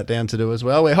we sat down to do as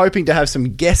well. We're hoping to have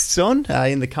some guests on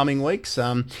in the coming weeks.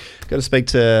 Got to speak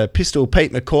to Pistol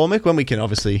Pete McCormick when we can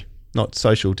obviously not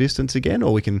social distance again,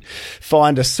 or we can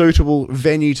find a suitable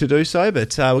venue to do so.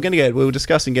 But we were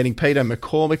discussing getting Peter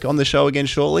McCormick on the show again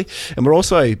shortly. And we're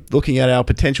also looking at our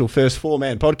potential first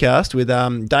four-man podcast with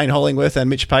Dane Hollingworth and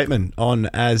Mitch Pateman on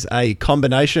as a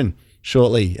combination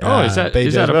shortly. Is that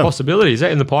a possibility? Is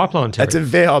that in the pipeline, Terry?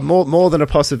 It's more than a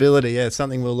possibility. Yeah, it's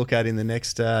something we'll look at in the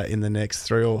next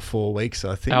 3 or 4 weeks,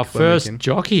 I think. Our first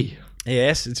jockey.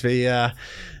 Yes, it's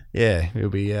it'll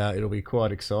be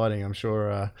quite exciting. I'm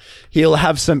sure he'll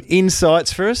have some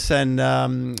insights for us and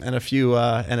a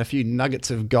few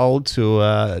nuggets of gold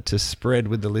to spread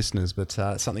with the listeners. But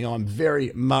something I'm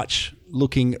very much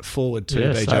looking forward to.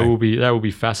 Yes, BJ. That will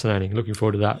be fascinating. Looking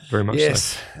forward to that very much.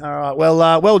 Yes. So. All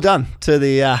right. Well done to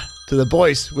the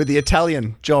boys with the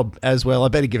Italian job as well. I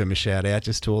better give them a shout out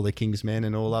just to all the Kingsmen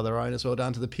and all other owners. Well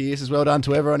done to the Pierces. Well done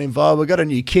to everyone involved. We've got a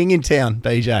new king in town,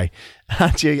 BJ.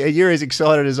 Aren't you? You're as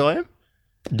excited as I am.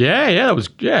 That was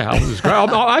great. I'm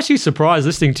actually surprised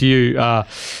listening to you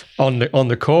on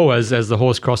the call as the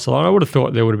horse crossed the line. I would have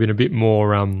thought there would have been a bit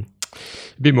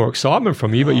more excitement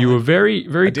from you, but you were very,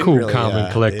 very cool, calm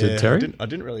and collected, Terry. I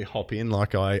didn't really hop in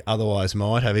like I otherwise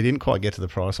might have. He didn't quite get to the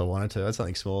price I wanted to. I had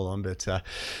something small on, but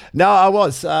no, I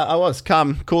was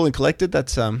calm, cool and collected.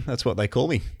 That's what they call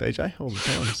me, BJ, all the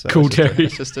time. So cool, Terry.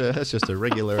 That's just a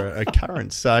regular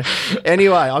occurrence. So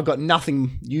anyway, I've got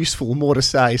nothing useful more to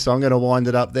say, so I'm going to wind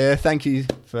it up there. Thank you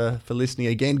for listening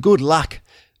again. Good luck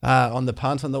on the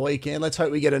punt on the weekend. Let's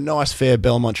hope we get a nice fair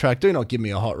Belmont track. Do not give me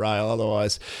a hot rail,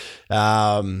 otherwise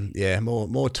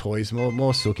more toys,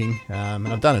 more sooking, and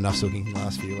I've done enough sooking in the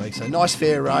last few weeks. So nice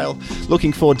fair rail.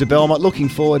 Looking forward to Belmont, looking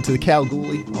forward to the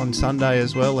Kalgoorlie on Sunday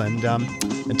as well, and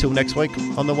until next week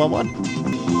on the 1-1.